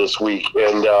this week.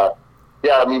 And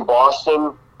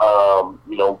Boston,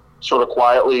 sort of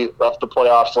quietly left the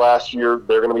playoffs last year.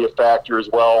 They're going to be a factor as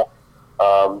well.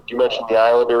 You mentioned the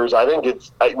Islanders. I think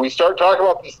we start talking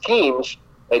about these teams.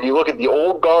 And you look at the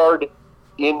old guard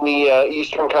in the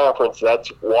Eastern Conference, that's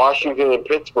Washington and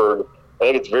Pittsburgh. I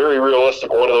think it's very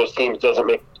realistic one of those teams doesn't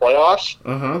make the playoffs.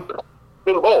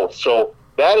 In both. So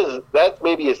that's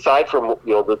maybe aside from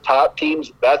the top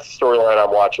teams, that's the storyline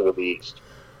I'm watching in the East.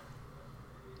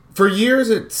 For years,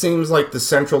 it seems like the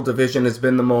Central Division has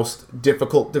been the most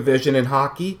difficult division in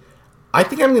hockey. I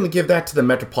think I'm going to give that to the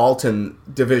Metropolitan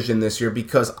Division this year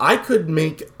because I could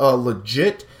make a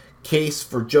legit case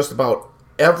for just about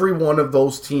every one of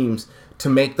those teams to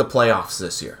make the playoffs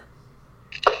this year.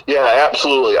 Yeah,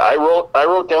 absolutely. I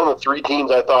wrote down the 3 teams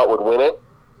I thought would win it,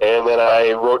 and then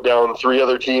I wrote down 3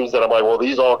 other teams that I'm like, well,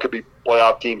 these all could be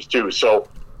playoff teams too. So,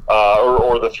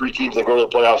 or the 3 teams that go to the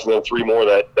playoffs, and then 3 more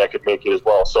that could make it as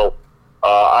well. So,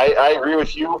 I agree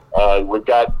with you. We've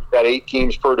got 8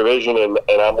 teams per division,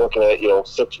 and I'm looking at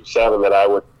 6 or 7 that I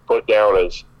would put down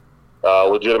as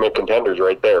legitimate contenders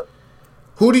right there.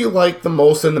 Who do you like the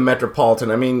most in the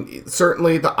Metropolitan? I mean,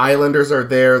 certainly the Islanders are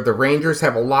there. The Rangers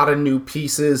have a lot of new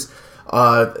pieces.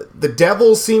 The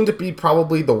Devils seem to be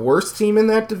probably the worst team in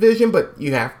that division, but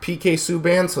you have PK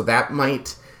Subban, so that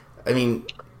might, and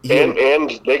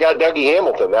they got Dougie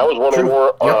Hamilton. That was one of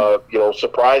the more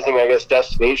surprising, I guess,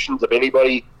 destinations of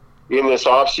anybody in this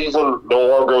offseason. No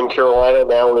longer in Carolina,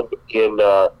 now in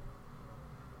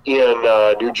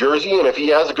New Jersey, and if he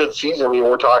has a good season,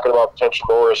 we're talking about potential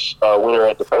Norris winner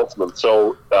at defenseman.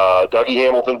 So Dougie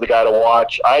Hamilton's the guy to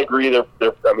watch. I agree.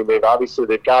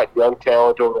 They've got young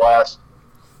talent over the last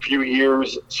few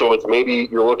years, so it's maybe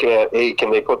you're looking at, hey,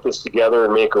 can they put this together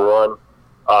and make a run?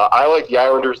 I like the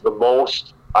Islanders the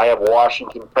most. I have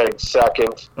Washington pegged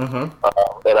second, and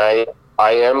I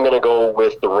am going to go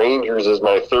with the Rangers as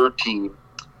my 3rd team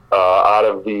out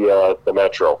of the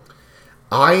Metro.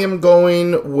 I am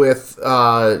going with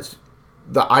the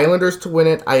Islanders to win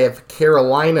it. I have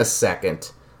Carolina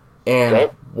second and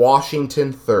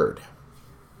Washington third.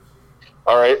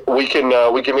 All right, we can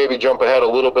maybe jump ahead a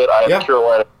little bit. I have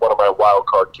Carolina one of my wild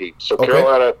card teams. So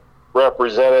Carolina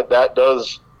represented. That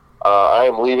does I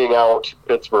am leaving out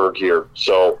Pittsburgh here.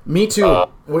 So me too.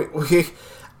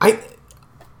 I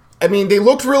mean, they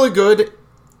looked really good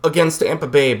against Tampa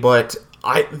Bay, but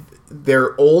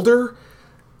they're older.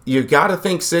 You got to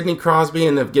think Sidney Crosby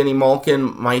and Evgeny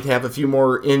Malkin might have a few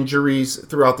more injuries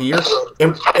throughout the year.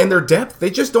 And their depth,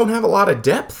 they just don't have a lot of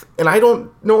depth. And I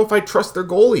don't know if I trust their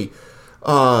goalie.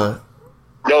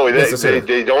 No,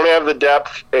 they don't have the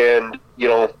depth. And,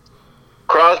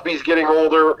 Crosby's getting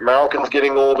older. Malkin's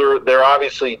getting older. They're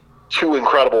obviously two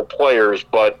incredible players,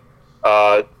 but,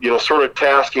 sort of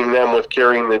tasking them with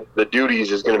carrying the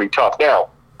duties is going to be tough. Now,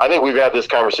 I think we've had this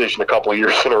conversation a couple of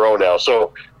years in a row now.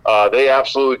 So, they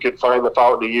absolutely could find the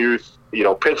fountain of youth.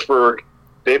 Pittsburgh,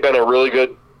 they've been a really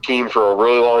good team for a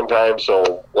really long time,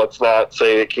 so let's not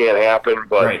say it can't happen.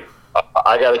 But right.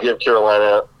 I got to give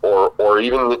Carolina or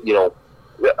even,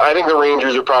 I think the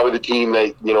Rangers are probably the team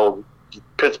that,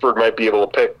 Pittsburgh might be able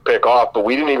to pick off. But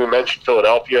we didn't even mention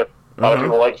Philadelphia. A lot of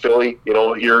people like Philly,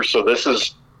 here. So this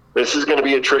is going to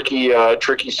be a tricky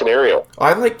scenario.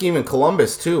 I like even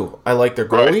Columbus, too. I like their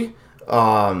goalie.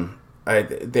 Right.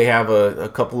 They have a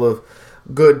couple of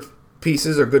good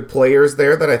pieces or good players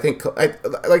there that I think, like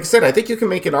I said, I think you can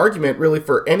make an argument really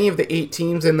for any of the 8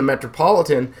 teams in the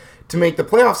Metropolitan to make the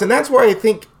playoffs. And that's why I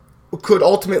think could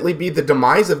ultimately be the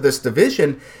demise of this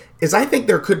division is I think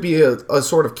there could be a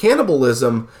sort of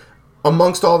cannibalism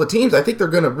amongst all the teams. I think they're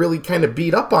going to really kind of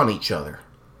beat up on each other.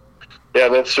 Yeah,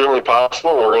 that's certainly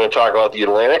possible. We're going to talk about the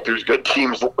Atlantic. There's good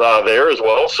teams there as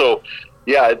well. So,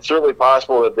 yeah, it's certainly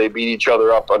possible that they beat each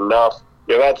other up enough.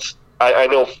 I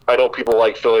know people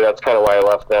like Philly. That's kind of why I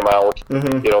left them out.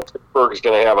 Mm-hmm. Pittsburgh is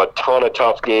going to have a ton of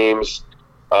tough games.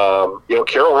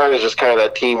 Carolina is just kind of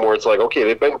that team where it's like, okay,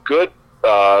 they've been good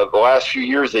the last few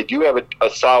years. They do have a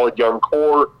solid young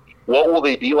core. What will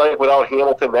they be like without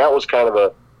Hamilton? That was kind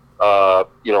of I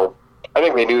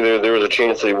think they knew there was a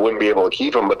chance they wouldn't be able to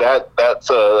keep him, but that's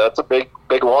a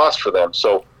big loss for them.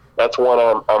 So that's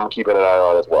one I'm keeping an eye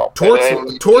on as well.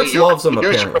 Torts loves them,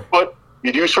 apparently.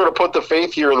 You do sort of put the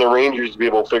faith here in the Rangers to be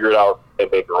able to figure it out and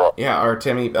make it run. Yeah,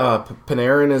 Artemi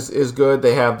Panarin is good.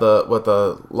 They have the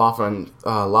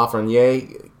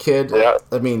Lafreniere kid. Yeah.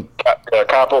 I mean,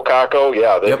 Capo Caco.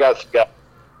 Yeah, they've got.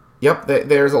 Yep,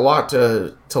 there's a lot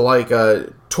to like.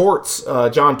 Torts,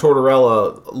 John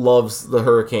Tortorella loves the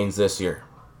Hurricanes this year.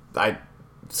 If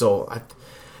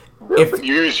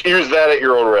use that at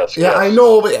your own risk. Yeah, yes. I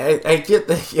know, but I get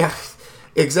that. Yeah,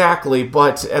 exactly.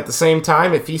 But at the same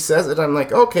time, if he says it, I'm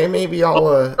like, okay, maybe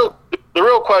I'll. The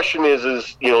real question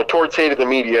is Torts hated the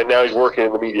media. Now he's working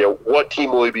in the media. What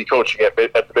team will he be coaching at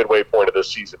the midway point of this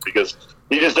season? Because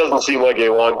he just doesn't seem like a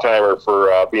long timer for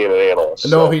being an analyst.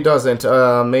 No, he doesn't.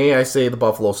 May I say the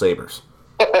Buffalo Sabres?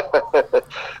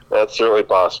 That's certainly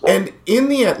possible. And in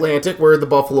the Atlantic, where the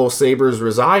Buffalo Sabres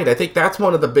reside, I think that's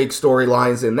one of the big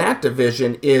storylines in that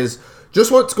division is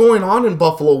just what's going on in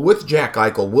Buffalo with Jack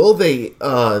Eichel.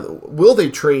 Will they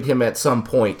trade him at some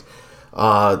point?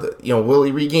 Will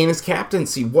he regain his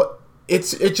captaincy?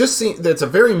 It just seems it's a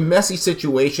very messy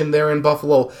situation there in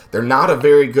Buffalo. They're not a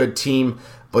very good team,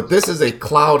 but this is a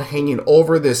cloud hanging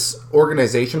over this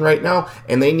organization right now,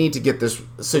 and they need to get this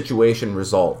situation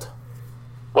resolved.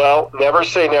 Well, never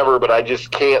say never, but I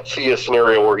just can't see a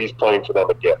scenario where he's playing for them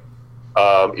again.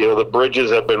 The bridges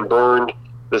have been burned.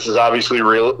 This is obviously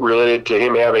related to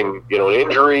him having, an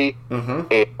injury,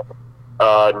 and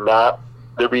not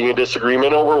there being a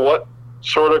disagreement over what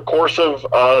sort of course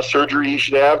of surgery he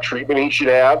should have, treatment he should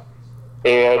have,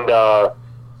 and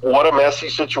what a messy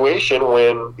situation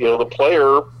when the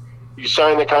player, you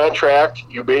sign the contract,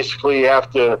 you basically have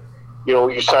to,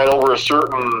 you sign over a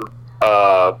certain.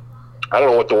 I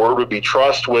don't know what the word would be,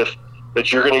 trust with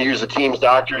that you're going to use the team's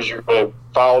doctors, you're going to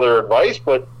follow their advice.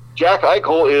 But Jack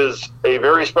Eichel is a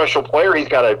very special player. He's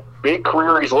got a big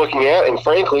career he's looking at, and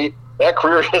frankly, that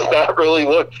career does not really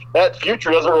that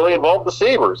future doesn't really involve the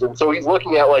Sabres. And so he's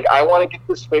looking at, I want to get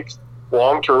this fixed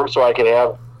long term so I can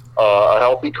have a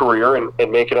healthy career and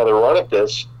make another run at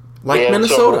this. Like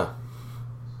Minnesota.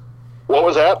 What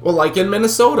was that? Well, like in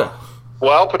Minnesota.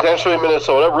 Well, potentially in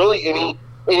Minnesota. Really,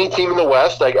 any team in the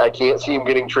West, I can't see him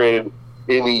getting traded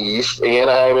in the East.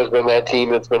 Anaheim has been that team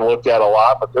that's been looked at a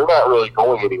lot, but they're not really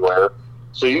going anywhere.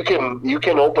 So you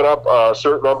can open up a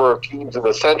certain number of teams in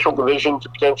the Central Division to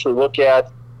potentially look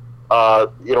at.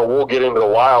 We'll get into the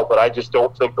Wild, but I just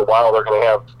don't think the Wild are going to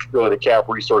have really the cap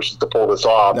resources to pull this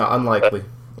off. No, unlikely.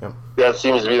 That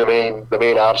seems to be the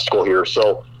main obstacle here.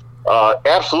 So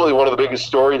absolutely one of the biggest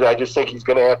stories. I just think he's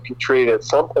going to have to get traded at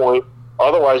some point.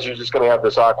 Otherwise, you're just going to have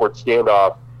this awkward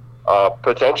standoff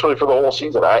potentially for the whole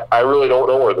season. I really don't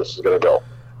know where this is going to go.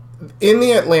 In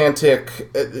the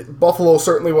Atlantic, Buffalo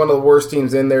certainly one of the worst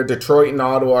teams in there. Detroit and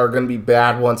Ottawa are going to be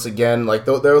bad once again. Like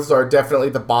those are definitely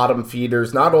the bottom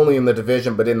feeders, not only in the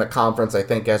division but in the conference, I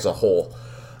think, as a whole.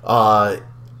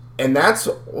 And that's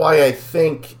why I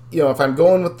think, if I'm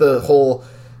going with the whole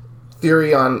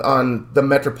theory on the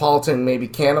Metropolitan maybe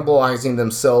cannibalizing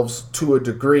themselves to a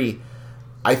degree,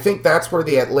 I think that's where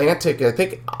the Atlantic,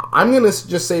 I'm going to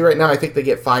just say right now, I think they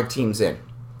get 5 teams in.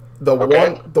 The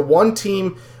one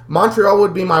team, Montreal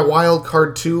would be my wild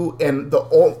card too, and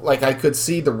I could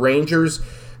see the Rangers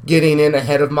getting in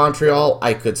ahead of Montreal.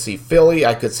 I could see Philly.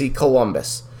 I could see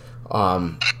Columbus.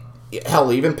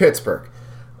 Hell, even Pittsburgh.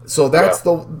 So that's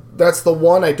the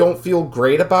one I don't feel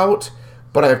great about,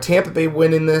 but I have Tampa Bay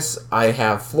winning this. I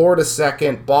have Florida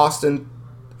second,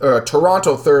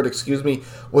 Toronto third,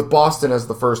 with Boston as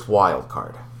the first wild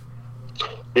card.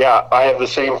 Yeah, I have the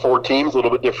same 4 teams, a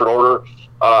little bit different order.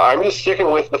 I'm just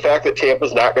sticking with the fact that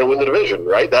Tampa's not going to win the division,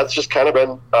 right? That's just kind of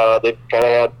been, they've kind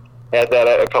of had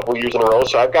that a couple years in a row.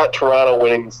 So I've got Toronto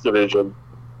winning this division.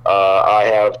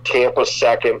 I have Tampa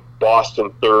second,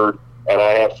 Boston third, and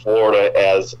I have Florida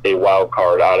as a wild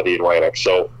card out of the Atlantic.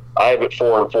 So I have it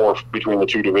 4-4 between the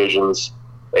 2 divisions.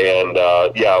 And,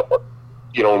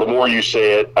 the more you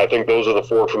say it, I think those are the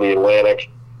 4 from the Atlantic.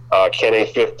 Can a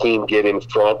 15 get in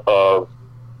front of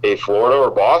a Florida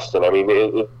or Boston? I mean,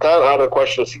 it's not out of the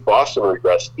question to see Boston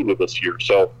regress either this year.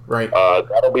 So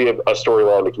that'll be a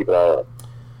storyline to keep an eye on.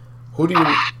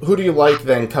 Who do you like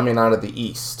then coming out of the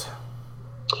East?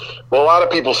 Well, a lot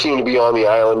of people seem to be on the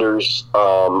Islanders,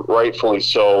 rightfully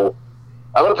so.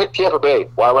 I'm going to pick Tampa Bay.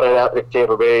 Why would I not pick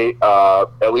Tampa Bay?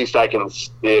 At least I can,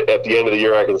 at the end of the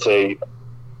year, I can say,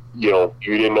 you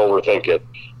didn't overthink it.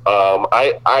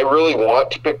 I really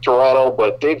want to pick Toronto,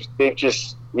 but they've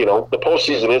just, the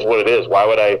postseason is what it is. Why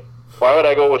would I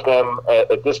go with them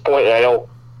at this point? And I know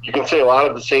you can say a lot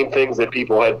of the same things that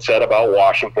people had said about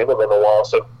Washington, and then all of a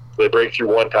sudden they break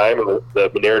through one time and the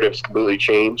narrative's completely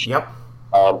changed. Yep.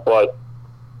 But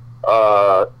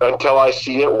until I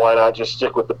see it, why not just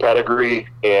stick with the pedigree?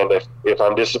 And if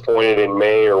I'm disappointed in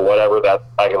May or whatever, that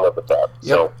I can live with that.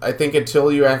 Yep. So I think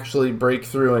until you actually break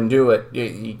through and do it,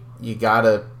 you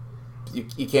gotta,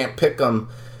 you can't pick them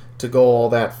to go all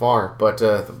that far. But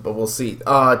we'll see.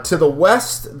 To the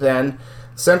West, then,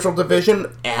 Central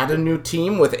Division, add a new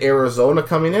team with Arizona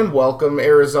coming in. Welcome,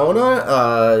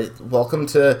 Arizona. Welcome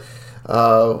to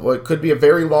what could be a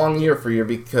very long year for you,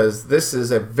 because this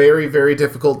is a very, very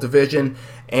difficult division,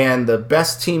 and the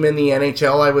best team in the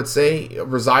NHL, I would say,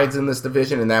 resides in this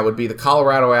division, and that would be the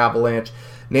Colorado Avalanche.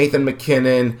 Nathan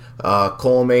McKinnon,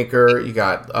 Cole Maker, you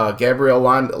got Gabriel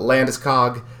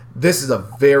Landeskog. This is a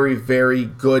very, very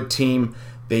good team.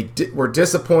 They were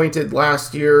disappointed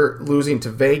last year losing to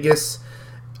Vegas,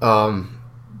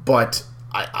 but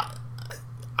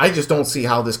I just don't see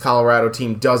how this Colorado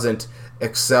team doesn't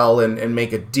excel and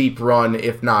make a deep run,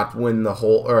 if not win the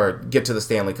whole or get to the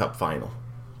Stanley Cup final.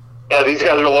 Yeah, these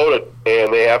guys are loaded,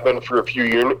 and they have been for a few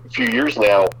years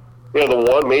now. The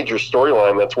one major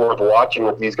storyline that's worth watching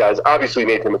with these guys, obviously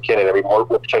Nathan McKinnon. I mean, we're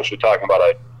potentially talking about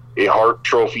a Hart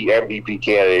Trophy MVP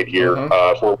candidate here.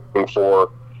 If we're looking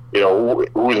for,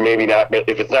 who's maybe not,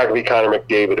 if it's not going to be Connor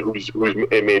McDavid, who's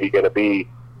it maybe going to be,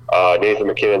 Nathan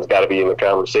McKinnon's got to be in the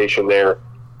conversation there.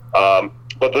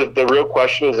 But the real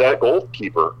question is that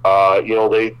goalkeeper.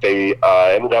 They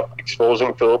ended up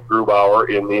exposing Philip Grubauer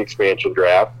in the expansion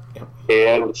draft,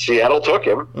 and Seattle took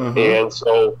him. Mm-hmm. And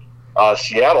so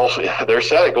Seattle, they're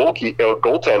set at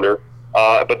goaltender.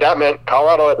 But that meant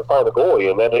Colorado had to find the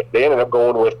goalie, and then they ended up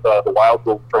going with the Wild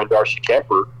goaltender Darcy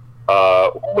Kemper,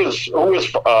 who was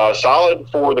solid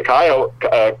for the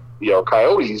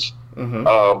Coyotes.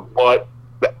 Mm-hmm. But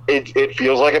it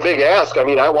feels like a big ask. I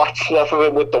mean, I watched enough of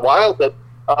him with the Wild that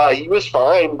he was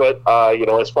fine, but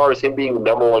as far as him being the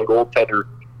number one goaltender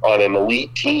on an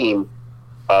elite team,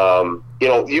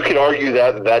 you could argue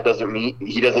that doesn't mean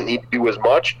he doesn't need to do as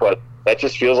much, but that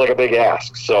just feels like a big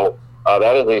ask. So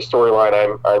that is a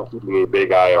storyline I'm keeping a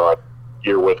big eye on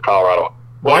here with Colorado.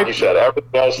 Like you said,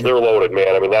 everything else, they're loaded,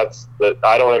 man. I mean, I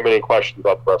don't have any questions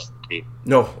about the rest of the team.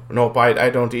 No, I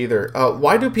don't either.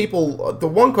 Why do people... The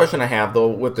one question I have, though,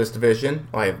 with this division,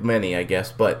 I have many, I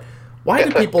guess, but why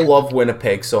do people love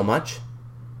Winnipeg so much?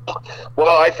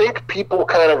 Well, I think people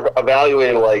kind of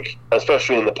evaluate,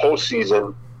 especially in the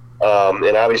postseason,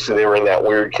 and obviously they were in that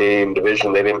weird Canadian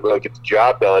division. They didn't really get the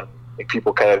job done. I think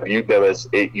people kind of viewed them as,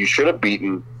 you should have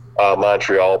beaten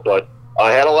Montreal, but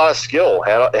had a lot of skill,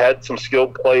 had some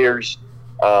skilled players.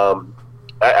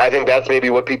 I think that's maybe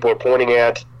what people are pointing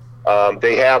at.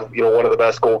 They have, one of the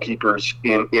best goalkeepers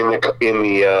in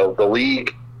the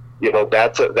league.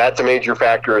 That's a major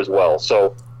factor as well.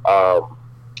 So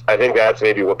I think that's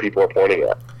maybe what people are pointing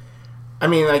at. I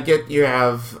mean, I get you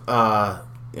have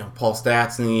Paul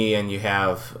Stastny, and you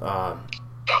have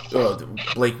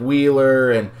Blake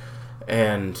Wheeler,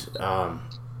 and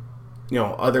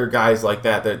other guys like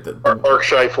that. Mark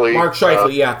Scheifele. Mark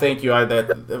Scheifele, yeah, thank you.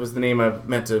 That was the name I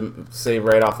meant to say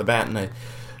right off the bat, and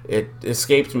it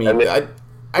escaped me. I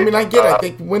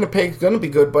think Winnipeg's going to be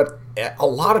good, but a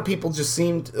lot of people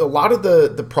a lot of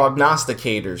the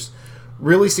prognosticators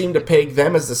really seem to peg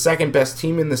them as the second best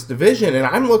team in this division, and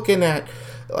I'm looking at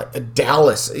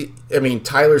Dallas. I mean,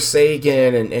 Tyler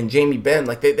Seguin and Jamie Benn,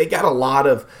 they got a lot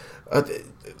of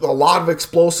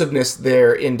explosiveness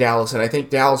there in Dallas, and I think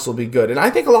Dallas will be good. And I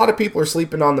think a lot of people are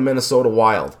sleeping on the Minnesota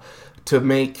Wild to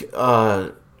make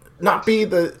not be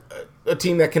a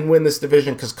team that can win this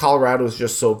division because Colorado is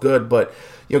just so good, but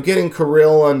getting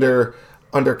Kirill under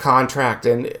contract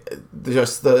and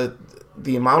just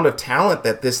the amount of talent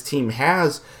that this team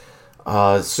has,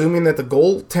 assuming that the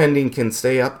goaltending can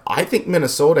stay up, I think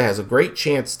Minnesota has a great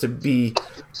chance to be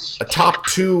a top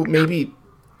two, maybe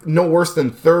no worse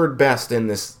than third best in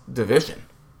this division.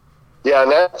 Yeah,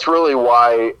 and that's really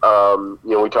why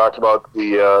we talked about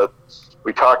the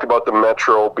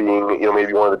Metro being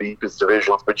maybe one of the deepest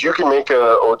divisions, but you can make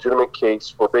a legitimate case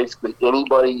for basically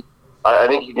anybody. I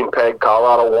think you can peg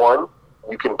Colorado 1,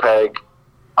 you can peg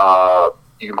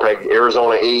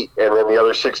Arizona 8, and then the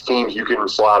other 6 teams you can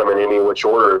slot them in any which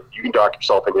order. You can dock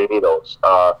yourself in any of those.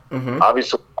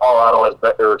 Obviously,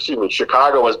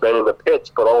 Chicago has been in the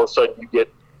pits, but all of a sudden you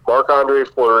get Marc-Andre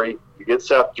Fleury, you get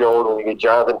Seth Jones, and you get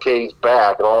Jonathan Toews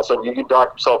back, and all of a sudden you can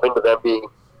dock yourself into them being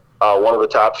one of the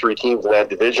top 3 teams in that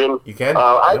division. You can.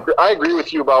 I agree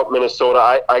with you about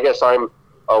Minnesota. I guess I'm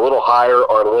a little higher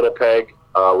on Winnipeg.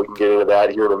 We can get into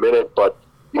that here in a minute, but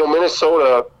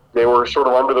Minnesota, they were sort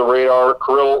of under the radar.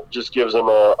 Kirill just gives them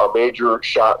a major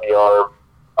shot in the arm.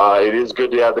 It is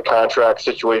good to have the contract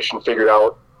situation figured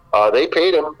out. They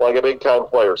paid him like a big-time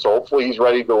player, so hopefully he's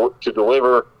ready to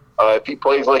deliver. If he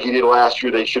plays like he did last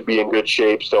year, they should be in good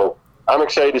shape. So I'm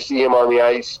excited to see him on the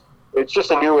ice. It's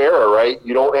just a new era, right?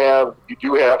 You do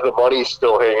have the money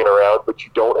still hanging around, but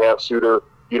you don't have Suter,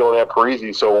 you don't have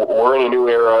Parise. So we're in a new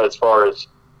era as far as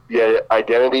the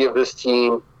identity of this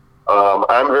team.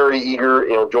 I'm very eager.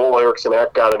 Joel Eriksson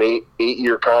got an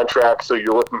 8-year contract, so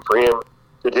you're looking for him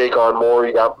to take on more.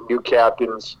 You got new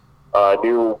captains,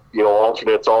 new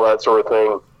alternates, all that sort of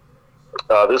thing.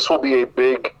 This will be a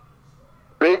big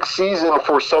season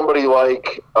for somebody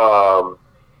like I'm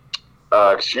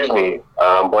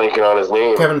blanking on his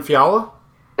name. Kevin Fiala?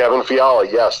 Kevin Fiala,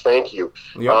 yes, thank you.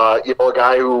 Yep. A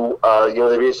guy who,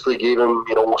 they basically gave him,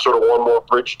 sort of one more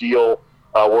bridge deal.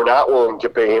 We're not willing to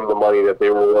pay him the money that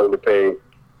they were willing to pay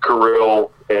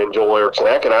Kirill and Joel Eriksson.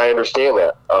 And I understand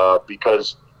that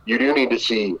because you do need to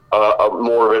see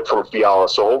more of it from Fiala.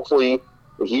 So hopefully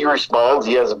he responds.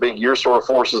 He has a big year, sort of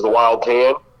forces the Wild's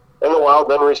hand, and the Wild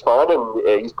then respond,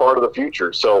 and he's part of the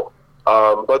future. So,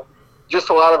 but just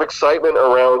a lot of excitement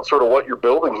around sort of what you're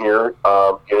building here.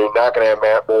 You're not going to have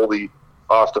Matt Boldy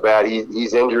off the bat.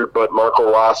 He's injured, but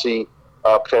Marco Rossi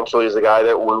potentially is the guy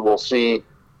that we will see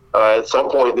at some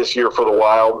point this year for the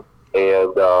Wild.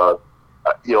 And,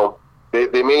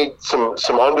 they made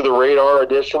some under the radar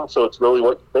additions. So it's really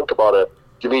what you think about a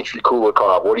Dmitry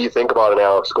Kulikov. What do you think about an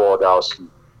Alex Golodowski?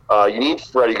 You need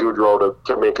Freddie Gaudreau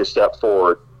to make a step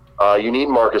forward. You need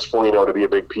Marcus Foligno to be a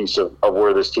big piece of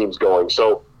where this team's going.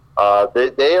 So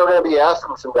they are going to be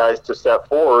asking some guys to step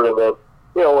forward. And then,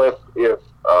 if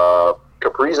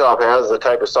Kaprizov has the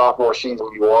type of sophomore season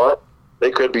you want,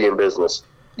 they could be in business.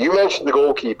 You mentioned the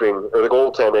goalkeeping or the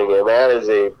goaltending,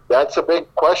 and that's a big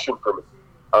question for me.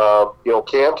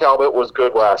 Cam Talbot was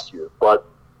good last year, but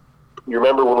you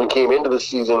remember when we came into the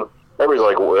season, everybody's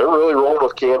like, well, they're really rolling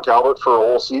with Cam Talbot for a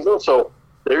whole season. So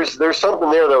there's something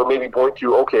there that would maybe point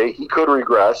to, okay, he could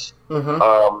regress.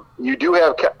 Mm-hmm. You do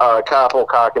have Kaapo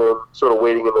Kakkonen sort of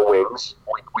waiting in the wings.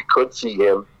 We could see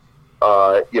him,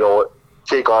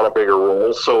 take on a bigger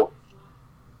role. So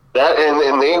that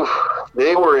and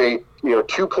they were a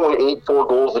 2.84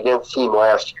 goals against team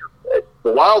last year.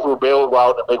 The Wild were bailed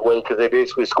out in a big way because they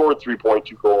basically scored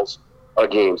 3.2 goals a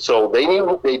game. So they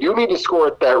do need to score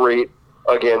at that rate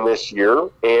again this year,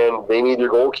 and they need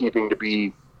their goalkeeping to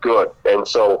be good. And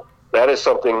so that is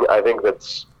something I think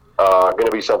that's going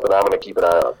to be something I'm going to keep an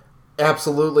eye on.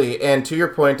 Absolutely. And to your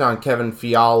point on Kevin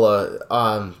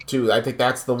Fiala, too, I think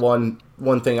that's the one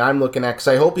thing I'm looking at, because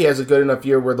I hope he has a good enough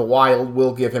year where the Wild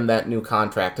will give him that new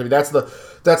contract. I mean, that's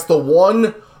the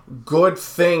one good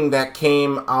thing that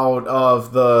came out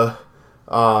of the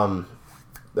and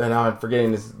now I'm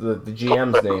forgetting the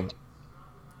GM's name.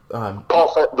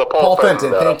 Paul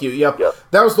Fenton. Thank you. Yep.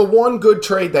 That was the one good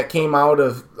trade that came out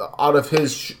of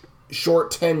his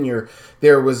short tenure.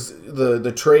 There was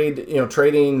the trade,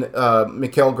 trading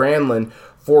Mikael Granlund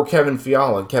for Kevin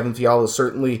Fiala. Kevin Fiala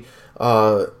certainly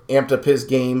amped up his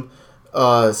game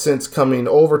since coming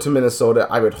over to Minnesota.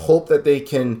 I would hope that they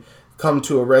can come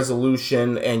to a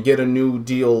resolution and get a new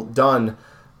deal done.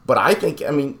 But I think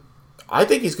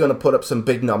he's going to put up some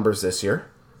big numbers this year.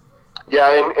 Yeah,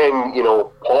 and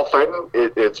Paul Fenton,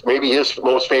 it's maybe his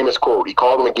most famous quote. He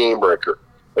called him a game breaker.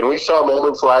 And we saw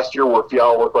moments last year where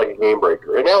Fiala looked like a game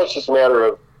breaker. And now it's just a matter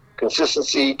of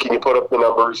consistency. Can you put up the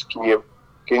numbers? Can you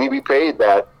be paid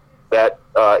that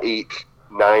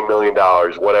 $8-9 million,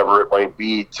 whatever it might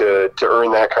be, to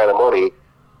earn that kind of money?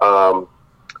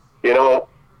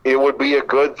 It would be a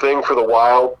good thing for the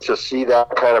Wild to see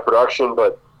that kind of production,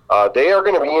 but they are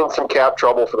going to be in some cap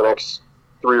trouble for the next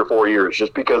 3 or 4 years,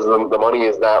 just because the money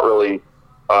is not really.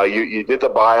 You did the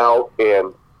buyout,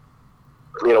 and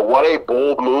what a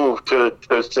bold move to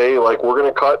say, like, we're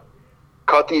going to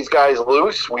cut these guys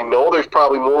loose. We know there's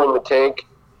probably more in the tank,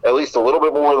 at least a little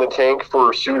bit more in the tank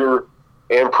for Suter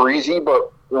and Parise,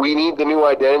 but we need the new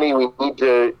identity. We need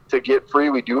to get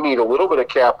free. We do need a little bit of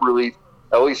cap relief,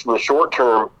 at least in the short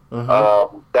term.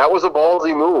 Mm-hmm. That was a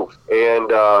ballsy move,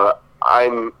 and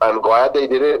I'm glad they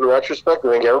did it in retrospect.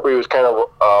 I think everybody was kind of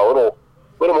a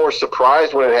little more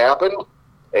surprised when it happened,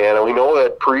 and we know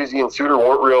that Parise and Suter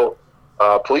weren't real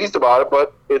pleased about it,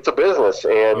 but it's a business,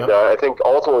 and yep. I think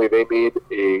ultimately they made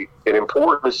an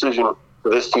important decision for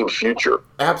this team's future.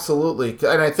 Absolutely,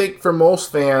 and I think for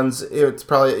most fans, it's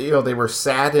probably they were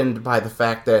saddened by the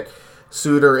fact that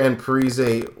Suter and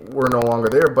Parise were no longer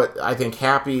there, but I think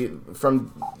happy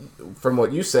from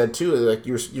what you said too. Like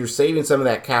you're saving some of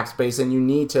that cap space, and you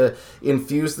need to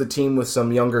infuse the team with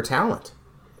some younger talent.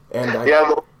 And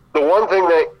the one thing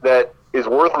that is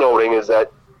worth noting is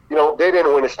that they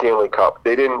didn't win a Stanley Cup.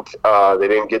 They didn't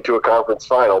get to a conference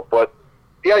final, but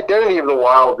the identity of the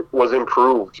Wild was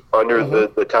improved under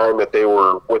mm-hmm. the time that they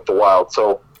were with the Wild.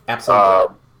 So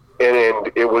absolutely.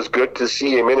 And it was good to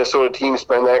see a Minnesota team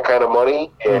spend that kind of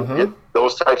money and mm-hmm. get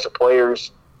those types of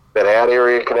players that had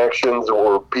area connections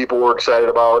or people were excited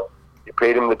about. You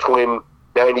paid them the twin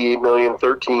 $98 million,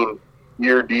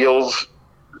 13-year deals,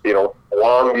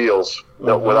 long deals,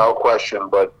 mm-hmm. without question.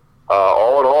 But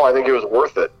all in all, I think it was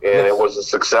worth it, and It was a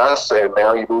success. And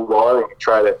now you move on and you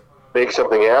try to make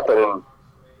something happen. And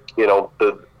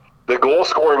the goal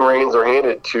scoring reins are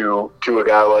handed to a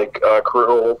guy like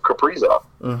Kirill Kaprizov.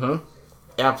 Mm-hmm.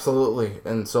 Absolutely,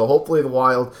 and so hopefully the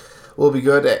Wild will be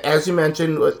good. As you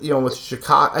mentioned, with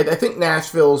Chicago, I think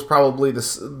Nashville is probably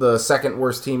the second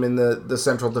worst team in the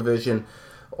Central Division,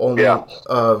 only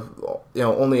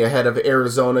only ahead of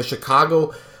Arizona.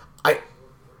 Chicago,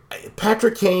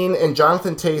 Patrick Kane and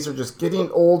Jonathan Toews are just getting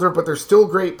older, but they're still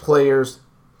great players.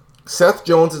 Seth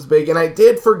Jones is big, and I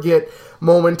did forget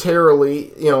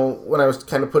momentarily, when I was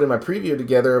kind of putting my preview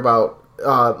together about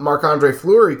Marc-Andre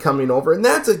Fleury coming over, and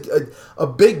that's a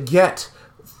big get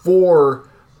for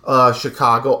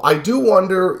Chicago. I do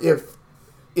wonder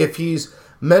if he's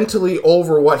mentally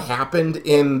over what happened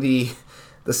in the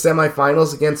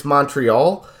semifinals against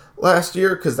Montreal last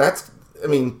year, because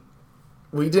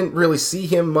we didn't really see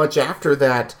him much after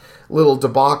that little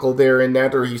debacle there in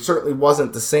net, or he certainly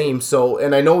wasn't the same. So,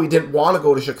 and I know he didn't want to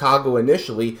go to Chicago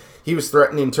initially. He was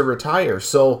threatening to retire.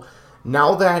 So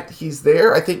now that he's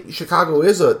there, I think Chicago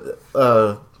is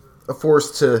a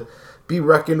force to be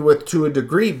reckoned with to a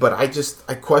degree, but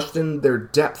I question their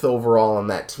depth overall on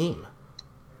that team.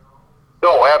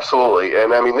 No, absolutely.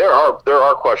 And there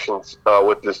are questions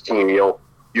with this team.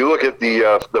 You look at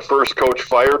the first coach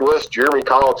fired list. Jeremy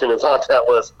Colleton is on that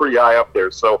list, pretty high up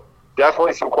there. So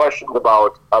definitely some questions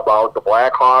about the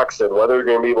Blackhawks and whether they're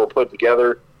going to be able to put it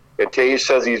together. And Toews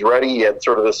says he's ready. He had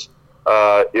sort of this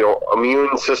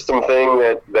immune system thing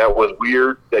that was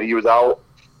weird that he was out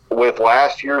with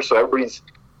last year. So everybody's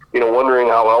wondering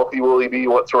how healthy will he be,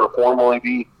 what sort of form will he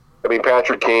be.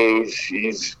 Patrick Kane,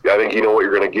 he's I think what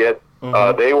you're going to get.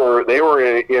 Mm-hmm. They were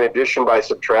in addition by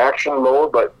subtraction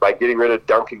mode, but by getting rid of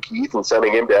Duncan Keith and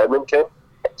sending him to Edmonton.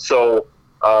 So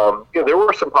there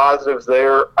were some positives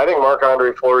there. I think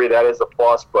Marc-Andre Fleury, that is a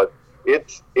plus, but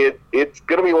it's going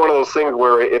to be one of those things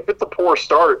where if it's a poor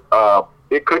start,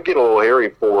 it could get a little hairy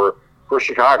for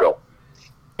Chicago.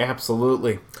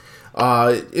 Absolutely.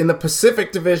 In the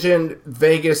Pacific Division,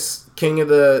 Vegas, cream of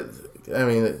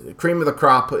the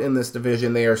crop in this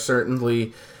division. They are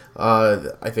certainly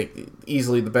I think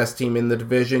easily the best team in the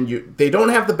division. They don't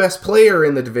have the best player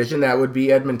in the division. That would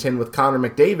be Edmonton with Connor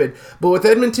McDavid. But with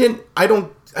Edmonton, I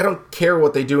don't care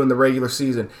what they do in the regular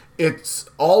season. It's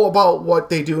all about what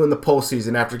they do in the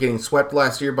postseason after getting swept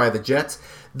last year by the Jets.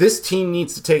 This team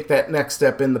needs to take that next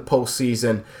step in the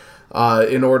postseason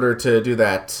in order to do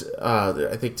that.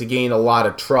 I think to gain a lot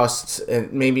of trust,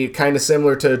 and maybe kind of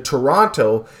similar to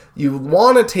Toronto, you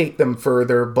want to take them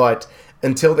further, but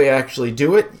until they actually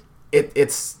do it,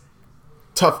 it's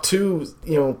tough to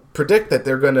predict that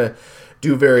they're going to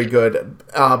do very good.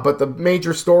 But the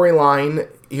major storyline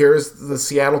here is the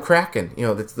Seattle Kraken.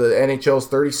 That's the NHL's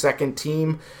 32nd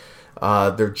team.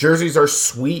 Their jerseys are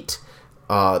sweet.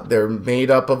 They're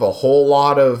made up of a whole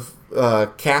lot of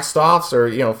cast-offs,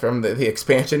 or from the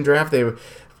expansion draft. They were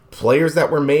players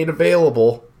that were made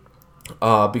available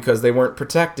because they weren't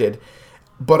protected.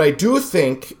 But I do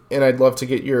think, and I'd love to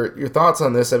get your thoughts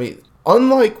on this. I mean,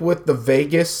 unlike with the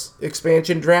Vegas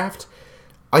expansion draft,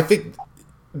 I think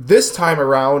this time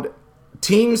around,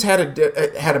 teams had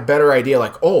a better idea.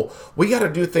 Like, we got to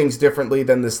do things differently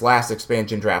than this last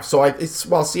expansion draft. So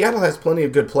while Seattle has plenty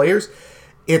of good players,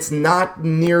 it's not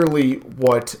nearly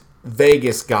what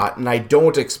Vegas got, and I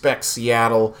don't expect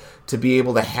Seattle to be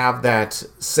able to have that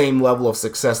same level of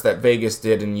success that Vegas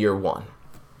did in year one.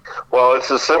 Well, it's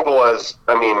as simple as,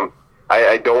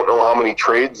 I don't know how many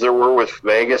trades there were with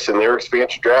Vegas in their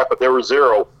expansion draft, but there were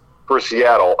 0 for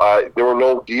Seattle. There were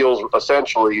no deals,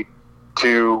 essentially,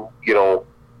 to,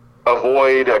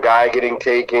 avoid a guy getting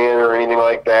taken or anything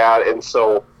like that. And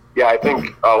so, yeah, I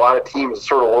think a lot of teams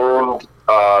sort of learned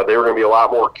they were going to be a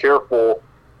lot more careful.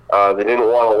 They didn't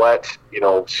want to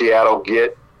let, Seattle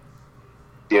get,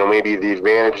 maybe the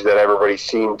advantage that everybody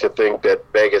seemed to think that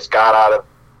Vegas got out of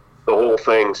the whole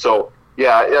thing. So,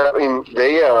 yeah,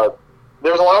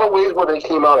 there's a lot of ways where they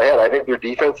came out ahead. I think their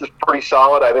defense is pretty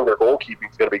solid. I think their goalkeeping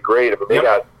is going to be great. They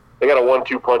got a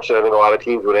 1-2 punch that I think a lot of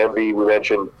teams would envy. We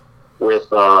mentioned with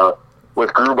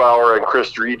Grubauer and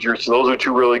Chris Driedger. So those are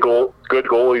 2 really good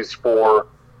goalies for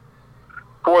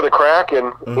the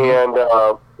Kraken. Mm-hmm.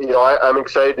 And, I'm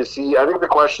excited to see. I think the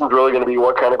question is really going to be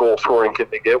what kind of goal scoring can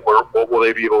they get? What will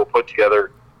they be able to put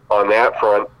together on that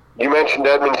front? You mentioned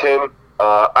Edmonton.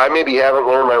 I maybe haven't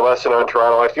learned my lesson on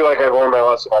Toronto. I feel like I've learned my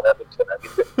lesson on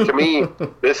Edmonton. To me,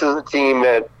 this is a team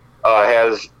that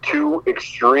has 2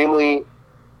 extremely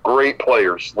great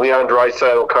players. Leon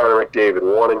Draisaitl, Connor McDavid,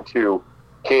 1 and 2.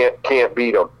 Can't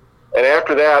beat them. And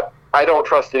after that, I don't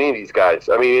trust any of these guys.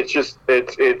 I mean, it's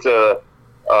a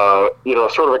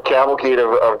sort of a cavalcade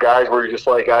of guys where you're just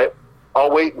like,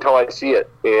 I'll wait until I see it.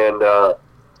 And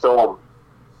so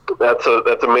that's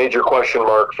a major question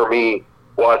mark for me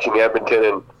watching Edmonton.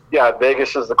 And yeah,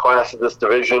 Vegas is the class of this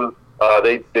division.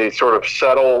 They sort of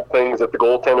settle things at the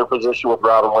goaltender position with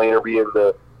Robin Lehner being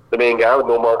the main guy with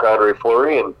no Marc-Andre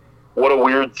Fleury. And what a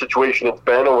weird situation it's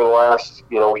been over the last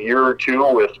year or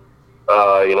two with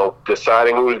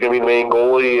deciding who's going to be the main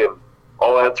goalie and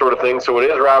all that sort of thing. So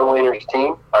it is Robin Lehner's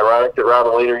team. Ironic that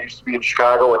Robin Lehner used to be in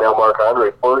Chicago and now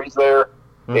Marc-Andre Fleury's there.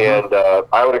 Mm-hmm. And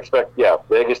I would expect,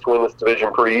 Vegas to win this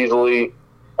division pretty easily.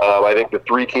 I think the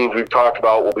 3 teams we've talked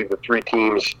about will be the 3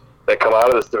 teams that come out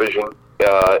of this division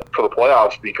for the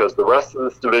playoffs, because the rest of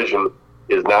this division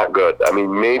is not good. I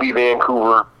mean, maybe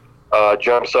Vancouver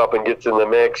jumps up and gets in the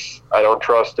mix. I don't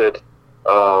trust it.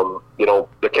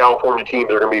 The California teams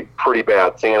are going to be pretty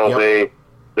bad. San Jose,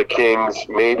 the Kings,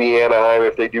 maybe Anaheim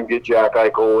if they do get Jack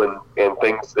Eichel and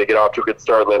things, they get off to a good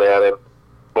start and then add him.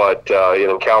 But,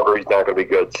 Calgary's not going to be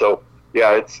good. So,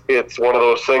 yeah, it's one of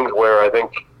those things where I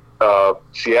think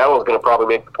Seattle is going to probably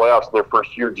make the playoffs in their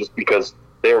first year just because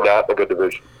they are not in a good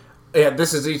division. Yeah,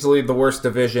 this is easily the worst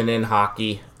division in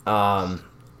hockey.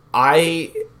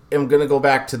 I am going to go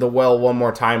back to the well one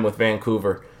more time with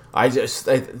Vancouver.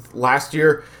 Last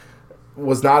year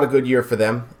was not a good year for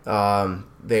them.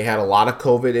 They had a lot of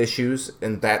COVID issues,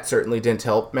 and that certainly didn't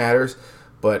help matters.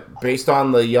 But based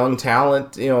on the young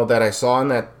talent, that I saw in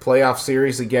that playoff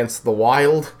series against the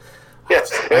Wild.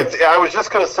 Yes, I was just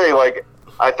going to say,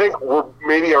 I think we're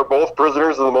maybe are both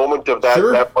prisoners of the moment of that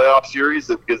playoff series,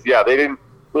 because, they didn't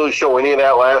really show any of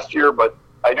that last year, but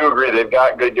I do agree they've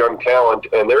got good young talent,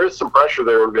 and there is some pressure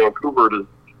there in Vancouver to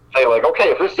say,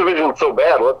 okay, if this division is so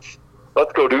bad, let's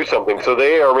go do something. So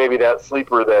they are maybe that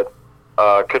sleeper that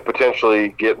could potentially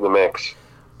get in the mix.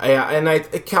 Yeah,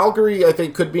 and Calgary, I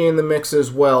think, could be in the mix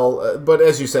as well. But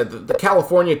as you said, the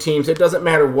California teams, it doesn't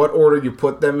matter what order you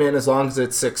put them in as long as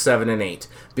it's 6, 7, and 8,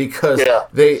 because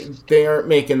they aren't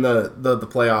making the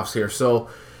playoffs here. So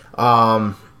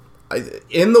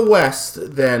in the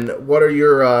West, then, who are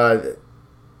your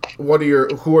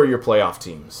playoff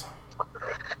teams?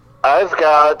 I've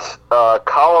got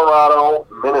Colorado,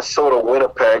 Minnesota,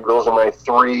 Winnipeg. Those are my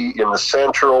three in the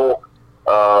Central.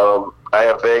 I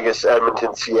have Vegas,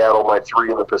 Edmonton, Seattle, my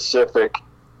three in the Pacific.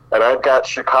 And I've got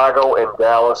Chicago and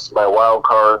Dallas, my wild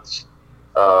cards.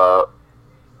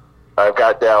 I've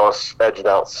got Dallas edging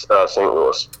out St.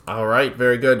 Louis. All right,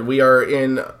 very good. We are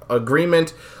in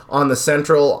agreement on the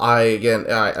Central. I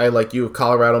like you,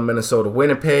 Colorado, Minnesota,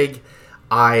 Winnipeg.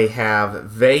 I have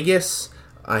Vegas.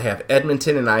 I have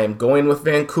Edmonton, and I am going with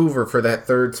Vancouver for that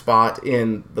third spot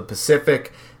in the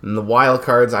Pacific. In the wild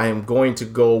cards, I am going to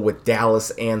go with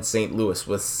Dallas and St. Louis,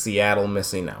 with Seattle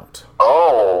missing out.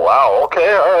 Oh, wow.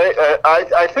 Okay, all right.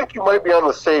 I think you might be on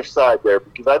the safe side there,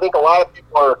 because I think a lot of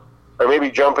people are maybe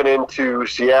jumping into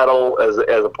Seattle as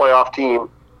a playoff team.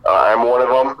 I'm one of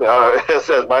them, as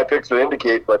my picks would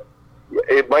indicate, but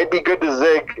it might be good to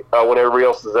zig when everybody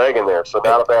else is zagging there, so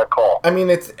not a bad call. I mean,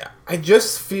 I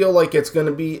just feel like it's going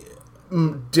to be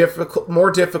more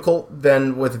difficult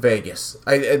than with Vegas.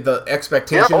 The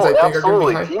expectations, I think, are going to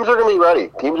be high. Teams are going to be ready.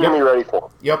 Teams are going to be ready for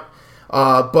them. Yep.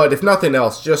 But if nothing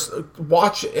else, just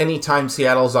watch anytime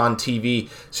Seattle's on TV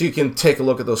so you can take a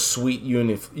look at those sweet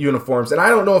uniforms. And I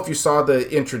don't know if you saw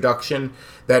the introduction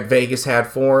that Vegas had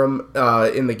for them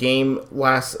in the game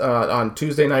on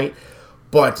Tuesday night,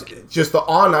 but just the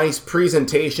on-ice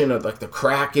presentation of like the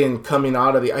Kraken coming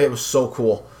out of it was so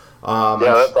cool.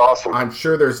 That's awesome. I'm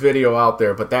sure there's video out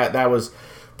there, but that was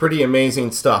pretty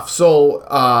amazing stuff. So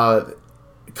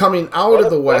coming out of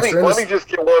the Western, let me just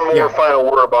get one more final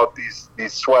word about these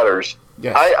sweaters.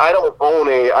 Yes. I don't own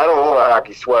a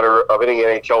hockey sweater of any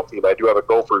NHL team. I do have a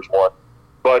Gophers one,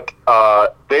 but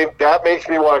that makes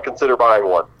me want to consider buying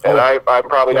one. And I'm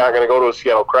probably not going to go to a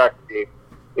Seattle Kraken game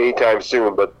anytime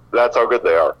soon, but that's how good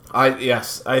they are. I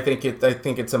think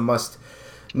it's a must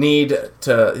need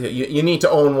to. You need to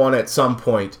own one at some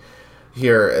point.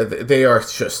 Here, they are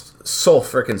just so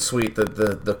freaking sweet.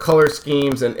 The color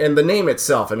schemes and the name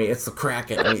itself. I mean, it's the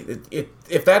Kraken. I mean,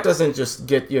 if that doesn't just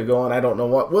get you going, I don't know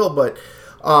what will. But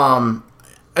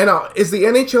is the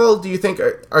NHL? Do you think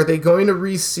are they going to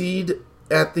reseed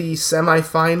at the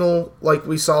semifinal like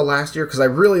we saw last year? Because I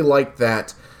really like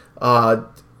that. Are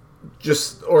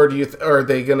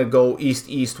they going to go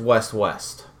east, west,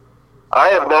 west? I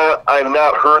have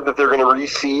not heard that they're going to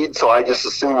reseed, so I just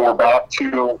assume we're back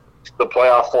to the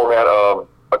playoff format of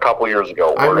a couple years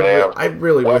ago. I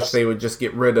really wish they would just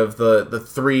get rid of the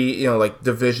three, like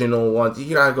divisional ones.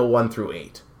 You gotta go 1 through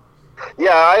 8.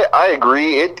 Yeah, I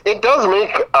agree. It does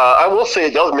make I will say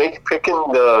it does make picking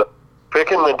the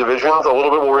divisions a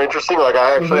little bit more interesting. Like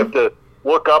I actually have to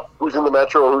look up who's in the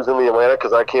Metro or who's in the Atlantic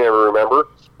because I can't ever remember.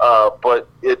 But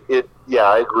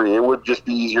I agree. It would just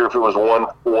be easier if it was 1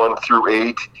 through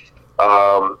 8.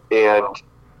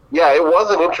 Yeah, it was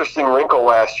an interesting wrinkle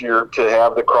last year to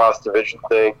have the cross-division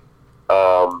thing.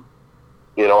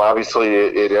 Obviously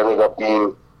it ended up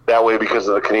being that way because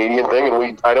of the Canadian thing,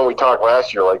 and I know we talked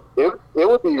last year, like, it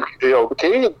would be,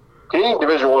 the Canadian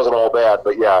division wasn't all bad,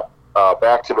 but yeah,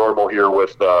 back to normal here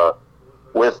with the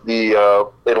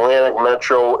Atlantic,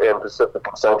 Metro, and Pacific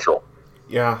and Central.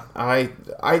 Yeah, I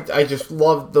just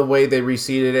love the way they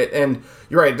reseeded it, and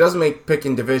you're right, it does make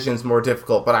picking divisions more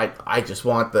difficult, but I just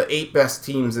want the 8 best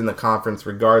teams in the conference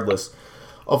regardless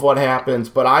of what happens.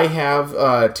 But I have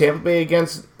Tampa Bay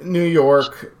against New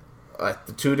York,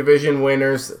 the 2 division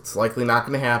winners. It's likely not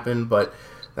going to happen, but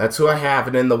that's who I have.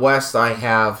 And in the West, I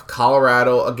have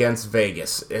Colorado against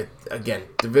Vegas. Again,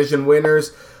 division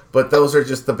winners, but those are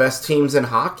just the best teams in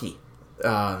hockey,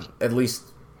 at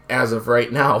least as of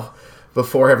right now,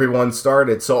 before everyone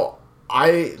started. So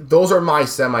those are my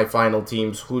semifinal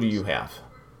teams. Who do you have?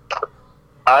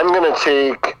 I'm gonna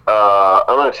take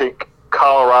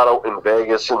Colorado and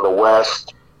Vegas in the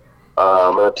West.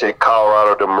 I'm gonna take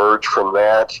Colorado to merge from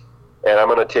that, and I'm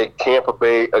gonna take Tampa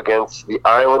Bay against the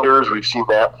Islanders. We've seen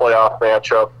that playoff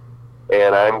matchup,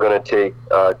 and I'm gonna take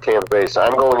Tampa Bay. So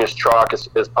I'm going as chalk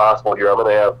as possible here. I'm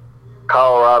gonna have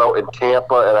Colorado and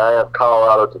Tampa, and I have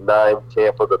Colorado to 9,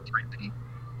 Tampa to 3-peat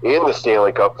in the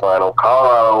Stanley Cup final.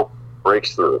 Colorado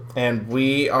breaks through. And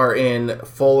we are in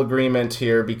full agreement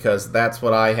here because that's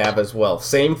what I have as well.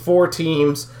 Same 4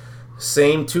 teams,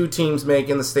 same 2 teams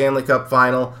making the Stanley Cup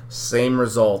final, same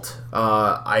result.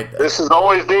 This is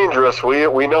always dangerous.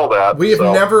 We know that. We have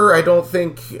never, I don't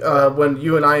think, when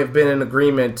you and I have been in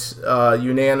agreement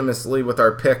unanimously with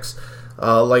our picks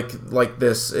like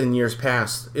this in years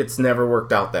past, it's never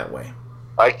worked out that way.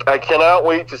 I cannot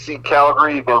wait to see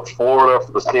Calgary against Florida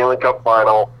for the Stanley Cup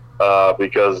final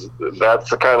because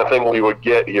that's the kind of thing we would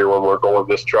get here when we're going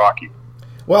this chalky.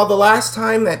 Well, the last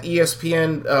time that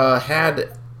ESPN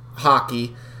had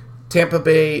hockey, Tampa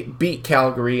Bay beat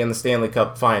Calgary in the Stanley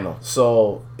Cup final.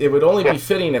 So it would only be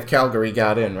fitting if Calgary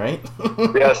got in, right?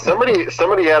 Yeah,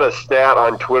 somebody had a stat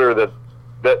on Twitter that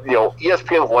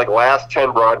ESPN's like last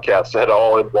 10 broadcasts had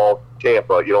all involved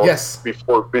Tampa, yes.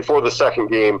 before the second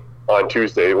game on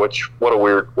Tuesday, which what a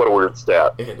weird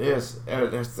stat. It is.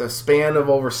 There's a span of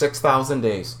over 6,000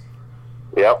 days.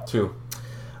 Yep. Too.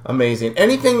 Amazing.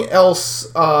 Anything else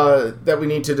that we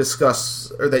need to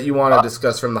discuss or that you want to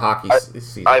discuss from the hockey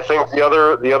season? I think the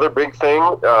other big thing,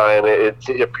 and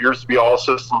it appears to be all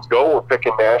systems go, we're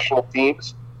picking national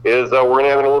teams, is we're going to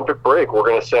have an Olympic break. We're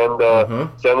going to send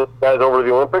the guys over to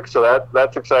the Olympics, so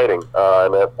that's exciting.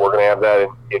 And we're going to have that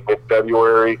in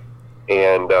mid-February,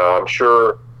 and I'm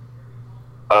sure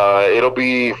it'll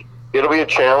be a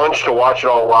challenge to watch it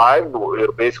all live.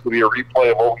 It'll basically be a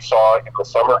replay of what we saw in the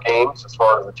summer games as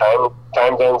far as the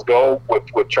time zones go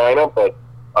with China. But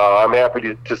I'm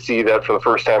happy to see that for the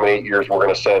first time in 8 years we're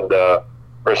going to send the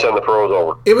pros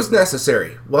over. It was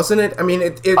necessary, wasn't it? I mean,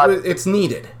 it's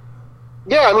needed.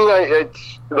 Yeah, I mean,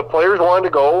 the players wanted to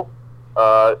go.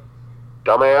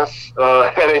 Dumbass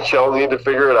NHL need to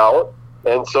figure it out,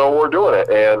 and so we're doing it.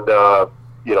 And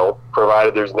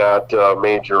provided there's not a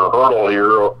major hurdle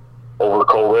here over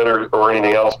COVID or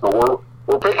anything else, but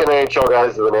we're picking NHL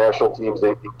guys to the national teams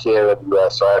in Canada and the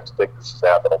U.S., so I have to think this is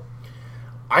happening.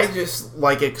 I just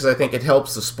like it because I think it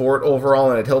helps the sport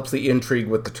overall, and it helps the intrigue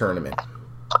with the tournament.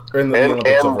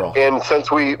 And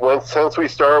since we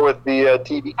start with the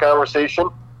TV conversation,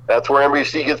 that's where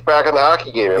NBC gets back in the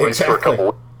hockey game, at least for a couple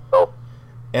weeks. So.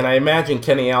 And I imagine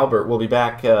Kenny Albert will be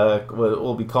back.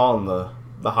 Will be calling the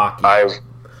hockey.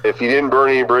 If he didn't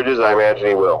burn any bridges, I imagine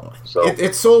he will. So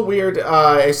it's so weird.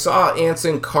 I saw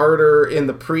Anson Carter in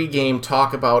the pregame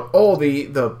talk about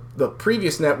the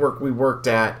previous network we worked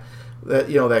at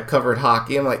that covered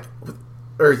hockey. I'm like,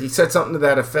 or he said something to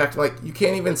that effect. Like, you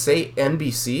can't even say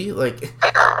NBC. Like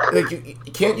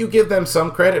can't you give them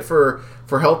some credit for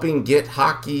helping get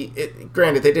hockey?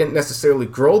 Granted, they didn't necessarily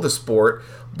grow the sport,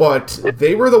 but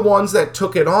they were the ones that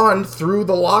took it on through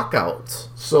the lockouts.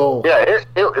 So yeah,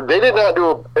 they did not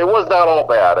do. It was not all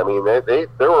bad. I mean, there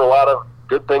were a lot of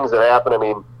good things that happened. I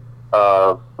mean,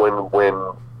 when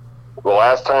the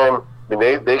last time, I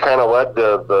mean, they kind of led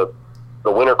the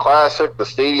Winter Classic, the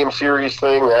Stadium Series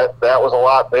thing. That was a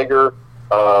lot bigger.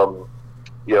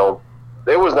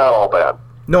 It was not all bad.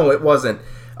 No, it wasn't.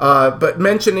 But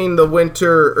mentioning the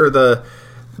winter or the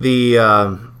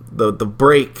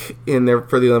break in there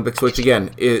for the Olympics, which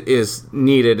again is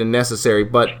needed and necessary,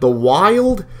 but the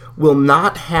Wild will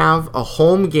not have a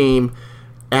home game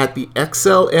at the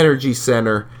XL Energy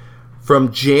Center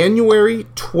from January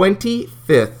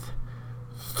 25th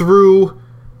through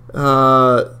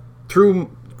the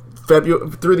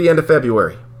end of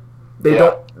February.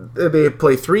 They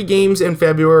play 3 games in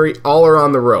February, all are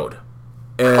on the road.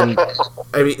 And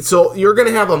I mean, so you're going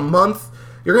to have a month.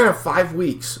 You're going to have 5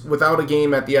 weeks without a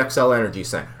game at the XL Energy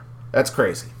Center. That's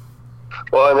crazy.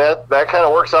 Well, and that kind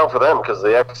of works out for them because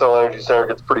the XL Energy Center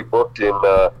gets pretty booked in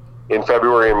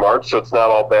February and March, so it's not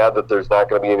all bad that there's not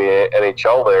going to be any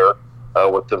NHL there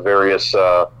with the various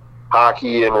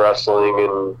hockey and wrestling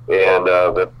and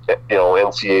the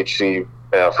NCHC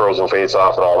Frozen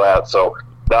Face-Off and all that. So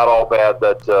not all bad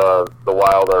that the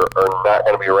Wild are not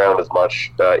going to be around as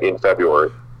much in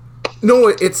February.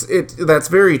 No, that's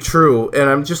very true. And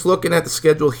I'm just looking at the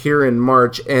schedule here in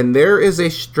March, and there is a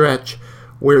stretch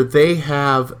where they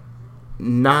have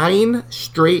 9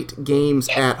 straight games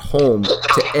at home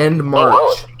to end March.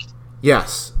 Oh, really?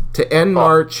 Yes, to end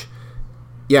March.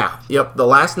 Yeah, yep. The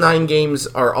last 9 games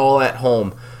are all at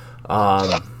home.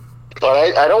 But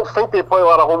I don't think they play a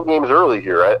lot of home games early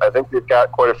here. I think they've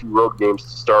got quite a few road games to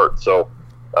start. So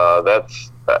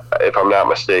that's, if I'm not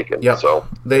mistaken. Yeah, so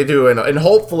they do, and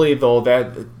hopefully though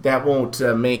that won't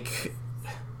make.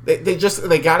 They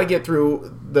got to get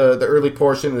through the early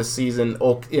portion of the season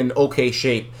in okay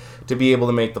shape to be able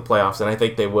to make the playoffs, and I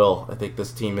think they will. I think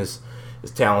this team is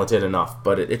talented enough,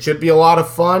 but it should be a lot of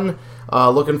fun.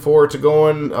 Looking forward to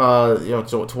going,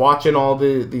 to watching all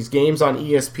these games on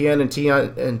ESPN and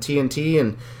TNT,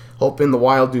 and hoping the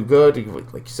Wild do good.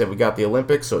 Like you said, we got the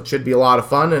Olympics, so it should be a lot of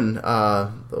fun, and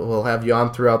we'll have you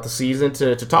on throughout the season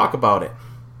to talk about it.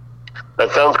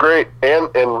 That sounds great. And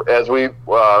as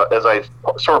I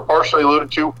sort of partially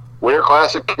alluded to, Winter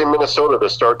Classic in Minnesota to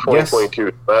start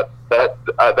 2022. Yes.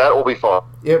 That will be fun.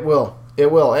 It will.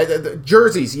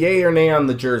 Jerseys, yay or nay on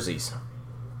the jerseys?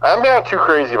 I'm not too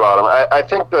crazy about them. I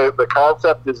think the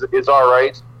concept is all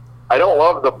right. I don't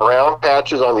love the brown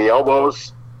patches on the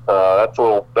elbows. That's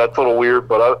a little weird,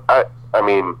 but I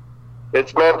mean,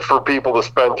 it's meant for people to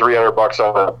spend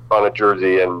 $300 on a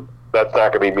jersey, and that's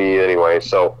not going to be me anyway.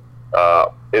 So,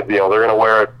 they're going to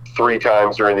wear it 3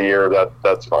 times during the year.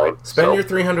 That's fine. Spend your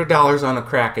 $300 on a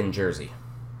Kraken jersey.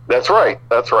 That's right.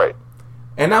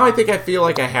 And now I think I feel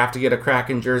like I have to get a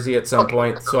Kraken jersey at some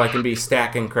point so I can be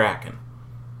stacking Kraken.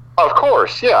 Of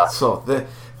course, yeah. So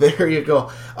there you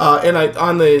go. And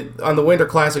on the Winter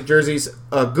Classic jerseys,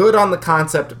 good on the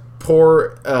concept,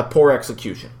 poor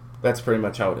execution. That's pretty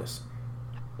much how it is.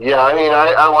 Yeah, I mean,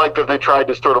 I like that they tried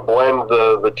to sort of blend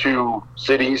the 2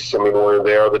 cities. I mean, where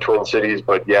they are the Twin Cities,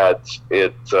 but yeah,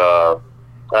 it's I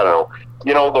don't know.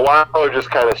 You know, the Wild are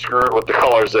just kind of screwed with the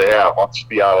colors they have. Let's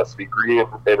be honest. Be green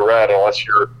and red, unless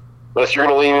you're going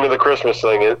to lean into the Christmas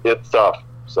thing, it's tough.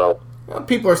 So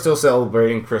people are still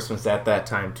celebrating Christmas at that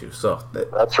time too. So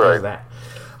that's right. That.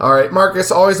 All right,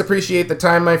 Marcus. Always appreciate the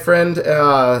time, my friend.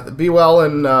 Be well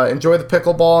and enjoy the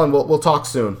pickleball, and we'll talk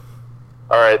soon.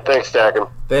 All right, thanks, Stackham.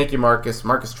 Thank you, Marcus.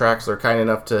 Marcus Traxler, kind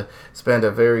enough to spend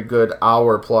a very good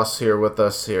hour plus here with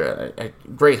us here.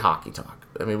 Great hockey talk.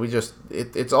 I mean,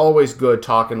 it's always good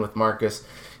talking with Marcus.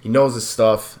 He knows his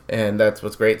stuff, and that's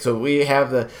what's great. So we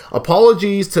have the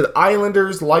apologies to the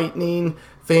Islanders, Lightning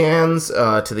fans,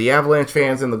 to the Avalanche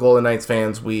fans, and the Golden Knights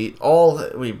fans. We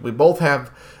both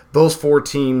have those 4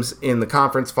 teams in the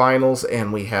conference finals,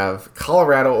 and we have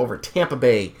Colorado over Tampa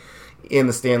Bay in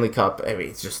the Stanley Cup. I mean,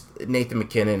 it's just Nathan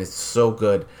MacKinnon is so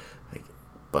good.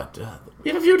 But we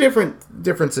have a few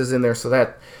differences in there, so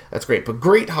that's great. But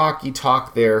great hockey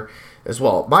talk there as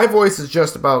well. My voice is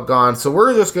just about gone, so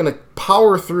we're just going to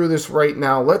power through this right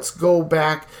now. Let's go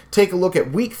back, take a look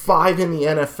at Week 5 in the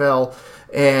NFL,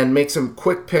 and make some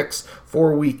quick picks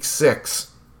for Week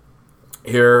 6.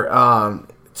 Here,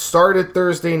 started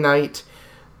Thursday night.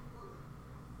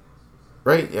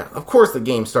 Right? Yeah, of course the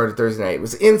game started Thursday night. It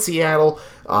was in Seattle.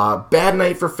 Bad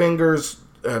night for fingers.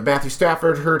 Matthew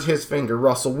Stafford hurt his finger.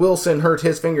 Russell Wilson hurt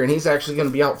his finger, and he's actually going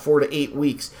to be out 4 to 8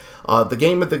 weeks.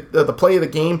 The play of the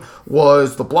game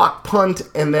was the block punt,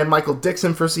 and then Michael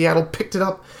Dixon for Seattle picked it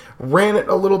up, ran it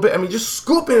a little bit. I mean, just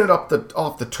scooping it up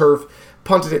off the turf,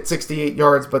 punted it 68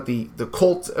 yards. But the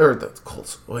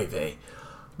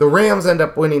Rams end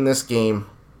up winning this game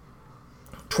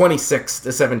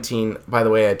 26-17. By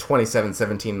the way, I had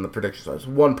 27-17 in the prediction, so I was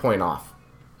 1 point off.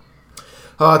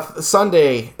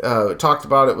 Sunday, talked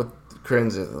about it with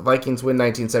Crins. The Vikings win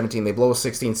 19-17. They blow a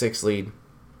 16-6 lead.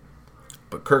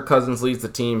 But Kirk Cousins leads the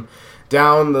team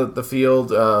down the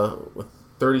field with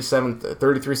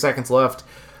 33 seconds left.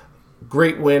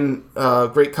 Great win.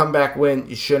 Great comeback win.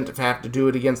 You shouldn't have had to do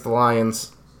it against the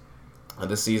Lions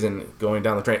this season, going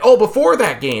down the train. Oh, before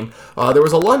that game, there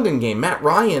was a London game. Matt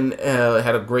Ryan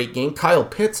had a great game. Kyle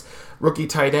Pitts, rookie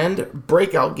tight end,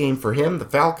 breakout game for him. The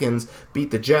Falcons beat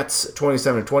the Jets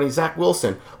 27-20. Zach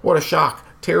Wilson, what a shock.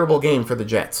 Terrible game for the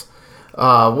Jets.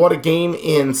 What a game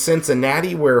in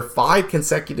Cincinnati where 5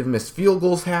 consecutive missed field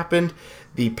goals happened.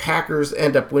 The Packers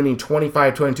end up winning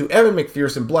 25-22. Evan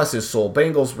McPherson, bless his soul,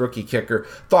 Bengals rookie kicker,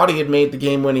 thought he had made the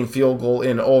game-winning field goal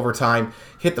in overtime.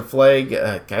 Hit the flag,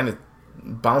 kind of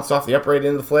bounced off the upright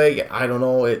end of the flag. I don't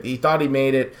know. He thought he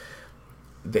made it.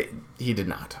 He did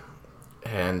not.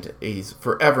 And he's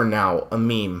forever now a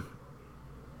meme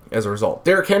as a result.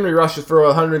 Derrick Henry rushes for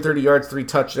 130 yards, 3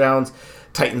 touchdowns.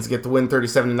 Titans get the win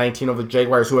 37-19 over the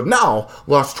Jaguars, who have now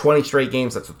lost 20 straight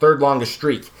games. That's the 3rd longest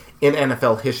streak in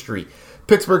NFL history.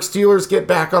 Pittsburgh Steelers get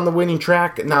back on the winning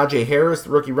track. Najee Harris,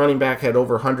 the rookie running back, had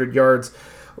over 100 yards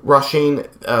rushing.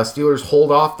 Steelers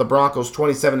hold off the Broncos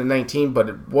 27-19, but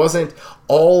it wasn't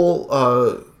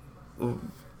all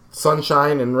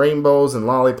sunshine and rainbows and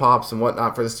lollipops and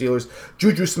whatnot for the Steelers.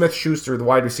 Juju Smith-Schuster, the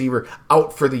wide receiver,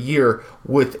 out for the year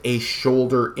with a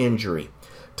shoulder injury.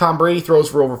 Tom Brady throws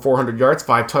for over 400 yards,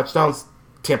 5 touchdowns.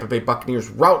 Tampa Bay Buccaneers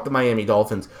rout the Miami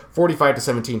Dolphins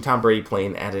 45-17. Tom Brady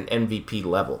playing at an MVP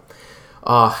level.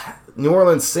 New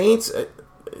Orleans Saints,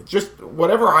 just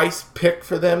whatever I pick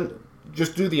for them,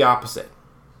 just do the opposite.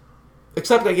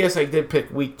 Except I guess I did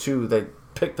pick week 2. They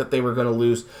picked that they were going to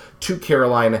lose to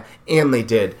Carolina, and they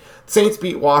did. Saints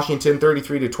beat Washington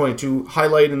 33-22.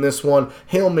 Highlight in this one,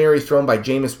 Hail Mary thrown by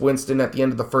Jameis Winston at the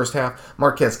end of the first half.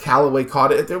 Marquez Callaway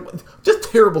caught it. Just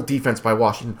terrible defense by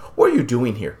Washington. What are you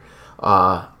doing here?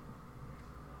 But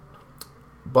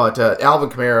Alvin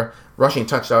Kamara, rushing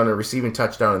touchdown and receiving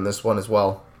touchdown in this one as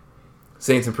well.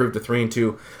 Saints improved to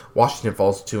 3-2. Washington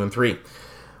falls to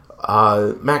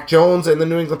 2-3. Mac Jones and the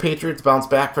New England Patriots bounced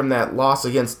back from that loss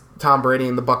against Tom Brady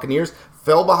and the Buccaneers.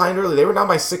 Fell behind early. They were down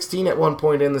by 16 at one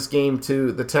point in this game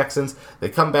to the Texans. They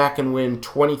come back and win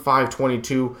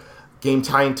 25-22.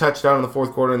 Game-tying touchdown in the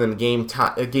fourth quarter, and then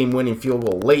the game-winning field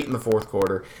goal late in the fourth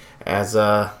quarter as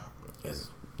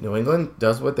New England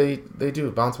does what they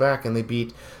do, bounce back, and they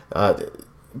beat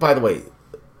by the way,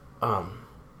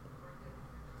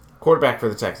 quarterback for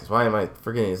the Texans. Why am I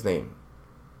forgetting his name?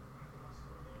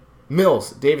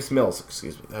 Davis Mills,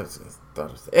 excuse me.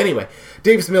 Anyway,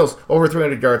 Davis Mills, over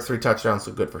 300 yards, 3 touchdowns,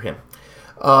 so good for him.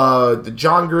 The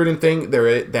John Gruden thing,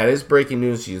 that is breaking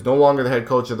news. He's no longer the head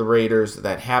coach of the Raiders.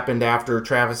 That happened after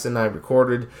Travis and I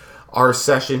recorded our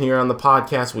session here on the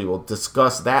podcast. We will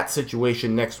discuss that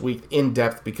situation next week in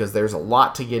depth because there's a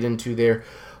lot to get into there.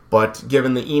 But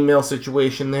given the email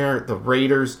situation there, the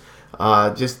Raiders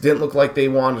just didn't look like they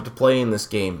wanted to play in this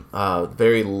game.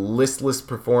 Very listless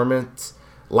performance,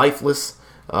 lifeless.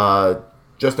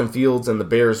 Justin Fields and the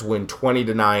Bears win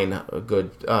 20-9. A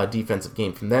good defensive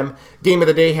game from them. Game of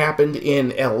the day happened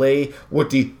in L.A. with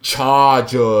the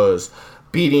Chargers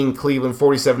beating Cleveland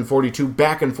 47-42.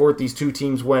 Back and forth these two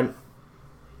teams went.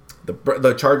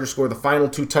 The Chargers scored the final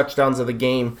 2 touchdowns of the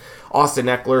game. Austin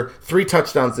Eckler, 3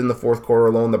 touchdowns in the fourth quarter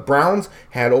alone. The Browns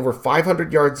had over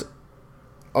 500 yards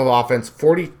of offense,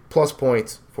 40-plus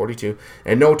points, 42,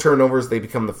 and no turnovers. They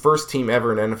become the first team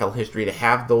ever in NFL history to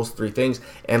have those 3 things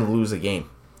and lose a game.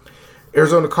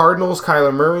 Arizona Cardinals,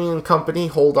 Kyler Murray and company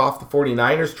hold off the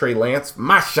 49ers. Trey Lance,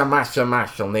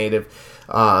 Marshall native,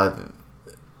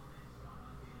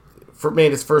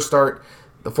 made his first start.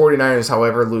 The 49ers,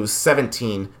 however, lose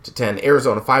 17-10.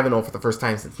 Arizona 5-0 for the first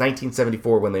time since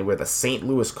 1974 when they were the St.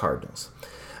 Louis Cardinals.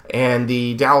 And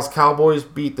the Dallas Cowboys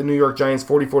beat the New York Giants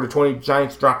 44-20.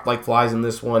 Giants dropped like flies in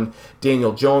this one.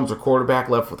 Daniel Jones, their quarterback,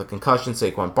 left with a concussion.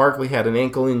 Saquon Barkley had an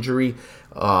ankle injury.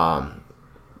 Kenny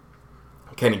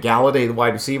Galladay, the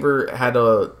wide receiver, had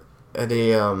a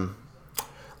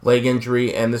leg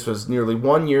injury. And this was nearly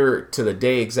 1 year to the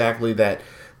day exactly that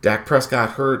Dak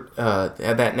Prescott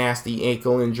had that nasty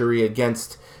ankle injury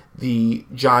against the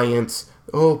Giants.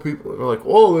 Oh, people are like,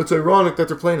 oh, it's ironic that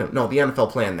they're playing him. No, the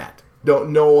NFL planned that.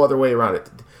 No other way around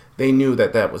it. They knew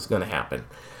that was going to happen.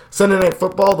 Sunday Night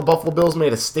Football, the Buffalo Bills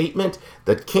made a statement.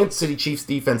 The Kansas City Chiefs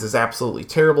defense is absolutely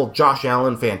terrible. Josh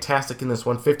Allen, fantastic in this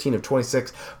one, 15 of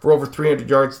 26 for over 300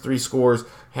 yards, 3 scores,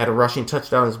 had a rushing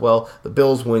touchdown as well. The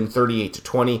Bills win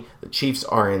 38-20. The Chiefs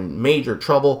are in major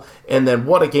trouble. And then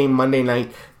what a game Monday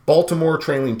night. Baltimore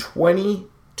trailing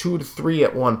 22-3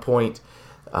 at one point.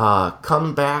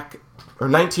 Come back, or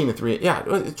 19-3. Yeah,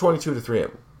 it's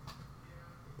 22-3.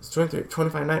 It's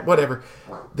 25-9, whatever.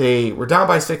 They were down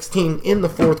by 16 in the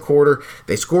fourth quarter.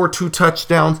 They scored 2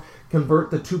 touchdowns,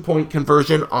 convert the 2-point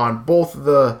conversion on both of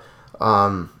the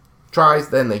tries.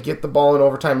 Then they get the ball in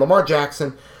overtime. Lamar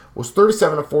Jackson was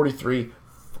 37 of 43,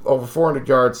 over 400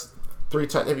 yards, 3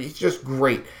 touchdowns. He's just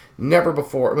great. Never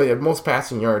before, most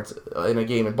passing yards in a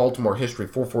game in Baltimore history,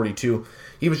 442.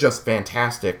 He was just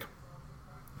fantastic.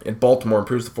 And Baltimore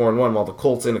improves to 4-1 while the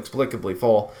Colts inexplicably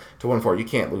fall to 1-4. You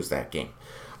can't lose that game.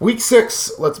 Week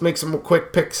 6, let's make some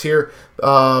quick picks here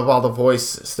while the voice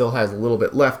still has a little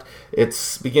bit left.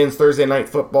 It begins Thursday Night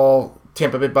Football.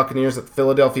 Tampa Bay Buccaneers at the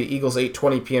Philadelphia Eagles,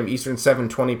 8:20 p.m. Eastern,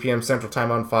 7:20 p.m. Central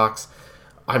Time on Fox.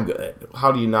 I'm good.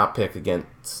 How do you not pick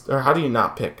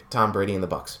Tom Brady and the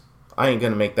Bucs? I ain't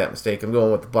going to make that mistake. I'm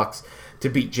going with the Bucs to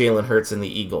beat Jalen Hurts and the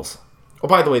Eagles. Oh,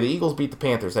 by the way, the Eagles beat the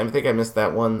Panthers. I think I missed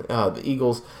that one. The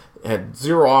Eagles had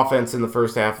 0 offense in the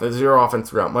first half. 0 offense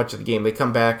throughout much of the game. They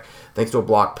come back thanks to a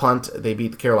blocked punt. They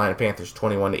beat the Carolina Panthers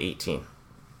 21-18.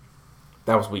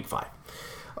 That was week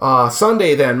 5.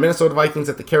 Sunday then, Minnesota Vikings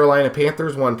at the Carolina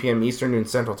Panthers, 1 p.m. Eastern, noon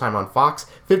Central Time on Fox.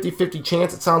 50-50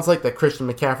 chance, it sounds like, that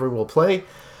Christian McCaffrey will play.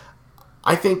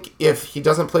 I think if he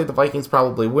doesn't play, the Vikings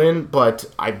probably win, but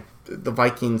the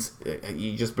Vikings,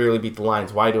 you just barely beat the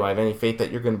Lions. Why do I have any faith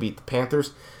that you're going to beat the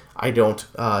Panthers? I don't.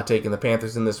 Taking the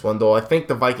Panthers in this one, though. I think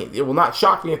the Vikings, it will not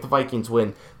shock me if the Vikings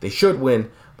win. They should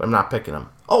win, but I'm not picking them.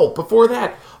 Oh, before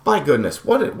that, my goodness,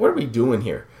 what are we doing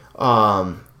here?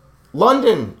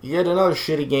 London, you had another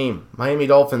shitty game. Miami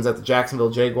Dolphins at the Jacksonville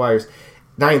Jaguars,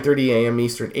 9:30 a.m.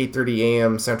 Eastern, 8:30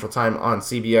 a.m. Central Time on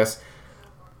CBS.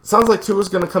 Sounds like Tua's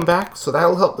going to come back, so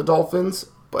that'll help the Dolphins.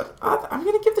 But I'm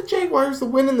going to give the Jaguars the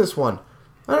win in this one.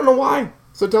 I don't know why.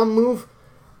 It's a dumb move.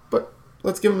 But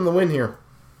let's give them the win here.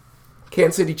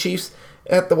 Kansas City Chiefs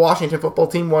at the Washington Football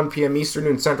Team, 1 p.m. Eastern,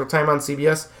 noon Central Time on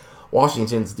CBS.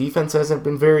 Washington's defense hasn't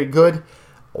been very good.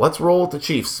 Let's roll with the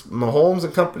Chiefs. Mahomes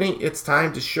and company, it's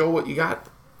time to show what you got.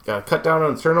 Got to cut down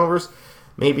on the turnovers.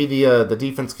 Maybe the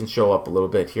defense can show up a little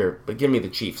bit here. But give me the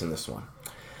Chiefs in this one.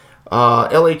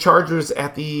 LA Chargers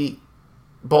at the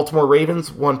Baltimore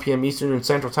Ravens, 1 p.m. Eastern and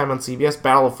Central Time on CBS.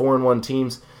 Battle of 4-1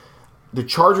 teams. The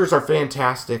Chargers are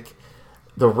fantastic.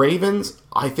 The Ravens,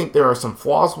 I think there are some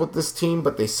flaws with this team,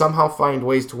 but they somehow find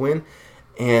ways to win.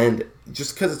 And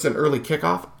just because it's an early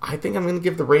kickoff, I think I'm going to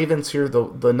give the Ravens here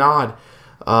the nod.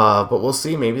 But we'll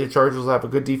see. Maybe the Chargers will have a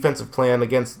good defensive plan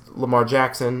against Lamar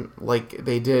Jackson like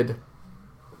they did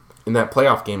in that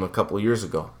playoff game a couple of years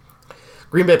ago.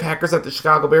 Green Bay Packers at the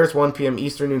Chicago Bears, 1 p.m.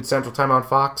 Eastern, noon Central Time on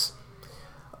Fox.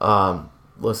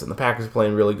 Listen, the Packers are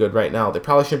playing really good right now. They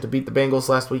probably shouldn't have beat the Bengals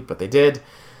last week, but they did.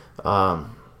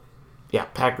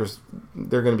 Packers,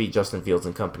 they're going to beat Justin Fields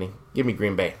and company. Give me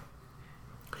Green Bay.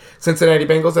 Cincinnati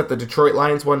Bengals at the Detroit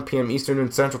Lions, 1 p.m. Eastern,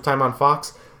 noon Central Time on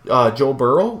Fox. Joe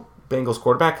Burrow, Bengals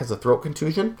quarterback, has a throat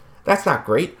contusion. That's not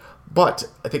great, but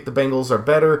I think the Bengals are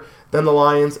better than the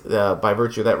Lions. By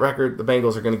virtue of that record, the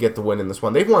Bengals are going to get the win in this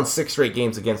one. They've won 6 straight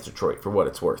games against Detroit, for what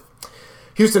it's worth.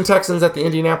 Houston Texans at the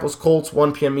Indianapolis Colts,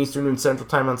 1 p.m. Eastern, noon Central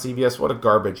Time on CBS. What a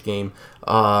garbage game.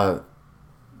 Colts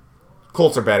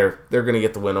are better. They're going to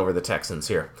get the win over the Texans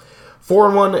here.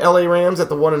 4-1 LA Rams at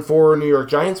the 1-4 New York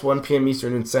Giants, 1 p.m.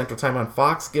 Eastern, noon Central Time on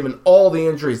Fox. Given all the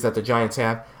injuries that the Giants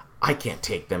have, I can't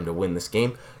take them to win this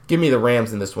game. Give me the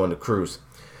Rams in this one to cruise.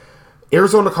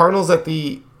 Arizona Cardinals at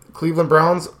the Cleveland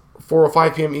Browns,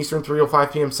 4:05 p.m. Eastern,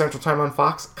 3:05 p.m. Central Time on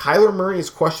Fox. Kyler Murray is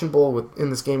questionable in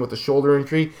this game with a shoulder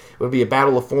injury. It would be a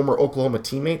battle of former Oklahoma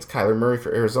teammates. Kyler Murray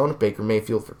for Arizona, Baker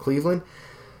Mayfield for Cleveland.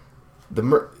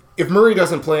 If Murray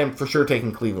doesn't play, I'm for sure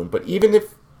taking Cleveland. But even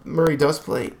if Murray does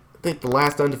play, I think the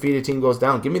last undefeated team goes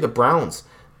down. Give me the Browns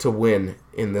to win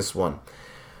in this one.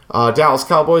 Dallas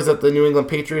Cowboys at the New England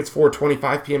Patriots,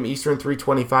 4:25 p.m. Eastern,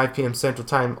 3:25 p.m. Central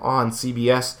Time on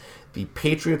CBS. The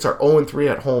Patriots are 0-3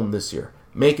 at home this year.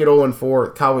 Make it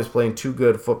 0-4. Cowboys playing too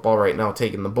good football right now,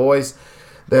 taking the boys.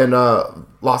 Then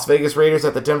Las Vegas Raiders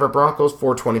at the Denver Broncos,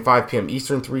 4:25 p.m.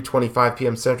 Eastern, 3:25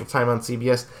 p.m. Central Time on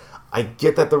CBS. I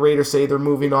get that the Raiders say they're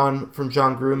moving on from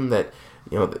John Gruden, that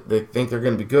they think they're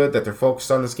going to be good, that they're focused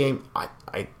on this game.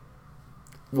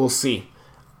 We'll see.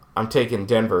 I'm taking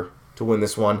Denver to win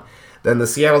this one. Then the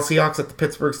Seattle Seahawks at the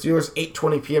Pittsburgh Steelers,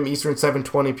 8:20 p.m. Eastern,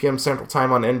 7:20 p.m. Central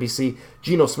Time on NBC.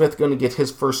 Geno Smith going to get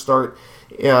his first start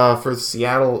for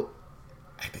Seattle.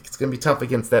 I think it's going to be tough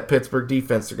against that Pittsburgh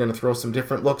defense. They're going to throw some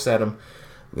different looks at him.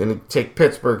 I'm going to take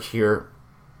Pittsburgh here.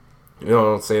 I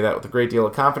don't say that with a great deal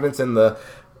of confidence. And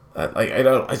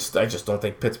I just don't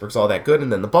think Pittsburgh's all that good.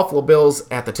 And then the Buffalo Bills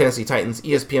at the Tennessee Titans,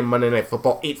 ESPN Monday Night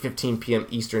Football, 8:15 p.m.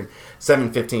 Eastern,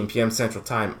 7:15 p.m. Central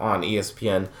Time on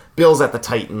ESPN. Bills at the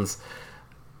Titans.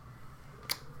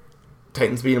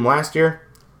 Titans beat them last year.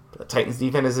 The Titans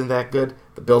defense isn't that good.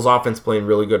 The Bills offense playing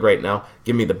really good right now.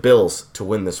 Give me the Bills to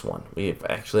win this one. We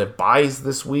actually have buys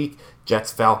this week.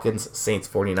 Jets, Falcons, Saints,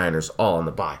 49ers, all on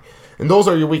the bye. And those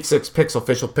are your Week 6 picks.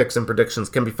 Official picks and predictions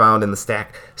can be found in the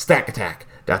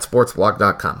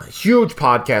stackattack.sportsblog.com. A huge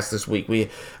podcast this week. We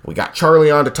got Charlie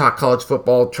on to talk college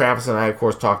football. Travis and I, of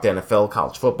course, talked NFL,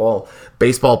 college football,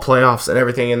 baseball playoffs, and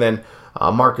everything. And then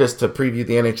Marcus to preview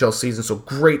the NHL season. So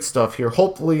great stuff here.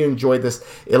 Hopefully you enjoyed this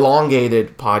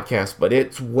elongated podcast, but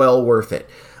it's well worth it.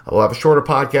 We'll have a shorter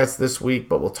podcast this week,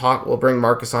 but we'll bring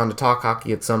Marcus on to talk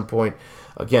hockey at some point.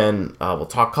 Again, we'll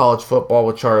talk college football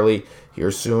with Charlie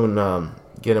here soon.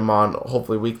 Get him on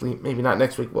hopefully weekly, maybe not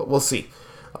next week, but we'll see.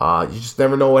 You just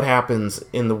never know what happens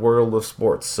in the world of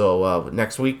sports. So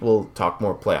next week we'll talk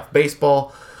more playoff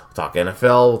baseball. We'll talk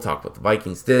NFL. We'll talk what the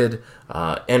Vikings did.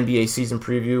 NBA season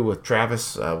preview with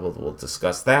Travis. We'll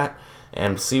discuss that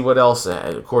and see what else.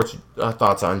 Of course,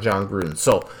 thoughts on John Gruden.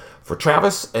 So for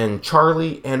Travis and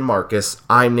Charlie and Marcus,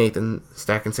 I'm Nathan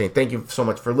Stacken saying thank you so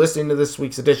much for listening to this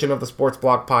week's edition of the Sports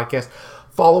Blog Podcast.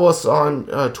 Follow us on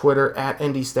Twitter at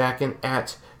NDStacken,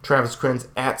 at Travis Krenz,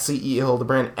 at CE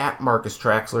Hildebrand, at Marcus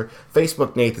Traxler,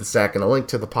 Facebook Nathan Stacken. A link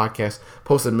to the podcast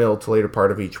posted middle to later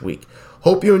part of each week.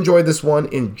 Hope you enjoyed this one.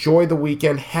 Enjoy the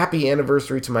weekend. Happy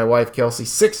anniversary to my wife, Kelsey.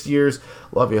 6 years.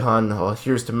 Love you, hon.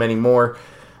 Here's to many more.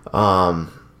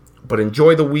 But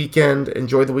enjoy the weekend.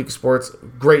 Enjoy the week of sports.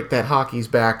 Great that hockey's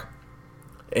back.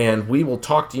 And we will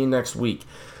talk to you next week.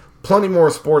 Plenty more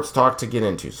sports talk to get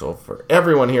into. So for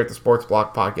everyone here at the Sports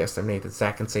Block Podcast, I'm Nathan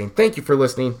Stacken saying thank you for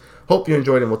listening. Hope you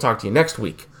enjoyed, and we'll talk to you next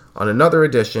week on another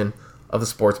edition of the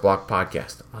Sports Block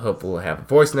Podcast. I hope we'll have a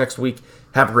voice next week.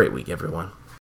 Have a great week, everyone.